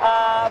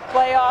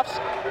playoffs,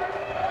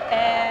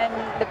 and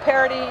the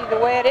parity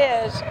the way it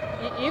is,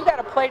 you've got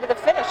to play to the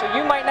finish. Or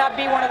you might not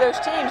be one of those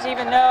teams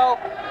even though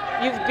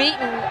you've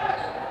beaten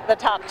the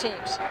top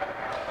teams.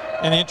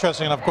 And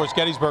interesting, and of course,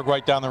 Gettysburg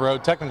right down the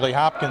road. Technically,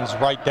 Hopkins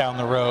right down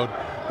the road.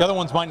 The other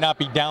ones might not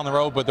be down the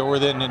road, but they're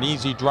within an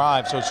easy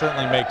drive, so it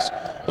certainly makes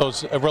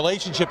those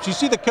relationships. You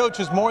see the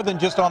coaches more than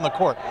just on the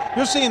court.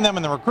 You're seeing them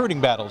in the recruiting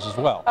battles as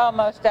well. Oh,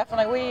 most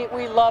definitely.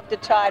 We love to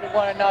chide with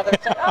one another.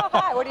 It's like, oh,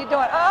 hi, what are you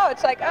doing? Oh,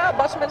 it's like, oh,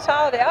 Busman's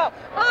holiday. Oh,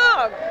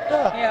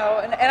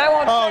 and I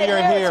won't say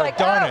you're here. It's like,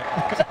 darn it.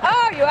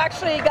 Oh, you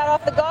actually got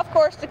off the golf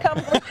course to come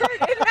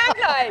recruit. Isn't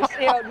that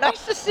nice?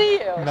 Nice to see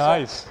you.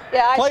 Nice. So,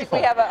 yeah, I Playful.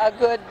 think we have a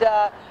good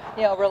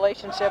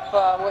relationship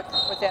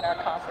within our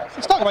conference.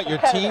 Let's talk about your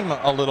team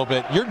a little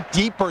bit. You're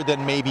deeper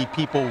than maybe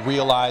people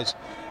realize.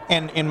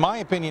 And in my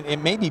opinion,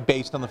 it may be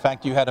based on the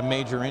fact you had a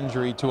major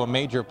injury to a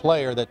major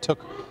player that took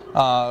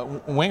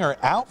Winger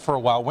out for a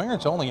while.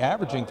 Winger's only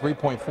averaging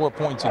 3.4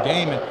 points a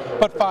game,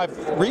 but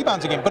 5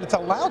 rebounds a game. But it's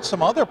allowed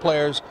some other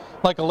players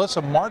like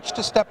Alyssa March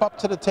to step up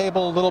to the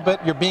table a little bit.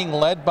 You're being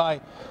led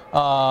by,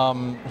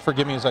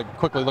 forgive me as I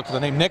quickly look at the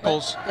name,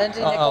 Nichols.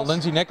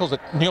 Lindsay Nichols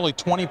at nearly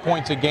 20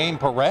 points a game.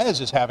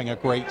 Perez is having a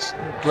great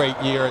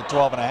year at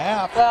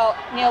 12.5.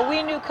 Well,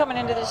 we knew coming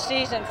into the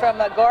season from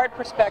a guard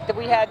perspective,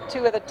 we had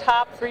 2 of the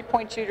top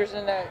 3-point shooters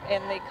in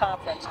the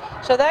conference.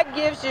 So that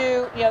gives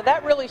you,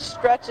 that really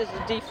stretches the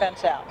defense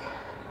out.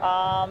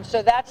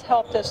 So that's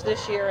helped us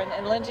this year,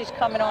 and Lindsay's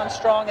coming on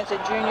strong as a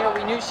junior.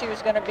 We knew she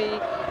was going to be,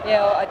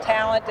 a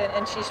talent,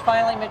 and she's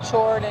finally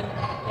matured,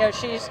 and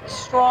she's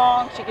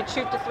strong. She can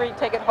shoot the 3,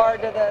 take it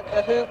hard to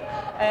the hoop,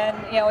 and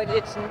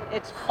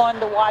it's fun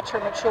to watch her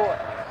mature.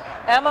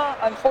 Emma,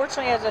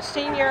 unfortunately, as a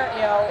senior,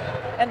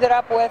 ended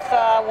up with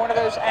one of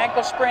those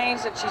ankle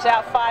sprains that she's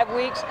out 5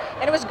 weeks,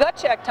 and it was gut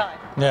check time,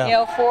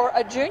 for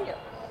a junior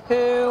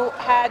who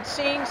had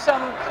seen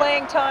some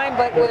playing time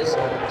but was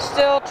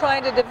still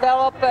trying to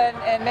develop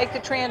and make the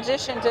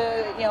transition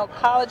to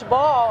college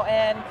ball,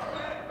 and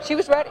she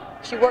was ready.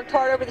 She worked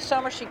hard over the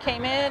summer. She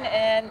came in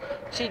and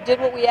she did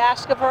what we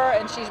asked of her,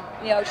 and she's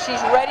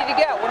ready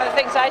to go. One of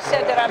the things I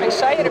said that I'm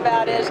excited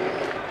about is,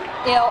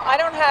 I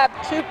don't have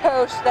 2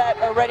 posts that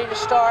are ready to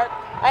start.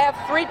 I have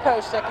 3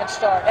 posts that can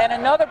start, and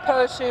another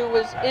post who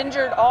was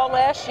injured all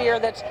last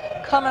year that's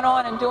coming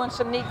on and doing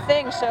some neat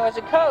things. So as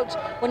a coach,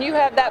 when you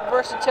have that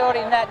versatility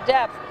and that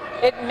depth,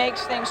 it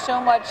makes things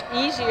so much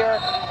easier,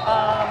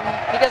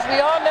 because we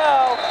all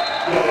know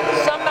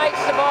some nights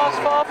the balls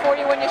fall for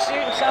you when you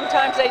shoot, and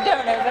sometimes they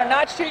don't. If they're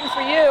not shooting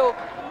for you,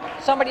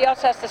 somebody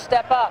else has to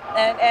step up,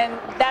 and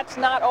that's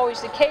not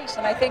always the case,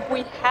 and I think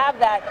we have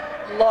that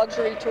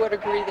luxury to a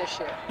degree this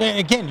year. And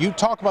again, you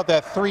talk about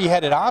that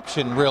 3-headed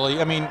option,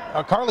 really. I mean,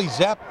 Carly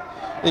Zepp,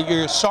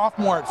 your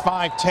sophomore at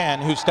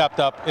 5'10", who stepped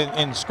up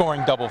in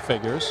scoring double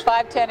figures.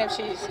 5'10" if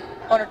she's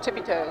on her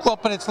tippy toes. Well,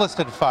 but it's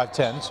listed at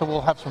 5'10", so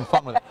we'll have some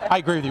fun with it. I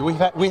agree with you.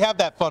 We have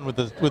that fun with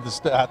the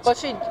stats. Well,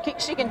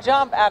 she can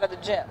jump out of the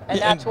gym, and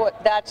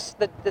that's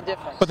the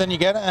difference. But then you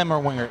get Emma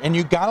Winger, and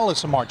you got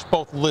Alyssa March,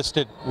 both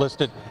listed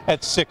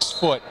at 6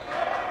 foot.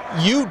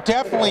 you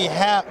definitely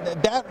have,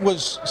 that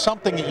was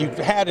something that you've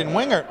had in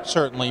winger,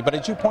 certainly, but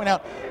as you point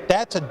out,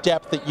 that's a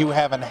depth that you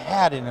haven't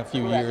had in a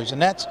few years,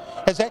 and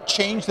has that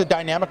changed the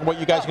dynamic of what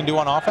you guys can do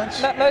on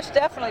offense? Most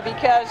definitely,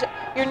 because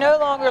you're no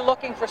longer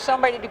looking for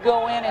somebody to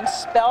go in and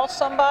spell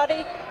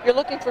somebody. You're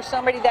looking for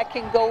somebody that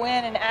can go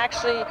in and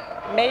actually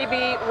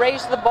maybe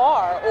raise the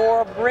bar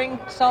or bring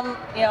some,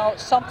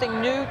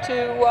 something new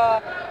to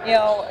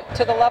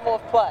the level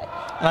of play.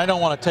 And I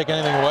don't want to take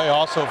anything away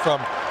also from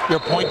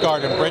your point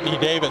guard and Brittany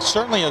Davis.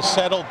 Certainly has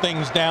settled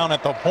things down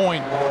at the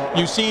point.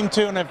 You seem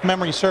to, and if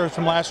memory serves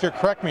from last year,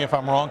 correct me if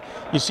I'm wrong,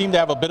 you seem to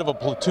have a bit of a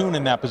platoon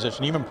in that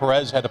position. Even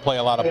Perez had to play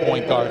a lot of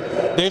point guard.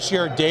 This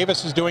year,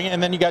 Davis is doing it,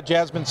 and then you got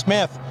Jasmine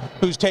Smith,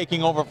 who's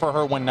taking over for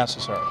her when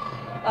necessary.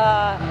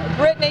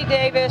 Brittany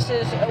Davis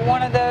is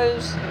one of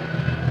those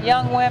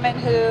young women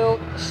who,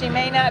 she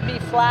may not be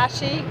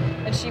flashy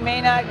and she may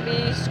not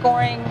be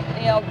scoring,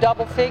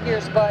 double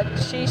figures, but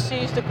she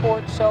sees the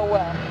court so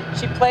well.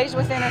 She plays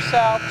within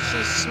herself,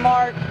 she's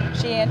smart,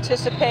 she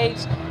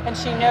anticipates, and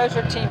she knows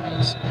her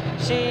teammates.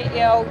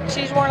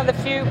 She's one of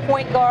the few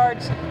point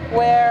guards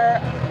where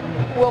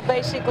we'll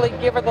basically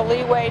give her the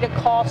leeway to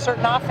call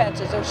certain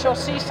offenses. Or she'll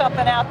see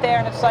something out there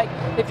and it's like,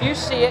 if you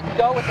see it,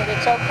 go with it,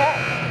 it's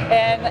okay.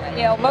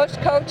 And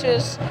most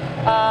coaches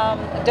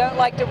don't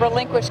like to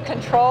relinquish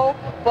control,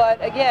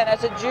 but again,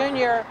 as a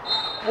junior,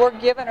 we're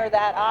giving her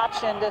that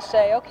option to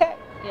say, okay,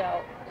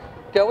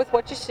 go with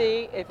what you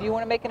see. If you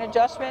want to make an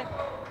adjustment,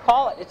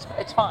 call it.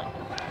 It's fine.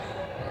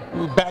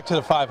 Back to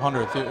the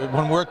 500th.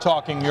 When we're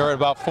talking, you're at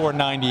about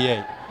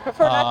 498.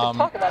 Prefer not to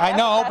talk about that. I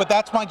know, but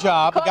that's my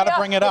job. I got to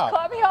bring it up. You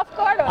caught me off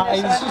guard on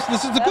this.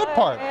 This is the good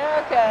part.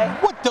 Yeah,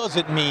 okay. What does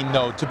it mean,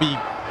 though, to be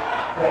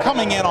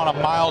coming in on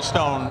a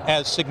milestone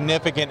as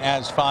significant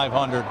as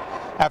 500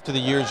 after the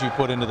years you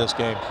put into this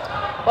game?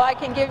 Well, I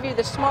can give you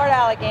the smart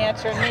aleck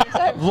answer. It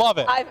means Love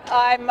it.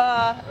 I'm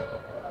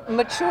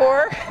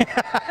mature.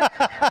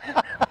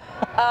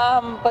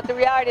 But the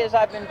reality is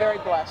I've been very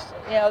blessed.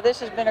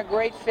 This has been a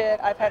great fit.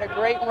 I've had a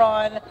great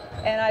run,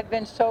 and I've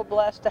been so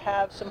blessed to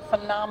have some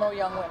phenomenal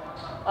young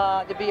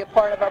women to be a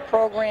part of our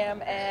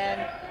program.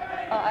 And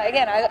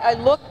again,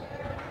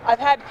 I've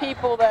had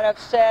people that have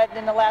said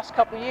in the last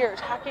couple of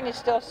years, how can you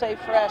still stay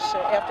fresh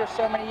after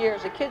so many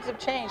years? The kids have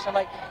changed. I'm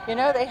like,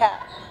 they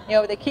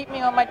have. They keep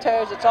me on my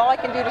toes. It's all I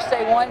can do to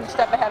stay one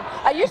step ahead.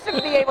 I used to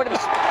be able to be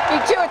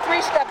 2 or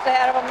 3 steps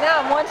ahead of them. Now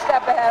I'm 1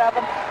 step ahead of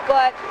them.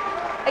 But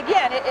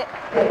again,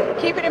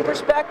 keep it in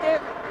perspective.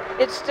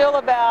 It's still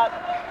about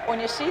when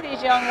you see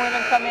these young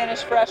women come in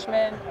as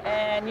freshmen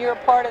and you're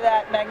a part of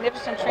that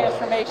magnificent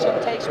transformation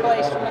that takes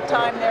place from the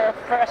time they're a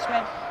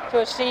freshman to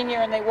a senior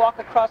and they walk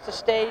across the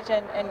stage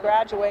and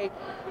graduate.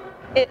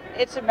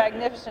 It's a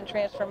magnificent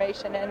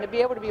transformation, and to be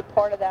able to be a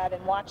part of that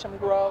and watch them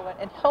grow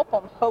and help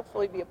them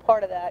hopefully be a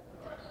part of that,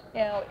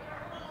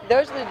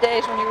 those are the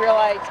days when you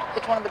realize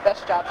it's one of the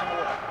best jobs in the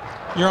world.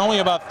 You're only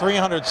about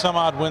 300 some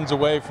odd wins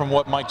away from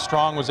what Mike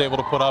Strong was able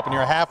to put up, and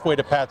you're halfway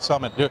to Pat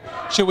Summitt.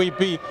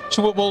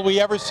 Will we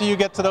ever see you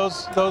get to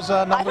those numbers?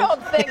 I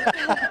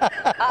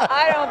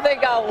don't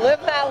think I'll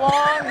live that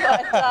long,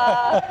 but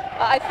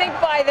I think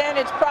by then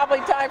it's probably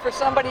time for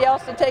somebody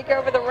else to take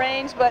over the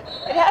reins. But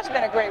it has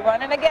been a great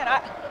run, and again,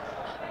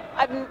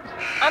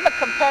 I'm a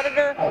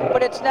competitor,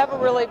 but it's never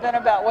really been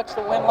about what's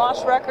the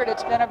win-loss record.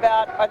 It's been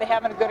about, are they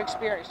having a good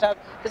experience? Now,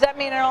 does that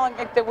mean I don't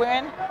like to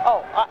win?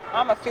 Oh,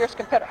 I'm a fierce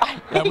competitor.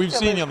 We've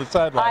seen you on the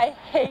sideline. I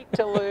hate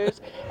to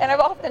lose. And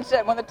I've often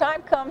said, when the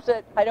time comes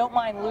that I don't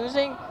mind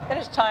losing, then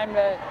it's time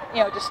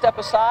to step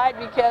aside,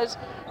 because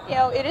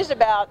it is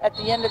about, at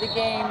the end of the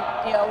game,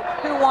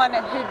 who won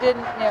and who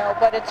didn't,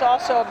 but it's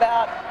also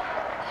about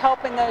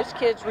helping those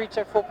kids reach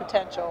their full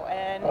potential.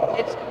 And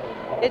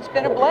it's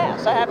been a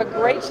blast. I have a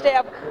great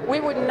staff. We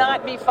would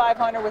not be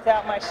 500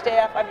 without my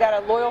staff. I've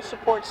got a loyal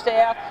support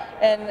staff,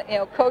 and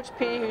Coach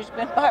P, who's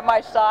been by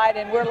my side,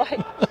 and we're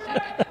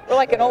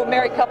like an old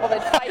married couple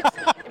that fights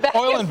back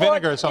Oil and and forth.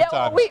 vinegar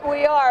sometimes. Yeah,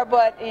 we are,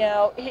 but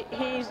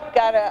he's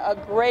got a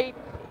great.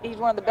 He's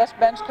one of the best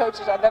bench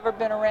coaches I've ever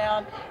been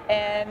around,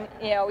 and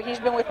he's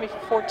been with me for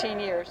 14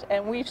 years,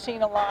 and we've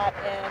seen a lot,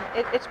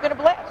 and it's been a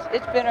blast.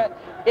 It's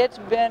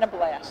been a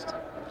blast.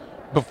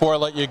 Before I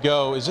let you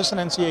go, is this an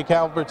NCAA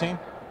caliber team?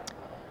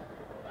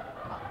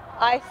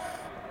 I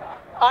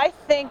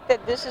think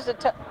that this is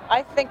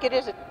I think it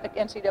is an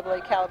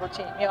NCAA caliber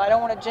team. I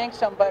don't want to jinx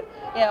them, but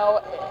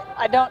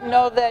I don't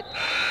know that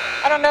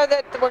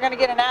we're going to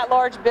get an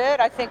at-large bid.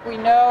 I think we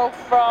know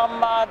from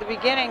the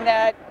beginning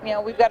that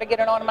we've got to get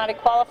an automatic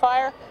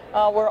qualifier.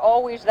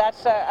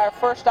 That's our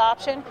first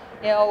option.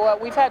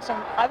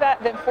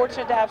 I've been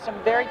fortunate to have some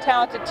very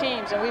talented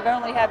teams, and we've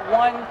only had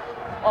one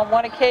on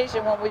one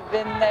occasion when we've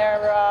been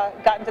there,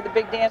 gotten to the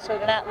big dance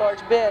with an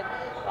at-large bid.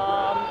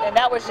 And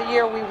that was the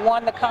year we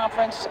won the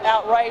conference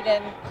outright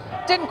and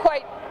didn't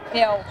quite,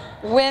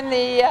 win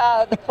the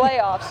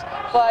playoffs.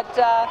 But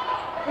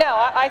no,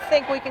 I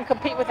think we can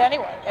compete with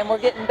anyone, and we're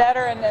getting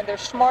better, and they're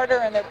smarter,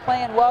 and they're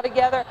playing well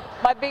together.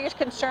 My biggest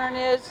concern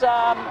is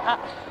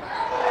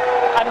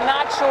I'm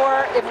not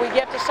sure if we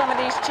get to some of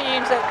these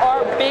teams that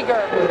are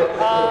bigger.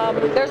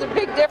 There's a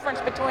big difference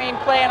between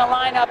playing a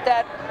lineup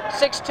that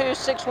 6'2",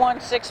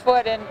 6'1", 6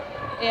 foot, and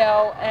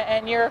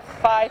and you're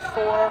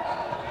 5'4",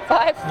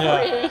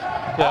 5'3",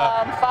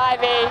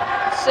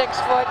 5'8",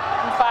 6 foot,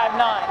 and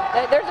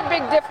 5'9". There's a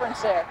big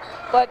difference there.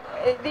 But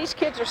these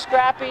kids are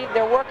scrappy.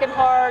 They're working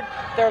hard.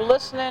 They're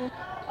listening.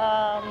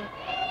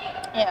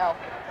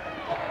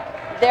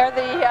 They're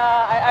the.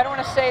 I don't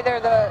want to say they're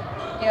the.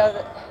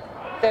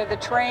 They're the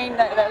train,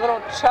 that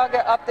little chug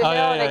up the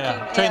hill.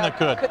 Train that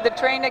could. The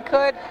train that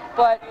could,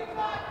 but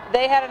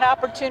they had an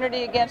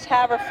opportunity against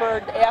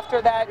Haverford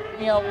after that,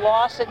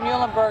 loss at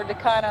Muhlenberg to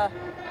kind of,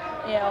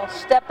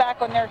 step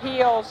back on their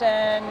heels,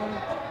 and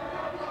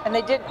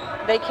they did.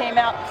 They came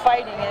out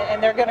fighting,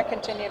 and they're going to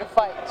continue to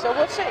fight. So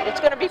we'll see. It's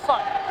going to be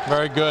fun.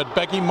 Very good.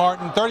 Becky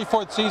Martin,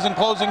 34th season,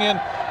 closing in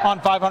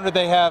on 500.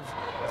 They have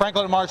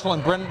Franklin Marshall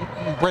and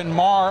Bryn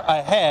Mawr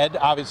ahead,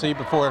 obviously,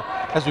 before,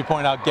 as we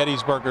point out,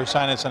 Gettysburg,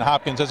 Ursinus, and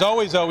Hopkins. As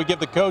always, though, we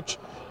give the coach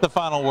the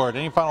final word.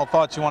 Any final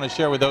thoughts you want to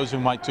share with those who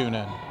might tune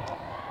in?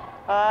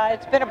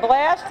 It's been a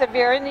blast. If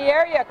you're in the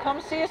area,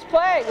 come see us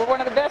play. We're one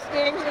of the best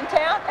games in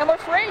town, and we're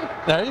free.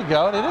 There you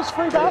go. It is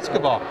free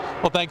basketball.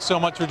 Well, thanks so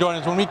much for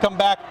joining us. When we come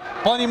back,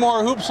 plenty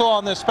more Hoopsville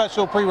on this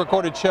special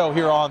pre-recorded show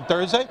here on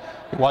Thursday.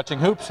 You're watching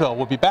Hoopsville.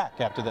 We'll be back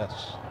after this.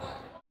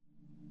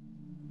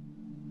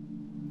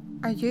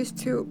 I used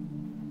to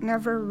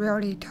never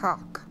really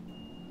talk.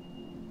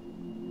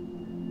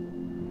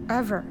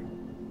 Ever.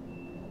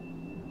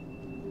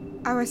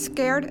 I was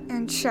scared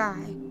and shy.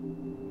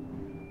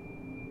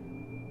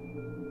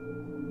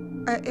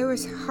 It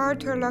was hard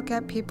to look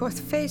at people's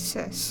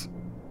faces.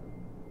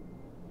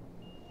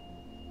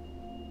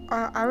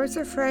 I was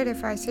afraid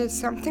if I said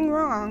something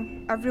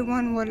wrong,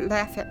 everyone would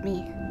laugh at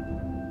me.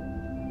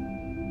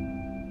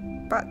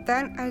 But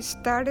then I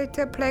started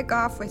to play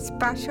golf with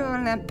Special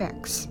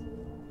Olympics.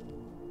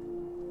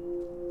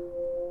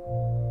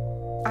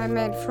 I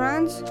made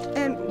friends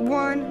and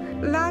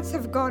won lots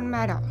of gold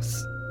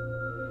medals.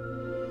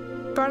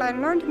 But I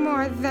learned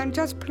more than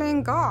just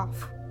playing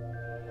golf.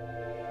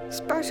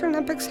 Special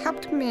Olympics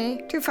helped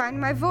me to find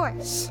my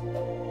voice.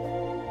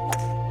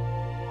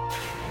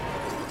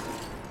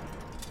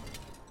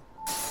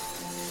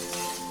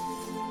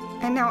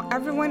 And now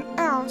everyone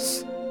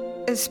else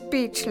is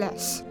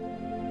speechless.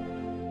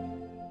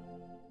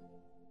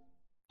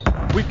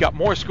 We've got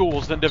more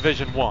schools than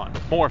Division I,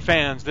 more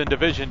fans than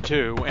Division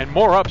II, and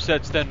more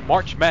upsets than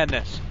March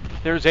Madness.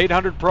 There's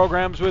 800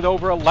 programs with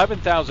over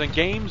 11,000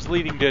 games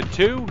leading to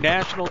 2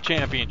 national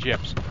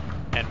championships.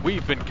 And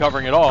we've been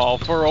covering it all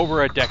for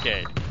over a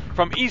decade.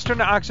 From Eastern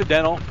to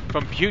Occidental,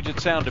 from Puget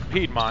Sound to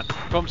Piedmont,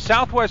 from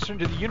Southwestern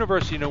to the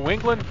University of New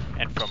England,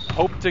 and from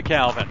Hope to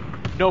Calvin.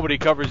 Nobody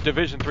covers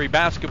Division III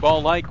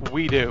basketball like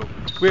we do.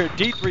 We're at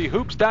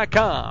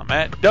d3hoops.com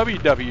at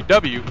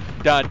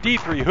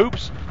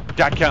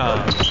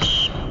www.d3hoops.com.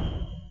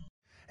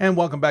 And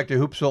welcome back to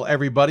Hoopsville,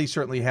 everybody.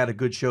 Certainly had a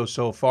good show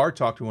so far.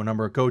 Talked to a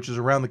number of coaches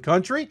around the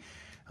country.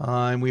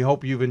 And we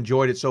hope you've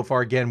enjoyed it so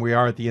far. Again, we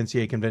are at the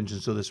NCAA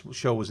convention, so this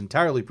show was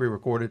entirely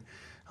pre-recorded.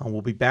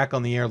 We'll be back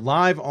on the air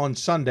live on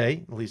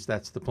Sunday. At least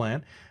that's the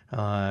plan.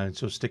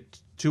 So stick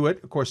to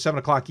it. Of course, 7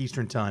 o'clock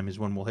Eastern time is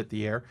when we'll hit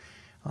the air.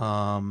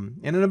 And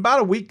in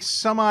about a week,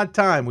 some odd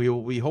time, we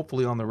will be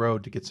hopefully on the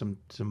road to get some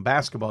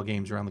basketball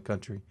games around the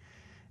country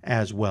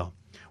as well.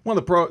 One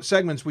of the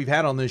segments we've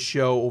had on this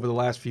show over the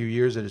last few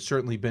years that has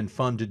certainly been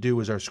fun to do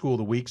is our School of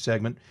the Week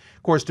segment.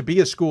 Of course, to be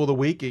a School of the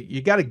Week,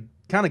 you got to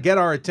kind of get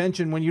our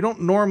attention when you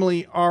don't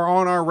normally are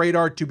on our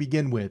radar to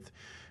begin with.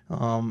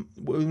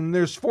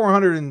 There's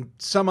 400 and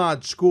some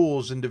odd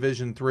schools in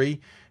Division III,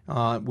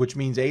 which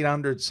means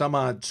 800 some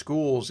odd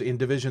schools in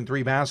Division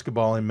III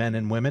basketball in men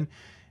and women.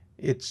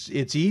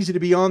 It's easy to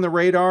be on the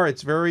radar.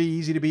 It's very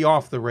easy to be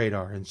off the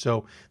radar. And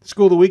so the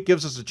School of the Week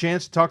gives us a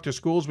chance to talk to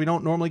schools we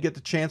don't normally get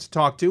the chance to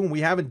talk to, and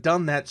we haven't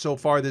done that so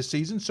far this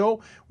season,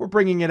 so we're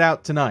bringing it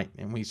out tonight.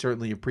 And we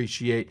certainly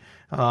appreciate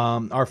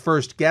our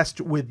first guest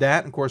with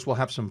that. Of course, we'll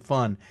have some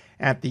fun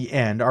at the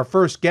end. Our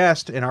first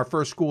guest and our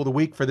first School of the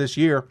Week for this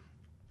year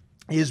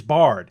is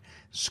Bard,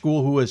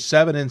 school who is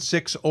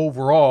 7-6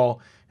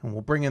 overall, and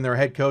we'll bring in their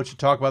head coach to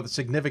talk about the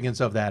significance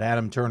of that.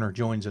 Adam Turner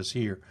joins us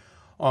here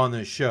on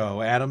the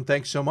show. Adam,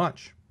 thanks so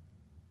much.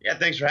 Yeah,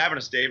 thanks for having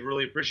us, Dave.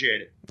 Really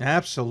appreciate it.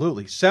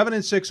 Absolutely.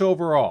 7-6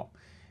 overall.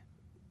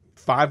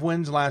 5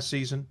 wins last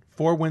season,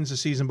 4 wins the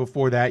season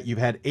before that. You've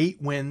had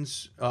 8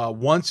 wins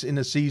once in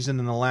the season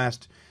in the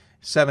last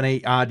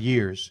 7-8 odd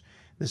years.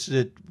 This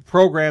is a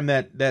program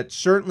that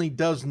certainly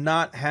does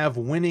not have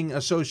winning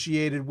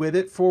associated with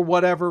it for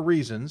whatever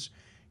reasons.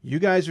 You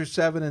guys are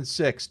 7-6,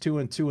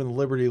 2-2 in the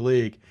Liberty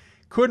League.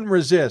 Couldn't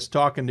resist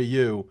talking to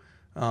you.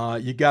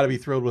 You got to be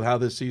thrilled with how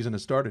this season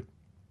has started.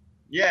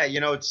 Yeah,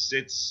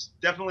 it's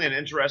definitely an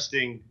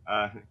interesting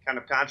kind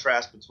of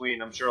contrast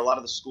between, I'm sure a lot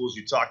of the schools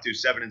you talk to,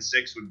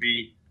 7-6 would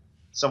be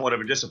somewhat of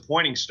a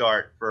disappointing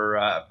start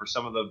for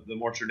some of the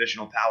more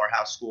traditional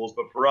powerhouse schools.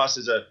 But for us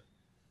as a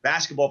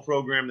basketball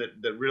program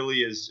that really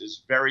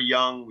is very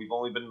young, we've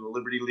only been in the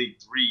Liberty League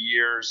 3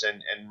 years,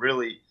 and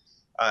really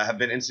have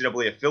been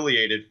NCAA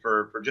affiliated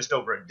for just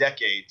over a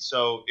decade.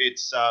 So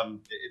it's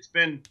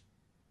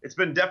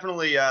been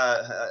definitely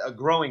a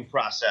growing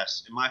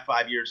process in my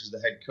 5 years as the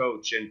head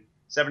coach. And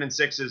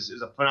 7-6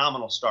 is a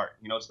phenomenal start.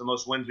 It's the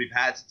most wins we've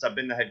had since I've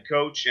been the head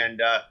coach,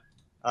 and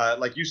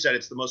like you said,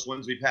 it's the most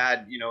wins we've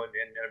had, in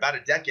about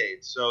a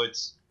decade. So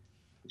it's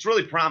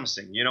really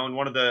promising, and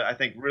one of the, I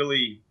think,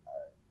 really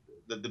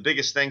the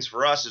biggest things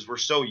for us is we're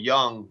so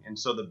young, and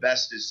so the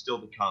best is still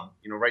to come.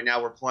 Right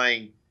now we're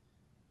playing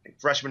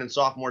freshmen and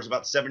sophomores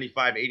about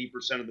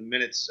 75-80% of the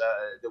minutes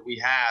that we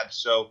have.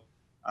 So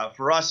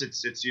for us,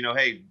 it's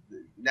hey,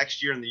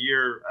 next year and the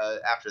year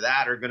after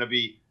that are going to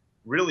be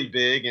really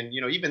big. And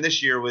even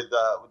this year with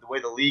the way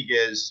the league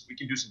is, we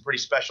can do some pretty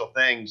special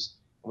things.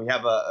 We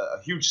have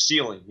a huge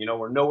ceiling.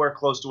 We're nowhere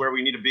close to where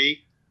we need to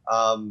be,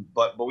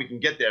 but we can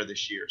get there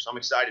this year. So I'm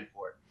excited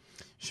for it.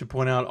 Should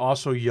point out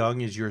also young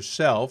is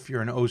yourself.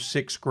 You're an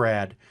 06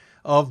 grad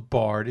of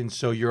Bard, and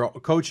so you're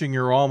coaching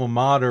your alma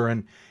mater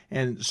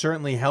and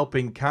certainly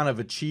helping kind of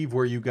achieve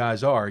where you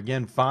guys are.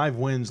 Again, 5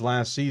 wins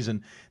last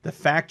season. The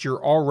fact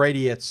you're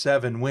already at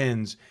 7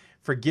 wins,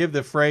 forgive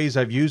the phrase,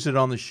 I've used it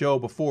on the show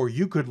before,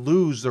 you could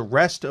lose the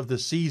rest of the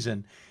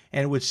season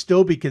and it would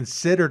still be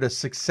considered a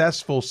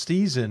successful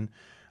season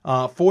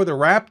for the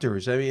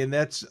Raptors. I mean,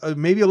 that's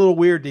maybe a little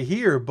weird to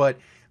hear, but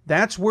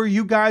that's where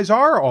you guys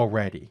are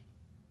already.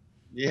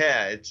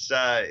 Yeah, it's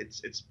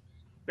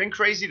been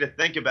crazy to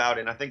think about,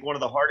 and I think one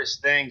of the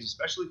hardest things,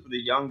 especially for the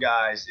young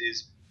guys,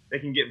 is they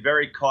can get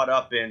very caught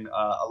up in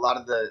a lot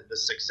of the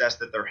success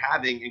that they're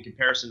having in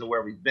comparison to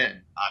where we've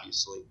been,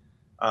 obviously.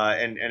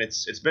 And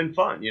it's been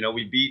fun.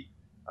 We beat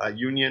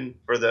Union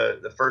for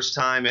the first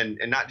time, and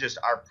not just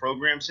our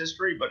program's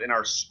history, but in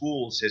our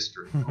school's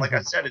history. Like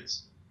I said,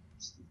 it's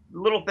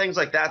little things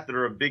like that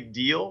are a big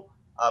deal.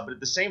 But at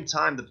the same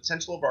time, the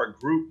potential of our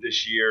group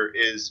this year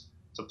is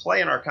to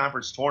play in our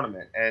conference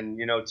tournament and,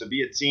 to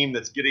be a team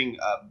that's getting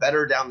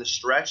better down the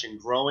stretch and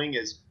growing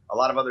as a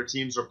lot of other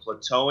teams are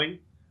plateauing,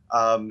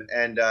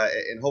 and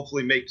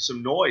hopefully make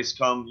some noise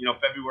come,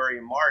 February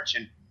and March.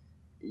 And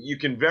you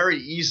can very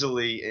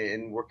easily,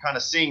 and we're kind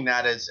of seeing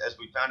that as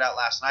we found out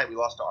last night, we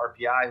lost to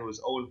RPI, who was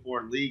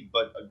 0-4 in league,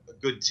 but a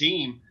good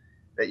team,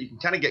 that you can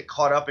kind of get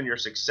caught up in your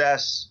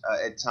success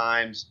at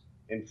times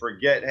and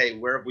forget, hey,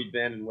 where have we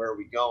been and where are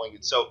we going?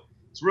 And so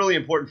it's really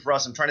important for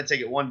us. I'm trying to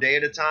take it one day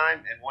at a time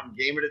and one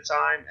game at a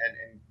time,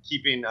 and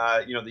keeping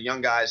the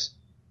young guys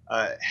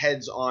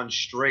heads on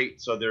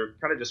straight, so they're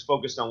kind of just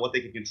focused on what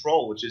they can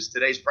control, which is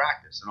today's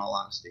practice, in all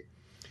honesty.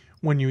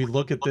 When you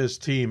look at this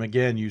team,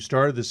 again, you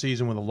started the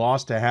season with a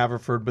loss to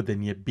Haverford, but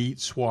then you beat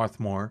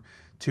Swarthmore,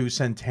 2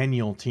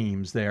 Centennial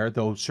teams there,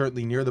 though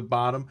certainly near the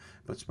bottom,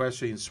 but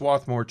especially in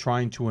Swarthmore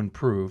trying to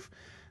improve.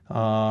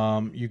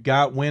 You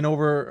got win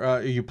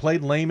over, you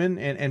played Lehman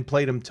and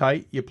played them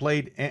tight. You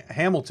played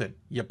Hamilton,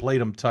 you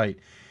played them tight.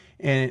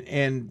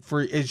 And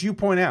for, as you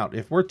point out,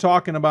 if we're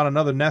talking about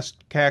another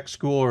NESCAC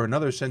school or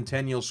another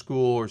Centennial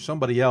school or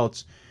somebody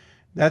else,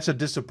 that's a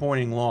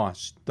disappointing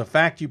loss. The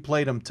fact you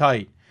played them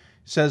tight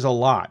says a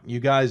lot. You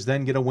guys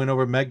then get a win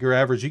over Medgar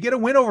Evers. You get a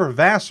win over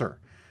Vassar,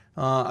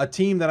 a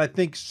team that I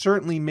think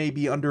certainly may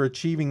be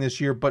underachieving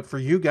this year, but for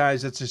you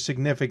guys, it's a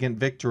significant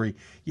victory.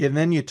 And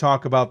then you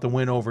talk about the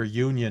win over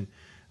Union.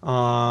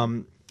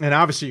 And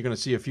obviously you're going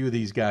to see a few of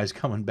these guys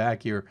coming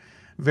back here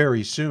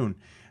very soon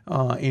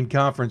in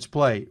conference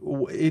play.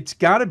 It's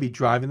got to be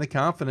driving the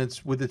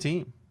confidence with the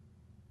team.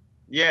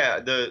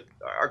 Yeah,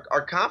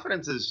 our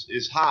confidence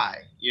is high,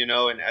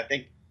 and I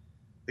think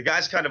the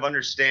guys kind of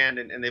understand,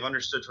 and they've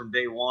understood from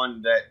day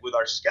one, that with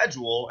our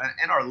schedule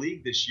and our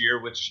league this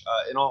year, which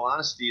in all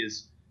honesty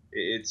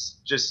it's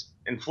just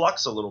in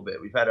flux a little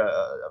bit. We've had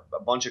a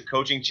bunch of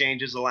coaching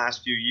changes the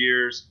last few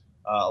years.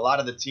 A lot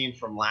of the teams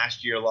from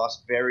last year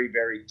lost very,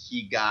 very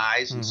key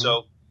guys. Mm-hmm. And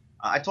so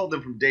I told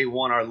them from day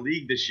one, our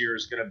league this year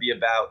is going to be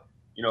about,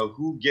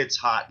 who gets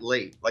hot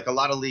late, like a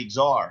lot of leagues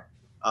are.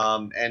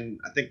 And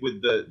I think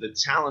with the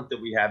talent that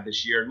we have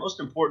this year, and most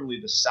importantly,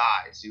 the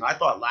size, I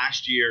thought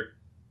last year,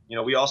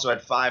 we also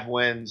had 5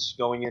 wins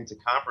going into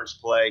conference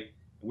play.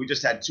 And we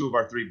just had 2 of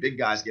our 3 big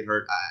guys get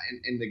hurt.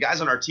 And the guys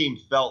on our team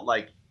felt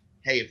like,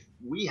 hey, if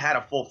we had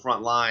a full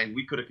front line,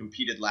 we could have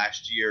competed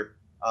last year,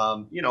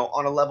 on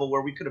a level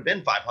where we could have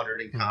been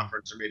 500 in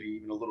conference or maybe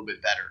even a little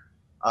bit better.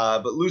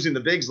 But losing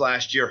the bigs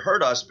last year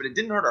hurt us, but it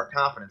didn't hurt our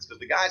confidence,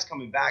 because the guys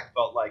coming back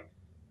felt like,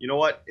 you know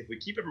what, if we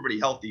keep everybody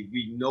healthy,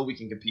 we know we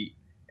can compete.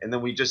 And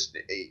then we just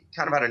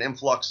kind of had an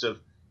influx of,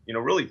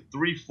 really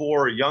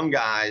 3-4 young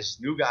guys,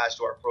 new guys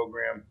to our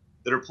program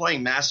that are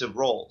playing massive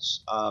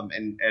roles.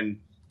 And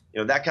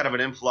that kind of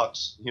an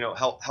influx,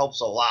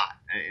 helps a lot.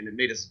 And it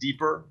made us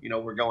deeper.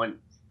 We're going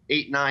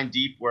 8-9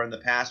 deep, where in the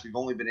past we've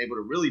only been able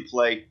to really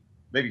play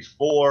maybe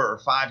 4 or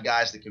 5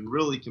 guys that can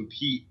really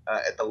compete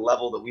at the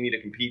level that we need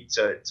to compete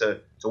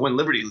to win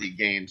Liberty League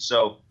games.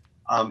 So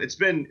it's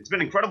been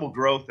incredible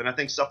growth, and I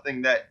think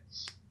something that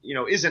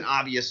isn't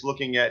obvious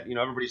looking at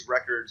everybody's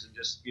records and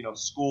just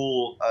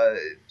school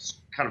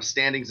kind of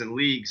standings and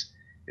leagues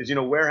is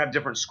where have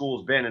different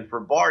schools been. And for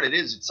Bard,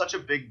 it's such a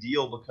big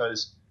deal,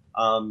 because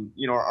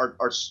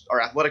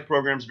Our athletic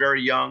program's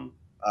very young.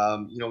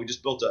 We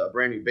just built a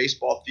brand new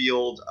baseball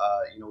field.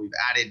 We've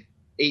added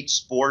 8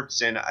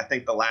 sports in, I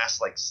think, the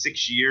last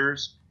 6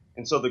 years.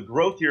 And so the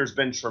growth here has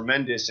been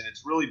tremendous, and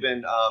it's really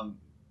been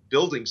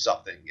building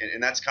something.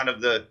 And that's kind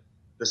of the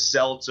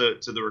sell to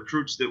the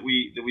recruits that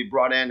we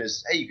brought in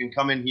is, hey, you can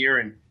come in here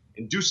and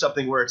do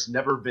something where it's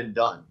never been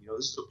done.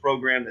 This is a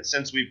program that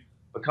since we've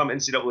become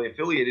NCAA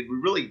affiliated, we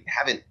really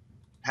haven't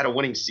had a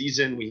winning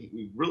season.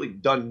 We've really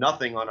done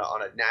nothing on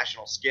a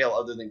national scale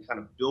other than kind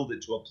of build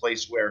it to a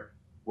place where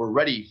we're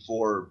ready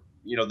for,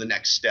 the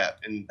next step.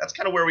 And that's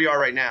kind of where we are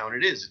right now.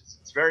 And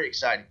it's very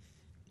exciting.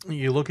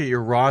 You look at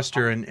your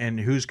roster and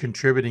who's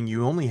contributing.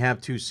 You only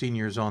have 2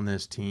 seniors on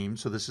this team.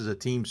 So this is a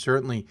team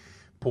certainly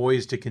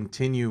poised to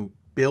continue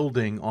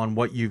building on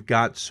what you've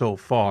got so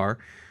far.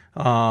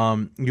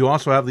 You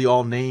also have the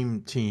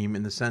all-name team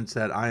in the sense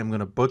that I am going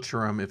to butcher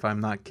them if I'm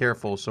not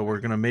careful. So we're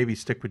going to maybe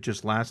stick with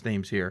just last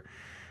names here.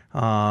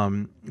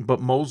 But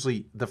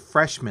Mosley, the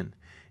freshman,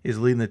 is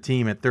leading the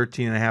team at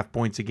 13.5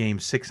 points a game,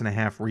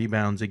 6.5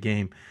 rebounds a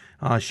game,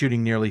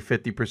 shooting nearly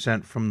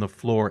 50% from the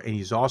floor. And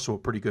he's also a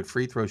pretty good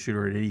free throw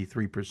shooter at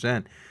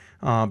 83%.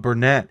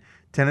 Burnett,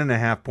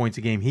 10.5 points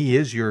a game. He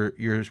is your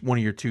one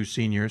of your 2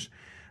 seniors.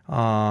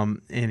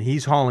 And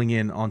he's hauling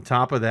in on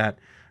top of that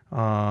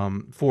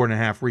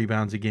 4.5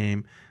 rebounds a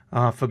game.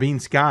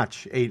 Fabine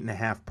Scotch,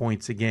 8.5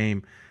 points a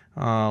game.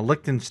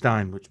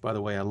 Lichtenstein, which, by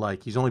the way, I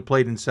like. He's only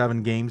played in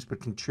 7 games,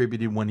 but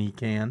contributed when he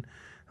can.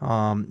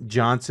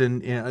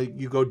 Johnson,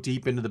 you go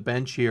deep into the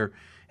bench here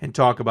and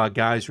talk about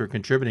guys who are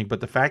contributing. But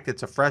the fact that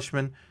it's a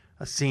freshman,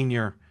 a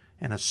senior,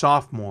 and a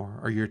sophomore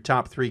are your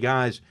top 3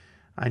 guys,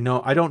 I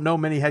don't know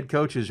many head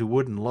coaches who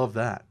wouldn't love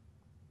that.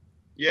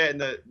 Yeah,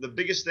 and the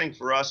biggest thing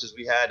for us is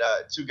we had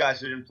 2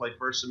 guys who didn't play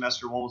first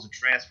semester. One was a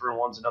transfer, and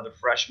one's another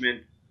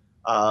freshman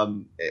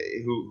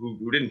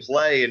who didn't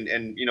play.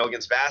 And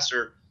against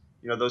Vassar,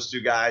 those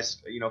 2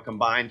 guys,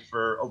 combined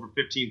for over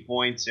 15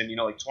 points and,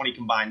 20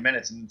 combined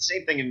minutes. And the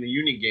same thing in the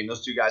Union game.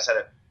 Those 2 guys had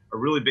a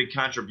really big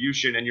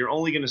contribution, and you're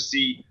only going to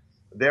see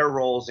their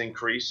roles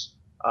increase.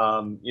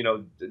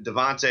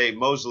 Devontae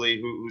Mosley,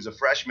 who's a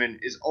freshman,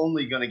 is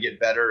only going to get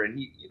better, and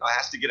he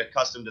has to get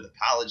accustomed to the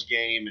college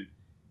game. And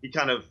he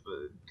kind of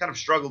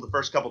struggled the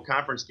first couple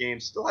conference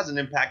games. Still has an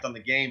impact on the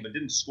game, but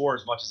didn't score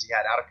as much as he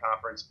had out of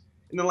conference.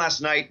 And then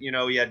last night,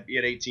 he had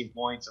 18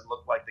 points and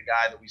looked like the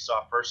guy that we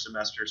saw first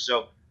semester.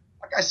 So,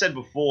 like I said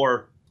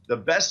before, the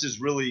best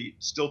is really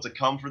still to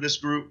come for this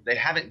group. They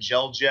haven't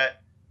gelled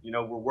yet.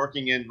 We're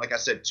working in, like I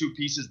said, 2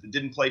 pieces that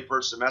didn't play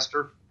first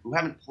semester who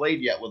haven't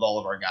played yet with all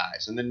of our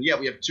guys. And then,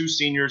 we have 2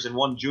 seniors and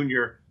 1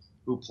 junior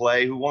who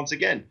play, who once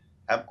again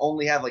have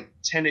only had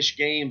 10-ish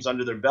games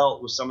under their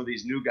belt with some of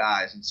these new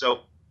guys. And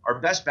so our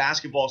best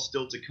basketball is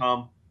still to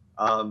come.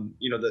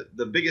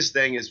 The biggest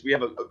thing is we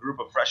have a group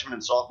of freshmen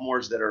and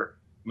sophomores that are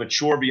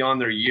mature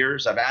beyond their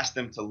years. I've asked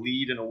them to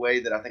lead in a way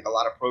that I think a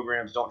lot of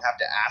programs don't have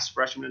to ask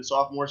freshmen and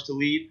sophomores to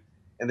lead,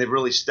 and they've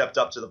really stepped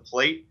up to the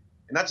plate.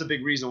 And that's a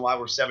big reason why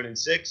we're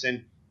 7-6,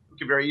 and we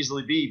could very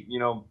easily be,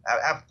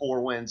 have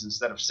 4 wins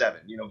instead of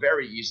 7,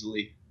 very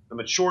easily. The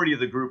maturity of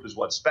the group is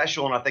what's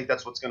special, and I think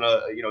that's what's going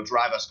to,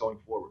 drive us going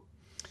forward.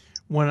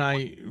 When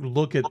I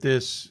look at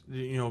this,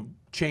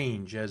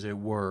 change, as it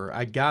were,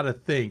 I got to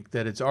think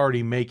that it's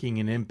already making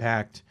an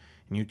impact,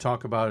 and you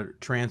talk about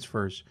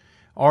transfers,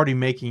 already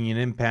making an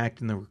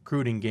impact in the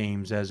recruiting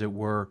games, as it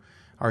were.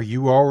 Are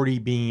you already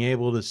being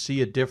able to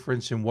see a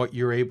difference in what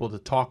you're able to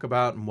talk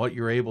about and what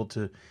you're able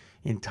to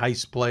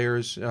entice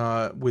players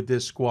with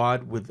this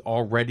squad, with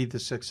already the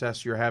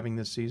success you're having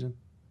this season?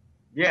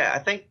 Yeah, I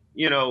think,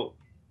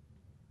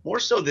 more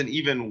so than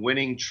even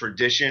winning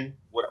tradition,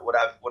 what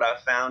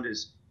I've found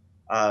is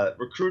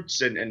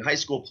recruits and high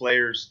school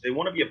players, they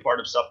want to be a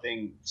part of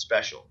something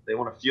special. They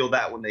want to feel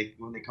that when they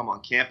come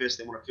on campus.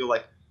 They want to feel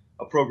like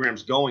a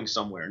program's going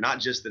somewhere, not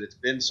just that it's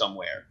been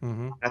somewhere.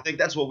 Mm-hmm. I think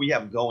that's what we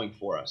have going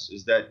for us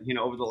is that,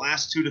 over the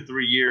last 2 to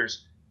 3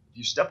 years, if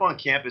you step on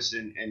campus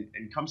and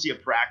come see a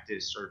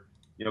practice or,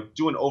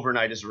 do an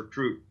overnight as a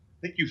recruit, I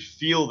think you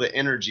feel the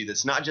energy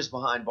that's not just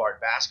behind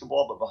Bard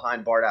basketball, but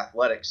behind Bard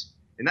athletics.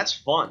 And that's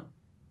fun.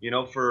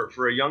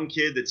 For a young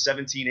kid that's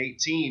 17,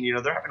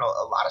 18, they're having a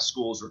lot of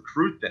schools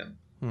recruit them.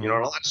 Mm-hmm. And a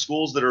lot of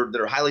schools that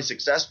are highly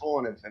successful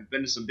and have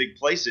been to some big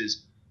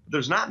places. But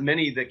there's not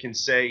many that can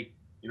say,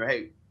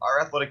 hey, our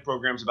athletic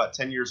program's about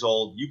 10 years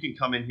old. You can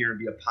come in here and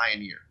be a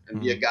pioneer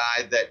and be a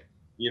guy that,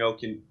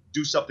 can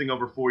do something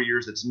over 4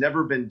 years that's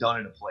never been done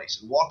in a place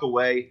and walk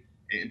away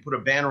and put a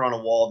banner on a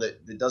wall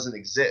that doesn't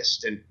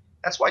exist. And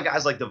that's why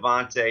guys like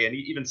Devontae and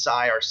even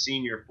Cy, our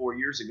senior 4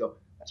 years ago,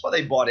 that's why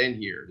they bought in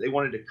here. They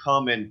wanted to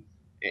come and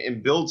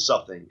build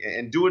something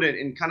and do it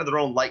in kind of their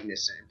own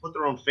likeness and put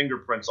their own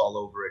fingerprints all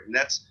over it. And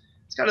it's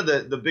kind of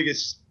the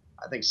biggest,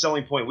 I think,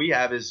 selling point we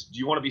have is, do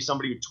you want to be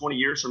somebody who 20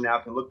 years from now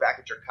can look back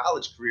at your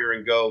college career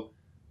and go,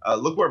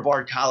 look where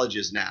Bard College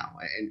is now.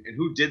 And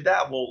who did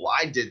that? Well,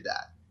 I did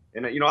that.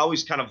 And, I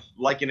always kind of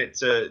liken it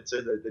to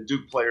the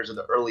Duke players of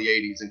the early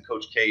 80s and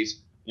Coach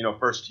K's,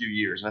 first few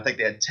years. And I think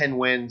they had 10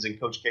 wins in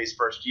Coach K's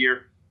first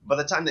year. by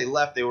the time they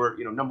left, they were,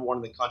 number one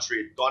in the country,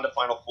 had gone to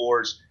Final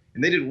Fours,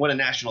 and they didn't win a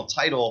national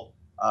title,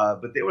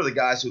 but they were the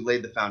guys who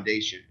laid the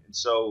foundation. And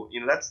so,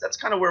 that's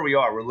kind of where we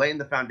are. We're laying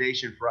the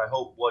foundation for, I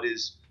hope, what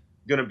is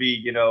going to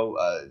be,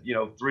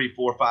 3,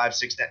 4, 5,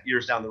 6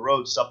 years down the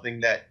road, something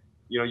that,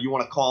 you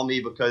want to call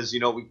me because, we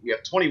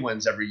have 20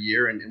 wins every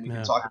year, and we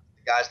can talk about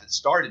the guys that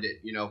started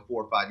it, 4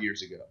 or 5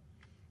 years ago.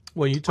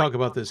 Well, you talk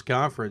about this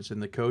conference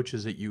and the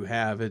coaches that you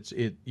have.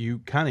 You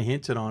kind of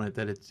hinted on it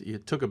that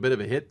it took a bit of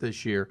a hit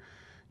this year.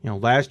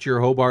 Last year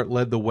Hobart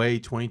led the way,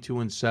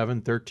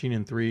 22-7,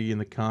 13-3 in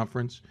the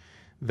conference.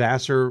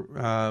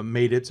 Vassar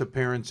made its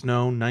appearance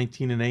known,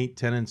 19-8,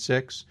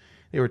 10-6.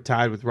 They were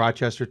tied with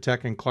Rochester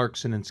Tech and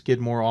Clarkson and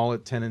Skidmore, all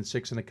at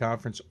 10-6 in the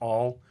conference,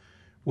 all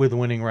with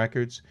winning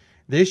records.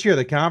 This year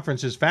the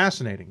conference is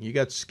fascinating. You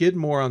got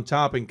Skidmore on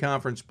top in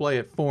conference play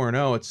at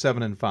 4-0 at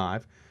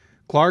 7-5.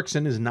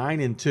 Clarkson is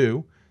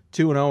 9-2,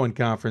 2-0 in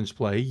conference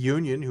play.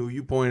 Union, who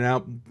you pointed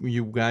out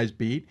you guys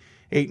beat,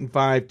 8-5,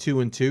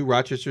 2-2.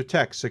 Rochester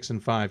Tech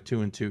 6-5,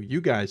 2-2.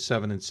 You guys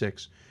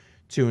 7-6,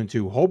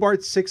 2-2.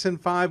 Hobart 6-5,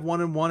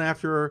 1-1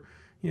 after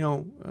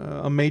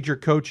a major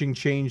coaching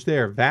change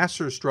there.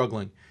 Vassar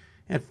struggling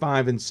at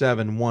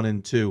 5-7,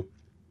 1-2.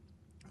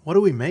 What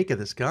do we make of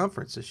this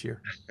conference this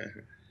year?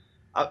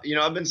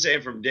 I've been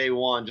saying from day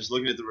one, just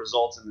looking at the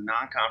results in the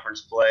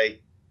non-conference play,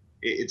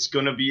 it's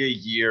going to be a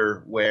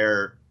year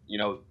where,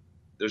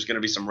 there's going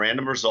to be some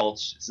random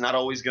results. It's not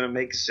always going to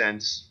make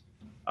sense.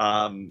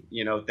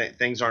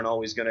 Things aren't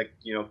always going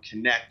to,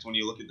 connect when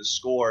you look at the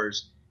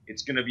scores.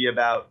 It's going to be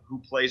about who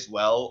plays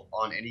well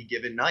on any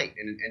given night.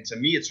 And to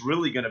me, it's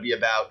really going to be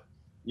about,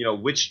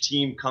 which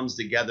team comes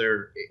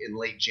together in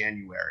late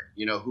January,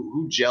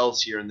 who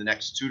gels here in the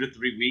next 2 to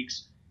 3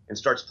 weeks and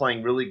starts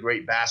playing really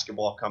great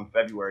basketball come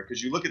February.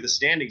 Because you look at the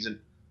standings, and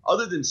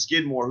other than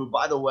Skidmore, who,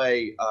 by the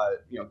way,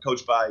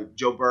 coached by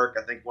Joe Burke,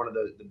 I think one of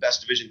the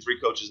best Division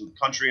III coaches in the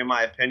country, in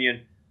my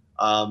opinion,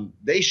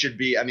 they should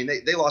be. I mean,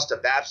 they lost to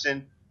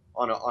Babson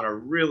on a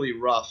really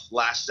rough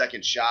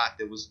last-second shot.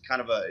 It was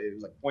it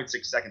was like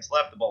 0.6 seconds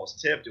left. The ball was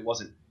tipped. The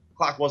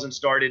clock wasn't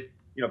started.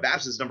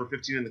 Babson's number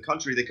 15 in the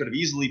country. They could have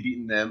easily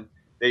beaten them.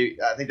 I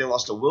think they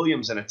lost to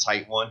Williams in a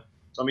tight one.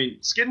 So, I mean,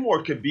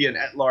 Skidmore could be an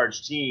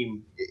at-large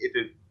team if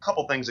a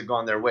couple things had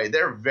gone their way.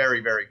 They're very,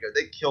 very good.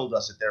 They killed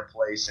us at their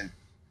place,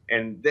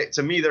 and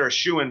to me, they're a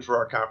shoo-in for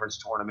our conference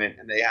tournament,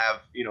 and they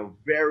have,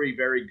 very,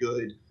 very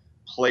good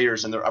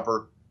players in their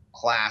upper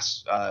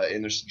class,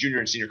 in their junior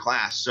and senior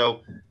class.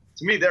 So,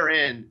 to me, they're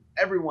in.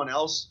 Everyone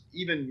else,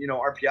 even,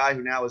 RPI,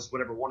 who now is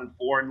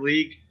 1-4 in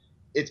league,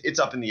 it's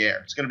up in the air.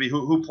 It's going to be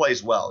who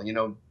plays well.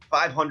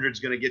 500 is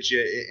going to get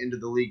you into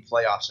the league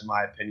playoffs, in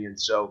my opinion.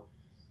 So,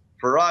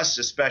 for us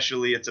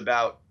especially, it's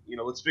about,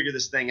 let's figure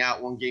this thing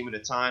out one game at a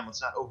time.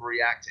 Let's not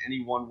overreact to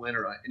any one win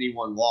or any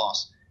one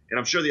loss. And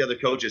I'm sure the other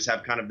coaches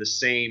have kind of the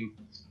same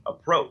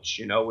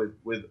approach,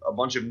 with a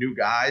bunch of new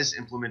guys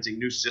implementing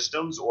new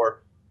systems,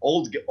 or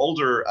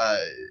older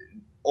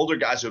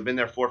guys who have been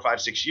there 4, 5,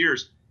 6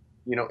 years,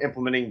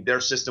 implementing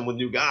their system with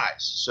new guys.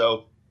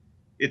 So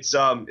it's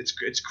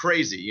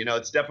crazy.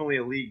 It's definitely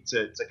a league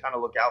to kind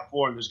of look out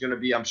for. And there's going to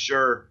be, I'm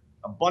sure,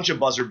 a bunch of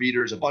buzzer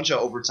beaters, a bunch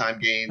of overtime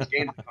games that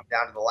come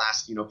down to the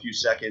last, few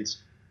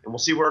seconds. And we'll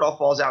see where it all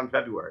falls out in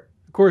February.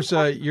 Of course,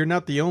 you're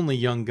not the only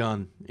young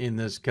gun in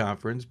this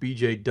conference.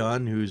 B.J.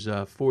 Dunn, who's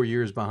 4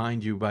 years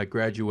behind you by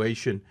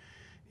graduation,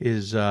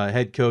 is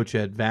head coach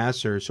at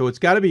Vassar. So it's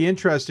got to be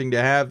interesting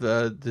to have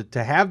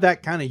that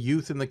kind of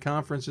youth in the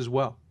conference as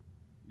well.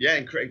 Yeah,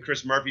 and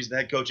Chris Murphy's the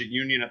head coach at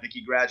Union. I think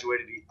he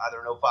graduated either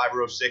in 05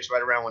 or 06,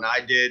 right around when I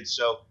did.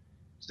 So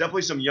it's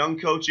definitely some young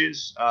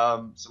coaches,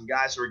 some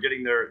guys who are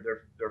getting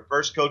their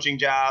first coaching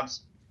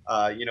jobs.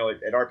 At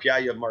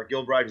RPI, you have Mark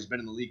Gilbride, who's been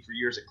in the league for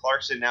years at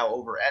Clarkson, now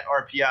over at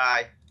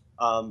RPI.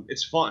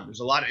 It's fun. There's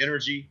a lot of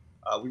energy.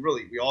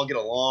 We all get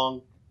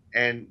along,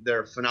 and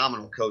they're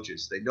phenomenal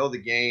coaches. They know the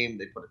game.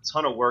 They put a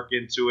ton of work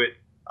into it,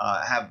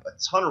 have a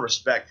ton of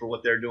respect for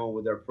what they're doing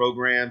with their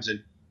programs.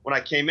 And when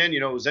I came in,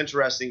 it was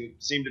interesting. It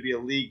seemed to be a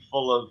league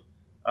full of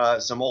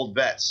some old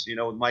vets,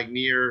 with Mike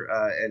Neer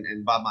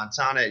and Bob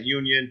Montana at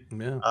Union.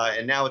 Yeah.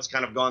 And now it's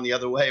kind of gone the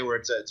other way, where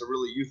it's a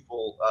really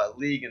youthful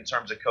league in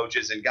terms of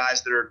coaches and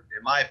guys that are,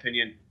 in my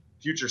opinion,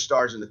 future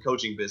stars in the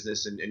coaching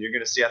business. And you're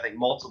going to see, I think,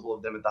 multiple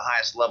of them at the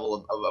highest level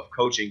of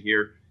coaching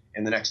here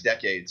in the next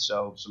decade.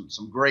 So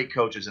some great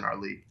coaches in our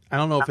league. I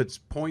don't know if it's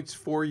points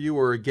for you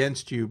or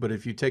against you, but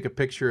if you take a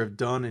picture of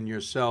Dunn and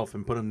yourself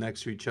and put them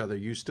next to each other,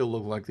 you still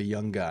look like the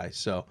young guy.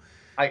 So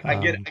I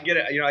get it.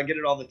 I get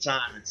it all the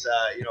time. It's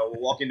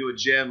we'll walk into a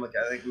gym. Like,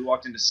 I think we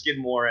walked into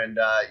Skidmore, and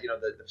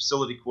the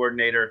facility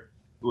coordinator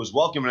who was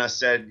welcoming us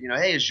said,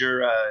 hey, is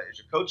your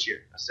coach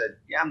here? I said,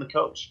 yeah, I'm the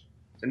coach.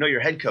 I said, no,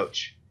 you're head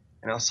coach.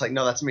 And I was like,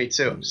 no, that's me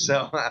too.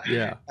 So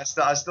yeah,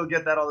 I still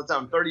get that all the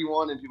time. I'm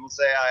 31, and people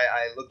say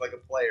I look like a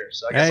player.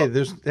 So I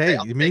guess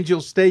it means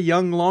you'll stay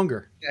young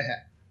longer.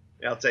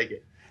 Yeah, I'll take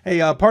it. Hey,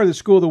 part of the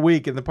School of the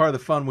Week and the part of the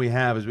fun we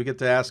have is we get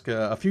to ask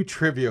a few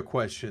trivia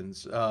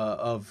questions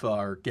of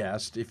our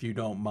guest, if you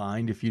don't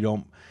mind. If you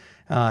don't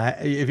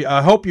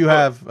I hope you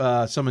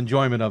have some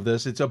enjoyment of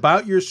this. It's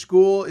about your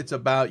school. It's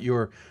about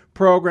your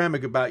program.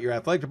 It's about your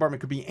athletic department.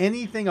 It could be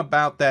anything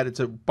about that. It's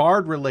a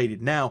Bard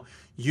related. Now,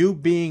 you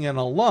being an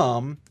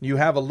alum, you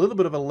have a little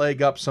bit of a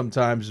leg up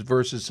sometimes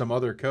versus some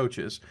other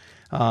coaches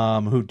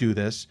who do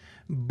this.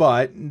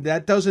 But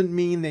that doesn't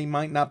mean they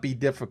might not be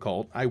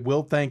difficult. I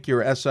will thank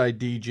your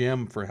SID,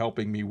 Jim, for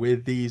helping me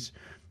with these.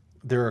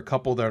 There are a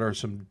couple that are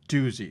some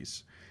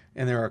doozies.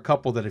 And there are a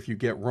couple that if you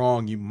get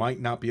wrong, you might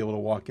not be able to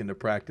walk into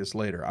practice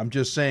later. I'm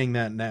just saying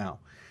that now.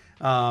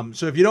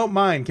 So if you don't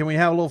mind, can we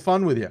have a little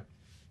fun with you?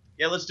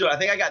 Yeah, let's do it. I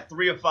think I got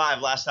 3 of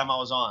 5 last time I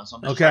was on. So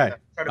I'm just Okay.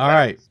 trying to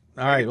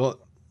All right. Well,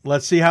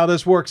 let's see how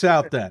this works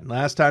out then.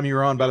 Last time you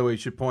were on, by the way, you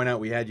should point out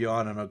we had you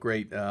on a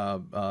great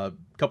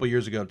couple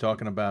years ago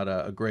talking about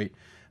a great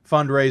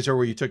fundraiser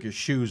where you took your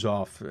shoes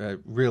off.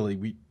 Really,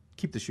 we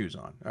keep the shoes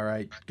on. All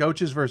right.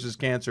 Coaches versus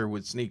cancer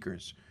with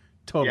sneakers.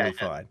 Totally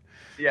fine.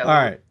 Yeah. All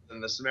right.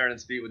 And the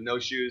Samaritan's feet with no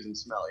shoes and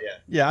smell. Yeah.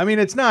 Yeah, I mean,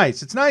 it's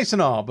nice. It's nice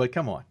and all, but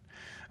come on.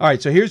 All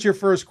right, so here's your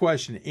first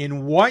question.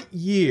 In what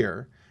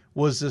year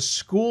was the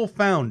school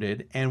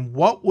founded, and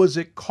what was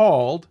it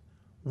called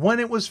when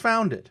it was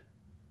founded?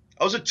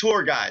 I was a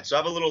tour guide, so I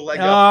have a little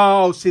leg up.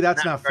 Oh, see,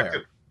 that's not fair.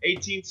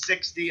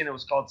 1860, and it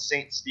was called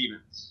St.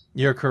 Stephen's.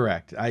 You're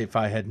correct. If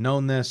I had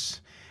known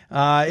this.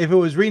 If it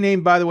was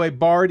renamed, by the way,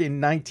 Bard in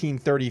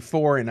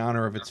 1934 in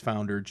honor of its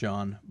founder,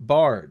 John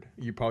Bard,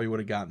 you probably would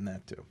have gotten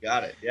that too.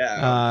 Got it,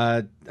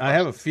 yeah. I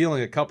have a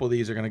feeling a couple of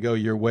these are going to go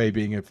your way,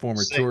 being a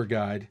former tour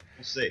guide.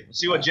 We'll see. We'll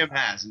see what Jim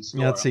has in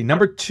store. Let's see.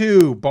 Number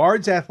 2,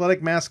 Bard's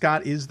athletic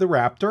mascot is the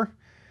Raptor,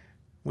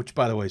 which,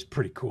 by the way, is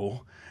pretty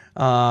cool.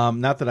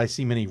 Not that I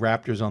see many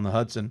Raptors on the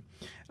Hudson.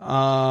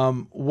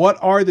 What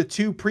are the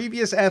 2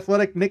 previous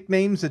athletic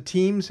nicknames the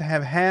teams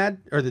have had,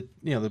 or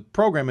the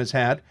program has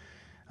had,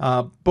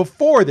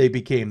 before they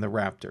became the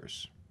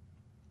Raptors?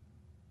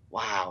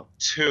 Wow,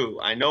 2.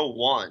 I know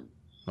 1.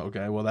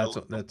 Okay, well that's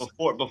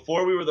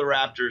before we were the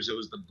Raptors, it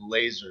was the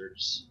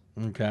Blazers.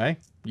 Okay,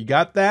 you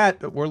got that,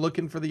 but we're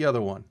looking for the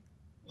other one.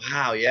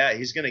 Wow, yeah,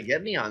 he's gonna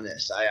get me on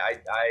this.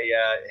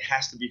 It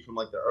has to be from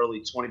like the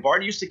early 20s.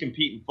 Bard used to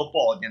compete in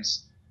football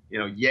against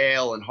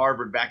Yale and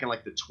Harvard back in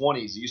like the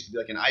 20s. It used to be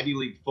like an Ivy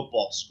League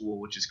football school,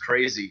 which is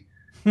crazy.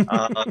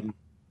 The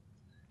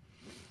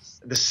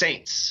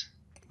Saints.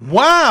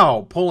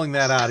 Wow, pulling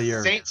that out of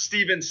your St.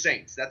 Stephen's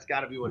Saints. That's got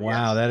to be what.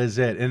 Wow, that is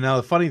it. And now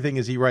the funny thing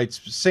is, he writes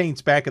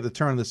Saints back at the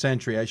turn of the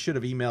century. I should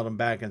have emailed him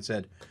back and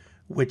said,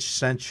 which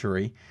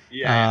century?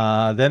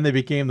 Yeah. Then they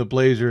became the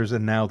Blazers,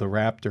 and now the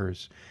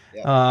Raptors.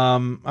 Yeah.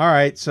 All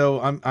right, so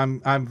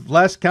I'm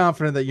less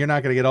confident that you're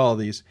not going to get all of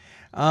these.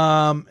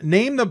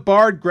 Name the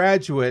Bard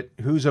graduate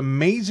whose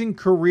amazing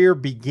career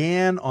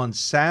began on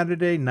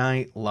Saturday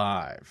Night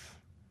Live.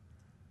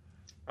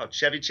 Oh,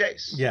 Chevy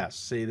Chase. Yes.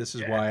 See, this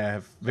is why I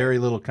have very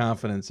little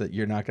confidence that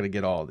you're not going to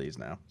get all of these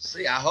now.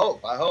 See, I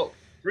hope.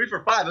 3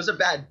 for 5 is a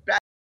bad.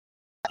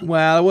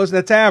 Well,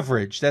 that's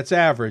average. That's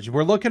average.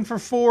 We're looking for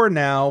 4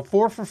 now.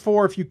 4 for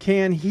 4 if you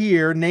can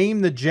here.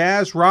 Name the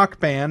jazz rock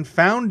band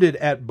founded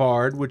at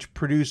Bard, which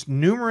produced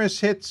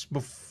numerous hits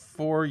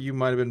before you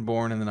might have been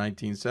born in the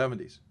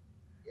 1970s.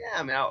 Yeah,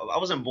 I mean, I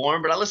wasn't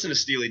born, but I listened to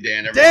Steely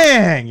Dan.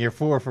 Dang, you're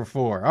 4 for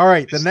 4. All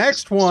right, the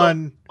next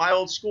one. My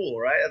old school,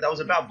 right? That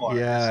was about Bard.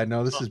 Yeah, I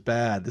know. This is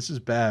bad. This is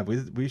bad.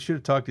 We should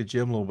have talked to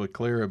Jim a little bit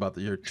clearer about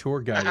your tour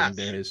guiding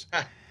days.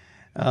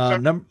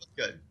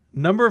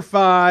 Number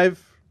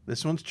 5.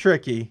 This one's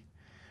tricky.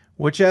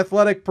 Which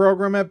athletic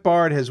program at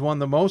Bard has won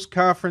the most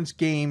conference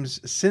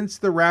games since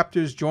the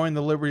Raptors joined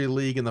the Liberty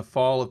League in the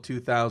fall of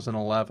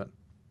 2011?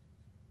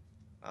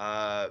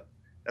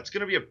 That's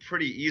going to be a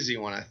pretty easy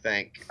one, I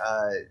think.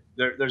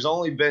 There's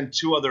only been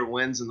 2 other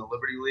wins in the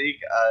Liberty League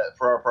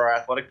for our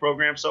athletic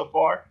program so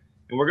far,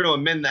 and we're going to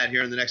amend that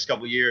here in the next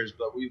couple of years.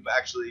 But we've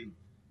actually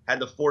had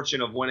the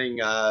fortune of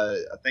winning, I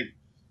think,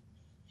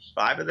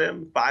 5 of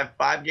them,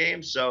 five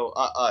games. So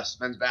us,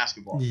 men's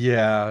basketball.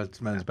 Yeah,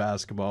 it's men's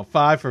basketball.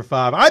 5 for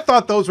 5. I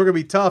thought those were going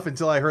to be tough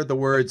until I heard the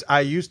words,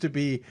 I used to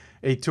be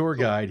a tour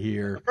guide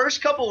here. The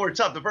first couple were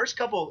tough. The first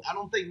couple, I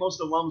don't think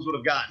most alums would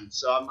have gotten.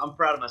 So I'm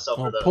proud of myself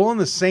for those. Pulling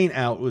the Saint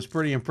out was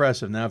pretty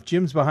impressive. Now, if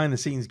Jim's behind the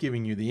scenes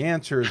giving you the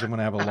answers, I'm going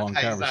to have a long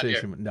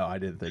conversation. No, I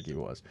didn't think he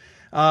was.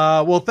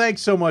 Well,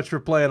 thanks so much for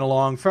playing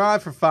along.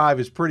 5 for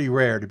 5 is pretty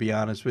rare, to be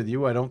honest with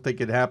you. I don't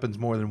think it happens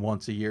more than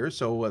once a year.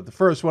 So the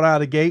first one out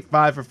of the gate,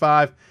 5 for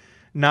 5,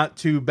 not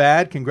too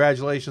bad.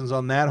 Congratulations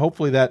on that.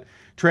 Hopefully that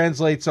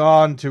translates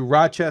on to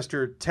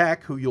Rochester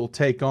Tech, who you'll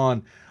take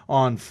on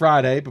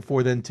Friday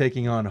before then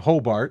taking on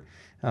Hobart.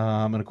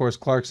 And, of course,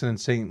 Clarkson and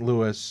St.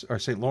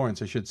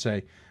 Lawrence, I should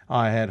say,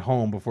 head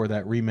home before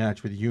that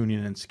rematch with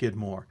Union and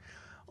Skidmore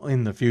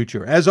in the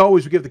future. As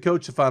always, we give the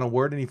coach the final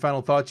word. Any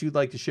final thoughts you'd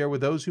like to share with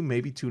those who may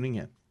be tuning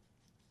in?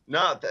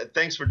 No,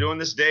 thanks for doing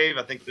this, Dave.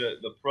 I think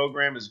the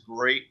program is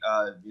great.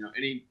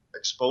 Any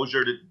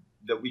exposure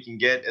that we can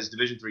get as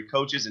Division III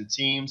coaches and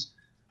teams,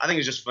 I think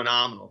is just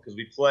phenomenal because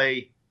we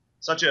play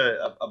such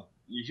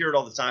you hear it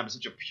all the time, it's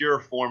such a pure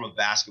form of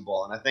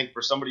basketball. And I think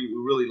for somebody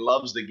who really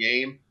loves the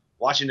game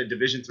watching a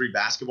Division III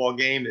basketball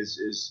game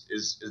is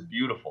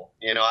beautiful.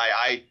 You know,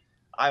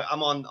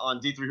 I'm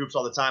on D3 Hoops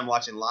all the time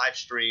watching live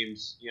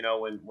streams, you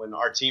know, when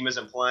our team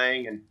isn't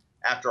playing, and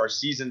after our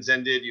season's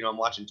ended, you know, I'm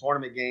watching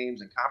tournament games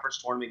and conference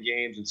tournament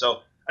games. And so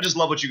I just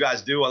love what you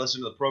guys do. I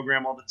listen to the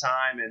program all the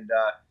time, and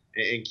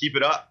keep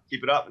it up,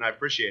 and I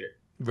appreciate it.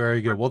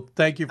 Very good. Well,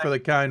 thank you for the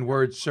kind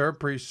words, sir.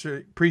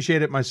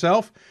 Appreciate it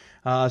myself.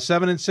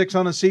 7-6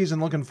 on the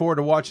season. Looking forward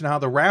to watching how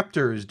the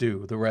Raptors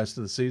do the rest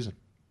of the season.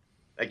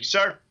 Thank you,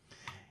 sir.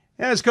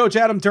 And it's Coach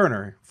Adam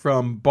Turner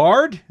from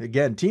Bard.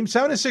 Again, team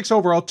 7-6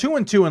 overall,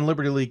 2-2 in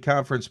Liberty League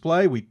Conference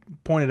play. We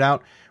pointed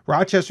out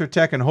Rochester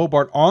Tech and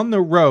Hobart on the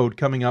road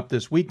coming up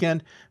this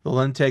weekend. They'll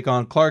then take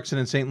on Clarkson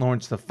and St.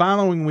 Lawrence the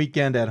following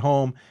weekend at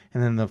home.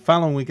 And then the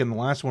following weekend, the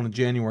last one in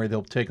January,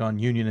 they'll take on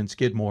Union and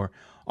Skidmore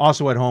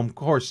also at home. Of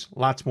course,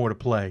 lots more to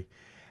play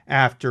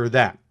after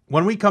that.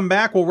 When we come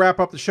back, we'll wrap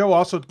up the show,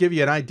 also to give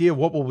you an idea of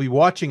what we'll be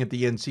watching at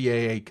the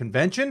NCAA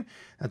convention.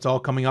 That's all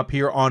coming up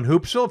here on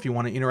Hoopsville. If you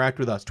want to interact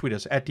with us, tweet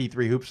us at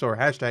D3Hoopsville or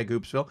hashtag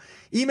Hoopsville.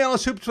 Email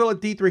us hoopsville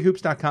at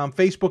D3Hoops.com.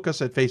 Facebook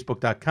us at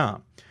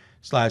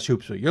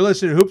Facebook.com/Hoopsville. You're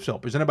listening to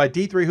Hoopsville, presented by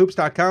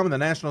D3Hoops.com and the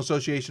National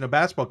Association of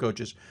Basketball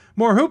Coaches.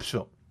 More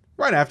Hoopsville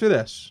right after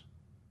this.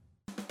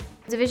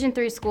 Division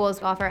III schools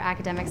offer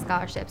academic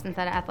scholarships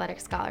instead of athletic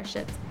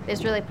scholarships.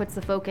 This really puts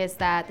the focus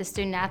that the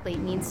student athlete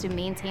needs to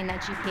maintain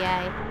that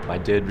GPA. I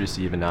did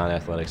receive a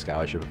non-athletic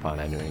scholarship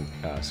upon entering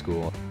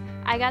school.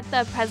 I got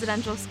the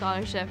presidential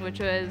scholarship,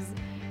 which was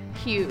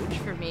huge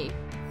for me.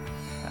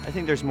 I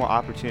think there's more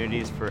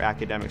opportunities for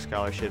academic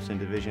scholarships in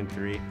Division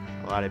III.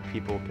 A lot of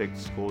people pick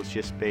schools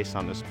just based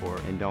on the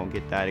sport and don't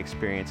get that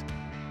experience.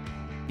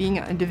 Being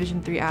a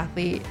Division III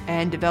athlete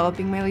and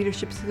developing my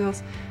leadership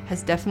skills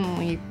has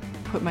definitely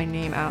put my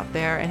name out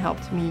there and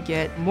helped me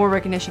get more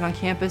recognition on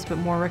campus, but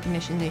more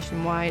recognition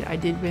nationwide. I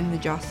did win the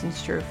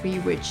Jostens Trophy,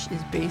 which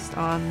is based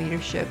on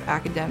leadership,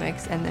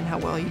 academics, and then how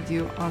well you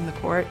do on the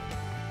court.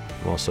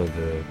 I'm also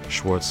the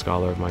Schwartz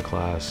Scholar of my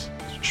class.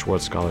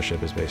 Schwartz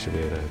Scholarship is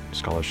basically a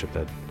scholarship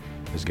that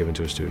is given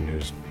to a student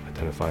who's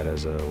identified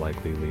as a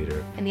likely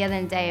leader. At the end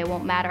of the day, it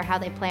won't matter how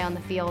they play on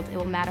the field, it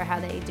will matter how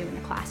they do in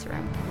the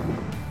classroom.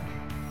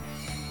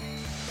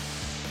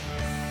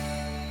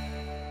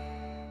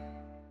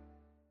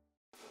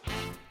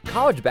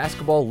 College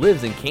basketball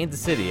lives in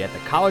Kansas City at the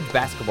College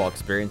Basketball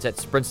Experience at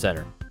Sprint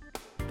Center.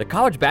 The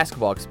College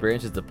Basketball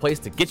Experience is the place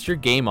to get your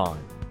game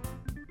on.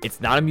 It's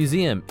not a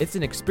museum, it's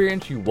an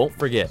experience you won't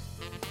forget.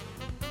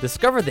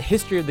 Discover the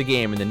history of the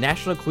game in the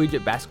National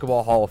Collegiate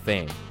Basketball Hall of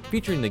Fame,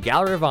 featuring the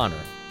Gallery of Honor,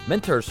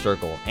 Mentor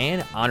Circle,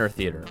 and Honor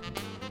Theater.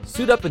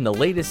 Suit up in the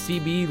latest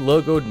CBE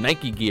logoed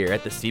Nike gear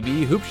at the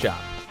CBE Hoop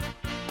Shop.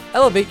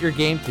 Elevate your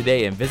game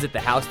today and visit the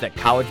house that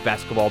college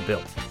basketball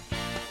built.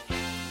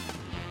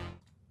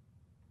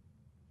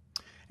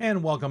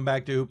 And welcome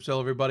back to Hoopsville,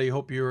 everybody.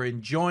 Hope you're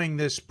enjoying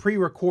this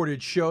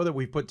pre-recorded show that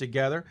we've put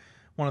together. I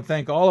want to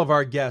thank all of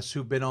our guests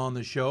who've been on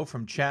the show,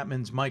 from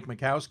Chapman's Mike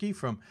Bukowski,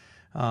 from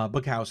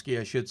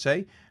Bukowski, I should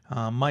say,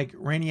 Mike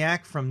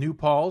Rainiak from New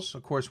Paltz.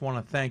 Of course, want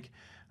to thank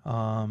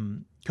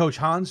Coach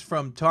Hans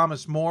from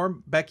Thomas More,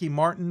 Becky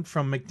Martin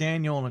from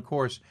McDaniel, and, of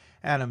course,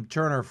 Adam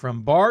Turner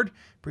from Bard.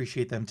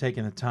 Appreciate them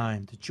taking the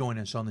time to join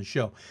us on the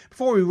show.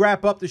 Before we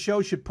wrap up the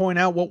show, should point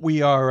out what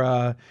we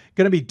are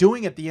going to be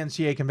doing at the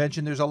NCAA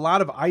convention. There's a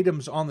lot of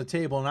items on the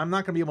table, and I'm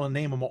not going to be able to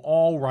name them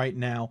all right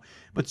now,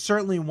 but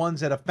certainly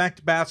ones that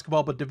affect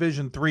basketball, but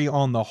Division III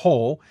on the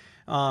whole,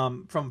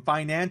 from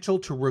financial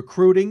to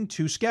recruiting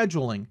to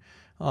scheduling.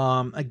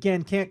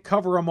 Again, can't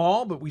cover them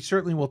all, but we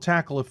certainly will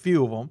tackle a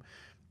few of them.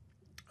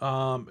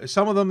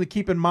 Some of them to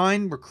keep in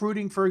mind,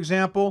 recruiting, for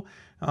example,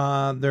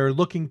 they're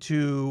looking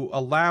to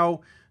allow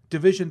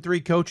Division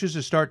III coaches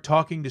to start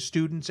talking to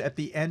students at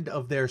the end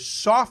of their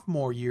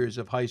sophomore years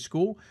of high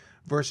school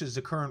versus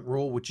the current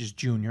rule, which is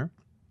junior.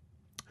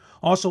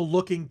 Also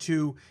looking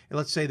to,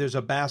 let's say there's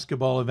a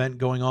basketball event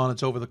going on,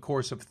 it's over the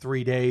course of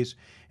 3 days,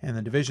 and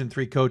the Division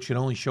III coach can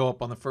only show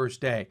up on the first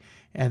day.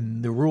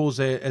 And the rules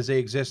as they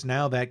exist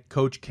now, that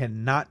coach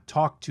cannot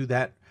talk to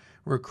that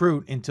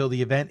recruit until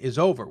the event is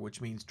over,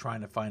 which means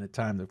trying to find a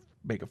time to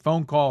make a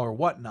phone call or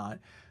whatnot,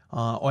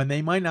 and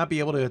they might not be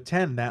able to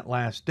attend that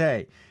last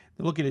day.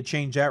 They're looking to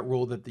change that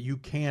rule that you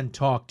can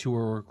talk to a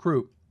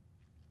recruit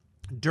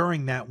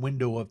during that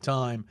window of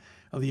time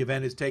of the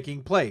event is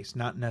taking place,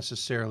 not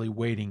necessarily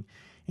waiting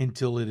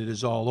until it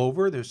is all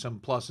over. There's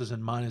some pluses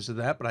and minuses of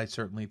that, but I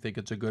certainly think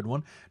it's a good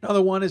one.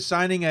 Another one is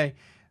signing a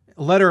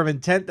letter of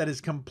intent that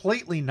is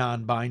completely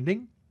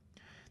non-binding.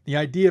 The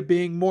idea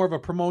being more of a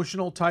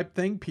promotional type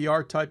thing,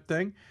 PR type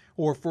thing,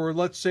 or for,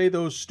 let's say,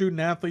 those student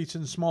athletes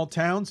in small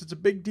towns, it's a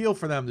big deal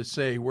for them to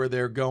say where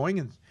they're going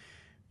and,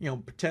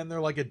 pretend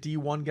they're like a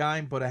D1 guy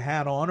and put a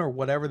hat on or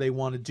whatever they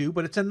want to do.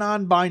 But it's a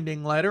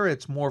non-binding letter.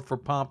 It's more for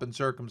pomp and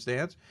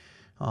circumstance.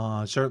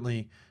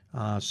 Certainly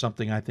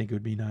something I think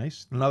would be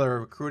nice.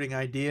 Another recruiting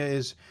idea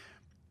is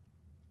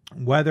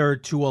whether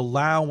to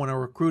allow, when a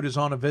recruit is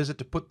on a visit,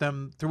 to put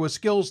them through a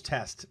skills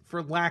test,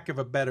 for lack of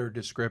a better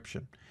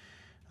description.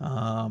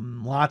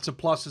 Lots of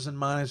pluses and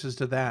minuses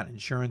to that.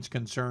 Insurance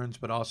concerns,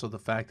 but also the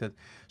fact that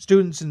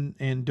students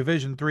in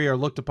Division III are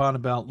looked upon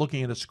about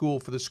looking at a school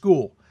for the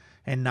school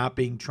and not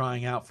being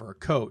trying out for a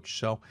coach.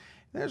 So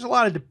there's a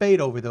lot of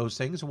debate over those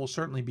things, and we'll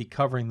certainly be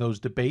covering those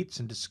debates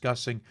and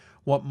discussing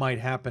what might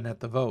happen at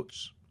the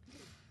votes.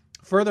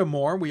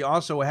 Furthermore, we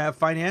also have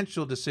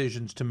financial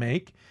decisions to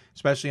make,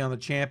 especially on the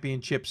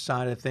championship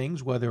side of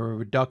things, whether a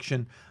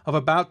reduction of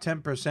about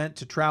 10%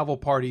 to travel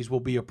parties will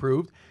be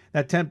approved.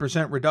 That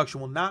 10%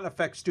 reduction will not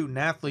affect student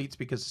athletes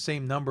because the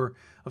same number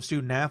of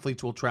student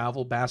athletes will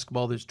travel.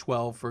 Basketball, there's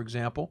 12, for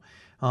example,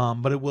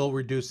 but it will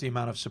reduce the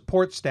amount of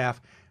support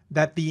staff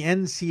that the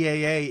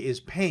NCAA is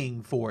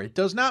paying for. It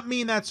does not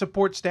mean that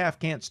support staff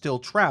can't still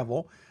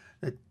travel.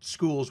 The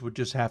schools would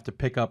just have to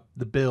pick up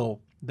the bill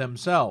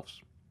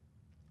themselves.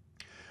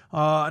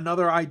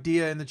 Another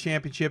idea in the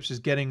championships is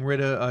getting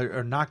rid of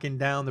or knocking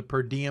down the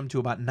per diem to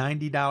about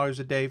 $90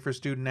 a day for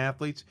student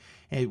athletes.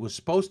 And it was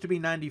supposed to be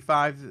supposed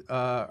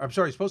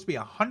to be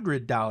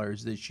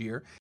 $100 this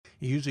year.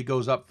 It usually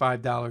goes up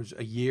 $5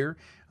 a year.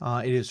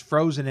 It is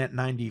frozen at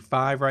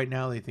 $95 right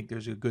now. They think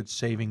there's a good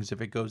savings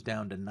if it goes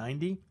down to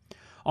 $90.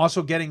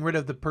 Also getting rid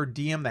of the per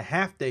diem, the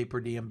half-day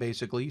per diem,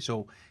 basically.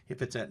 So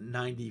if it's at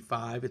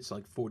 $95, it's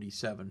like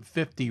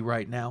 $47.50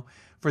 right now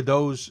for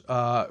those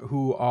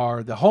who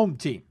are the home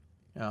team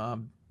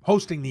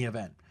hosting the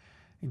event.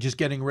 Just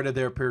getting rid of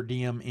their per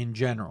diem in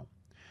general.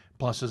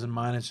 Pluses and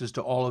minuses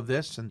to all of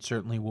this, and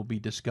certainly will be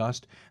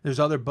discussed. There's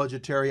other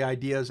budgetary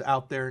ideas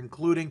out there,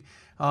 including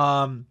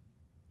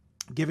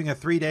giving a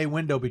 3-day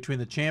window between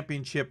the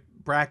championship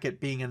bracket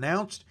being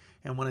announced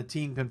and when a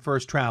team can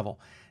first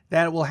travel.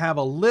 That will have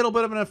a little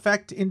bit of an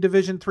effect in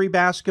Division III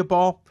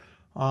basketball,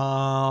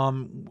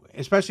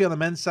 especially on the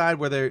men's side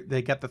where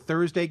they got the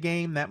Thursday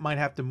game. That might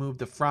have to move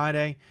to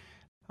Friday.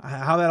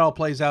 How that all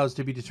plays out is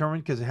to be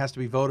determined because it has to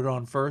be voted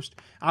on first.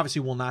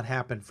 Obviously will not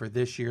happen for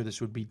this year.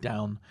 This would be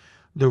down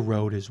the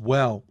road as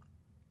well.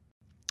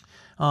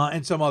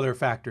 And some other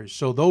factors.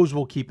 So those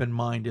we'll keep in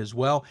mind as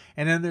well.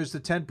 And then there's the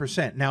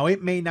 10%. Now,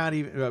 it may not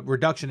even,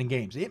 reduction in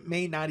games, it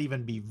may not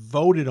even be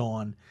voted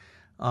on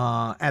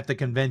at the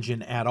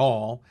convention at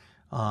all.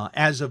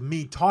 As of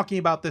me talking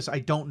about this, I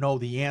don't know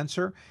the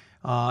answer.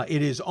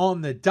 It is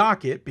on the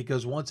docket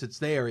because once it's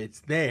there,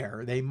 it's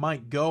there. They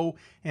might go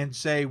and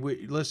say,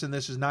 listen,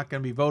 this is not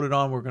going to be voted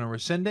on. We're going to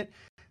rescind it.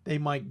 They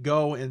might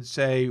go and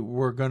say,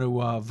 we're going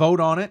to vote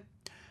on it.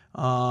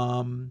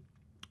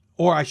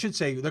 Or I should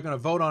say they're going to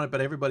vote on it,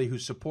 but everybody who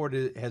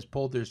supported it has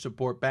pulled their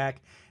support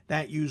back.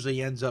 That usually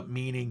ends up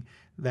meaning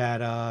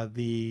that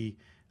the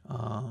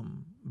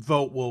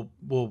vote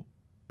will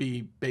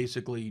be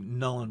basically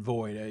null and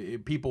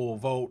void. People will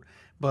vote,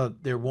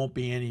 but there won't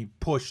be any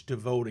push to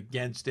vote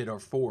against it or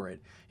for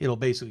it. It'll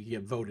basically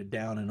get voted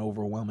down in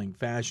overwhelming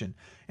fashion.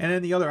 And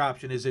then the other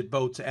option is it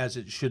votes as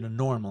it should have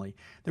normally.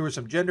 There were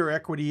some gender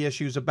equity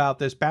issues about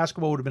this.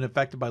 Basketball would have been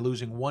affected by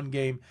losing one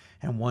game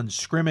and one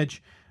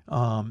scrimmage.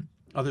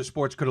 Other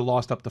sports could have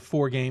lost up to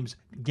 4 games.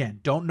 Again,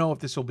 don't know if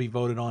this will be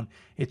voted on.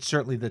 It's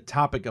certainly the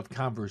topic of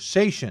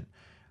conversation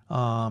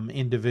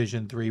in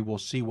Division III. We'll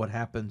see what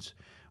happens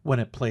when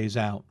it plays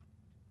out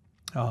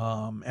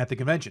at the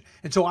convention.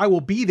 And so I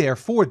will be there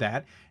for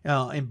that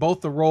in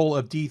both the role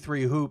of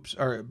D3 Hoops,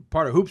 or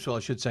part of Hoopsville, I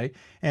should say,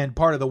 and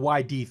part of the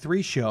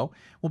YD3 show.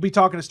 We'll be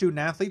talking to student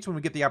athletes when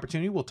we get the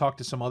opportunity. We'll talk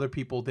to some other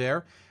people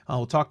there.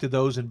 We'll talk to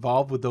those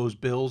involved with those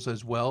bills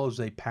as well as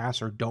they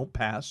pass or don't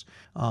pass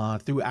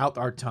throughout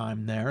our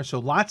time there. So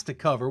lots to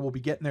cover. We'll be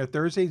getting there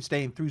Thursday and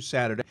staying through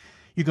Saturday.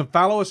 You can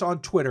follow us on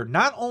Twitter,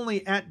 not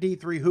only at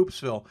D3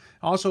 Hoopsville.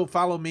 Also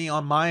follow me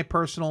on my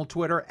personal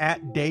Twitter,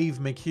 at Dave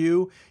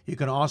McHugh. You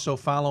can also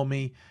follow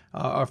me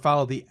or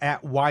follow the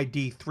at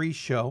YD3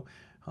 show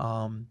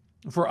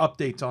for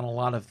updates on a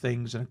lot of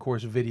things and, of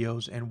course,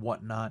 videos and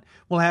whatnot.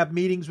 We'll have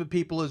meetings with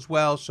people as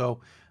well.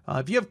 So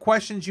if you have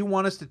questions you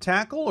want us to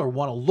tackle or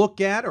want to look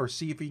at or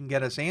see if you can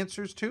get us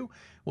answers to,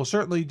 we'll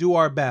certainly do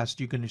our best.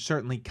 You can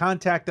certainly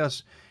contact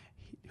us,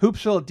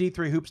 Hoopsville at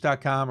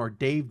d3hoops.com or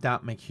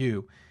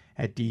dave.mchugh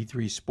at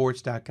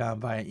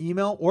d3sports.com via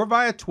email or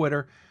via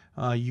Twitter.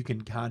 You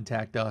can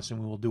contact us and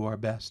we will do our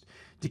best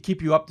to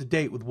keep you up to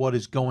date with what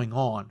is going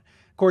on.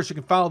 Of course, you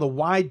can follow the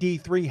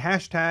YD3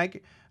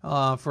 hashtag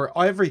for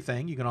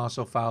everything. You can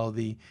also follow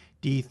the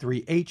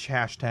D3H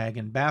hashtag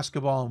in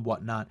basketball and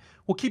whatnot.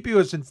 We'll keep you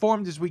as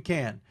informed as we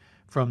can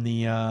from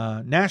the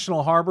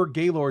National Harbor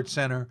Gaylord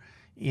Center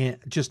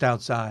just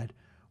outside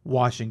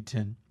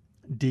Washington,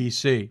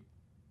 D.C.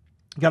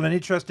 Got an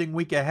interesting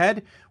week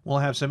ahead. We'll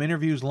have some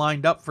interviews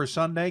lined up for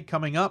Sunday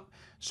coming up.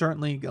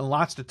 Certainly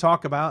lots to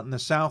talk about in the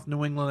South,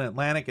 New England,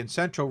 Atlantic, and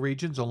Central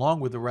regions, along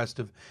with the rest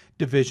of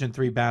Division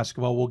III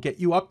basketball. We'll get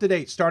you up to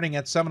date starting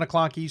at 7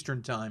 o'clock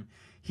Eastern Time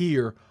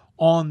here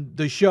on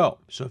the show.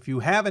 So if you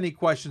have any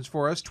questions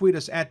for us, tweet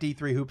us at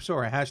D3Hoops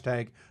or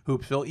hashtag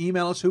Hoopsville.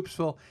 Email us,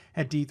 hoopsville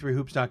at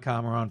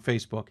d3hoops.com, or on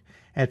Facebook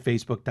at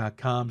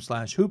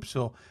facebook.com/Hoopsville.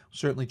 We'll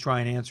certainly try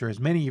and answer as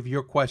many of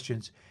your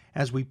questions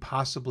as we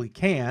possibly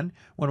can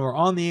when we're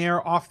on the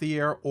air, off the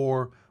air,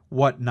 or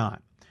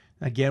whatnot.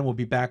 Again, we'll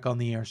be back on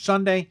the air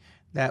Sunday.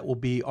 That will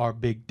be our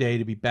big day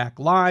to be back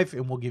live,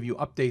 and we'll give you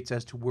updates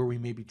as to where we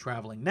may be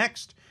traveling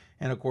next.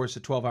 And, of course, the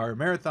 12-hour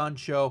marathon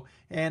show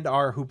and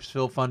our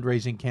Hoopsville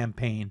fundraising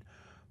campaign,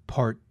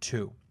 Part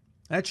 2.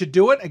 That should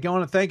do it. I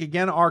want to thank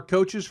again our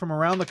coaches from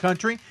around the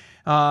country.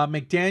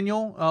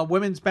 McDaniel,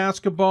 women's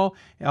basketball,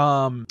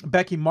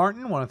 Becky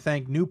Martin. I want to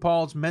thank New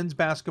Paltz men's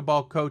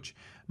basketball coach,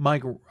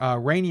 Mike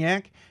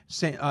Rainiak.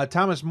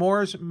 Thomas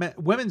Moore's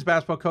women's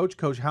basketball coach,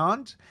 Coach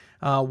Hans.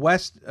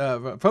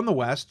 From the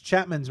West,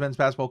 Chapman's men's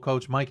basketball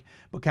coach, Mike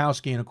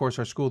Bukowski. And, of course,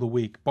 our School of the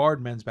Week,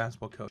 Bard men's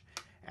basketball coach,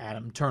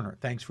 Adam Turner.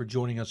 Thanks for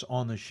joining us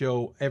on the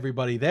show,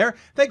 everybody there.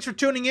 Thanks for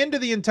tuning in to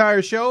the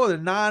entire show, the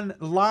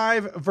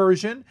non-live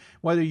version,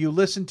 whether you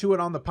listen to it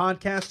on the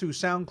podcast through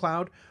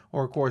SoundCloud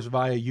or, of course,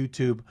 via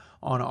YouTube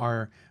on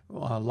our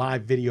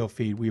live video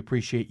feed. We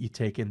appreciate you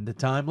taking the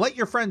time. Let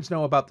your friends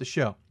know about the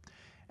show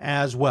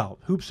as well.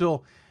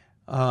 Hoopsville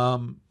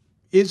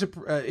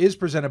is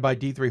presented by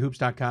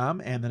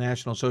D3Hoops.com and the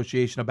National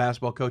Association of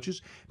Basketball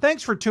Coaches.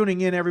 Thanks for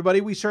tuning in,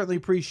 everybody. We certainly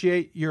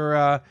appreciate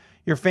your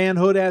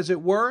fanhood, as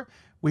it were.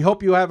 We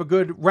hope you have a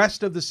good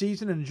rest of the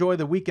season and enjoy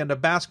the weekend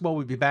of basketball.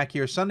 We'll be back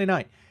here Sunday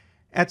night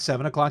at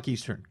 7 o'clock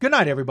Eastern. Good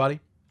night, everybody.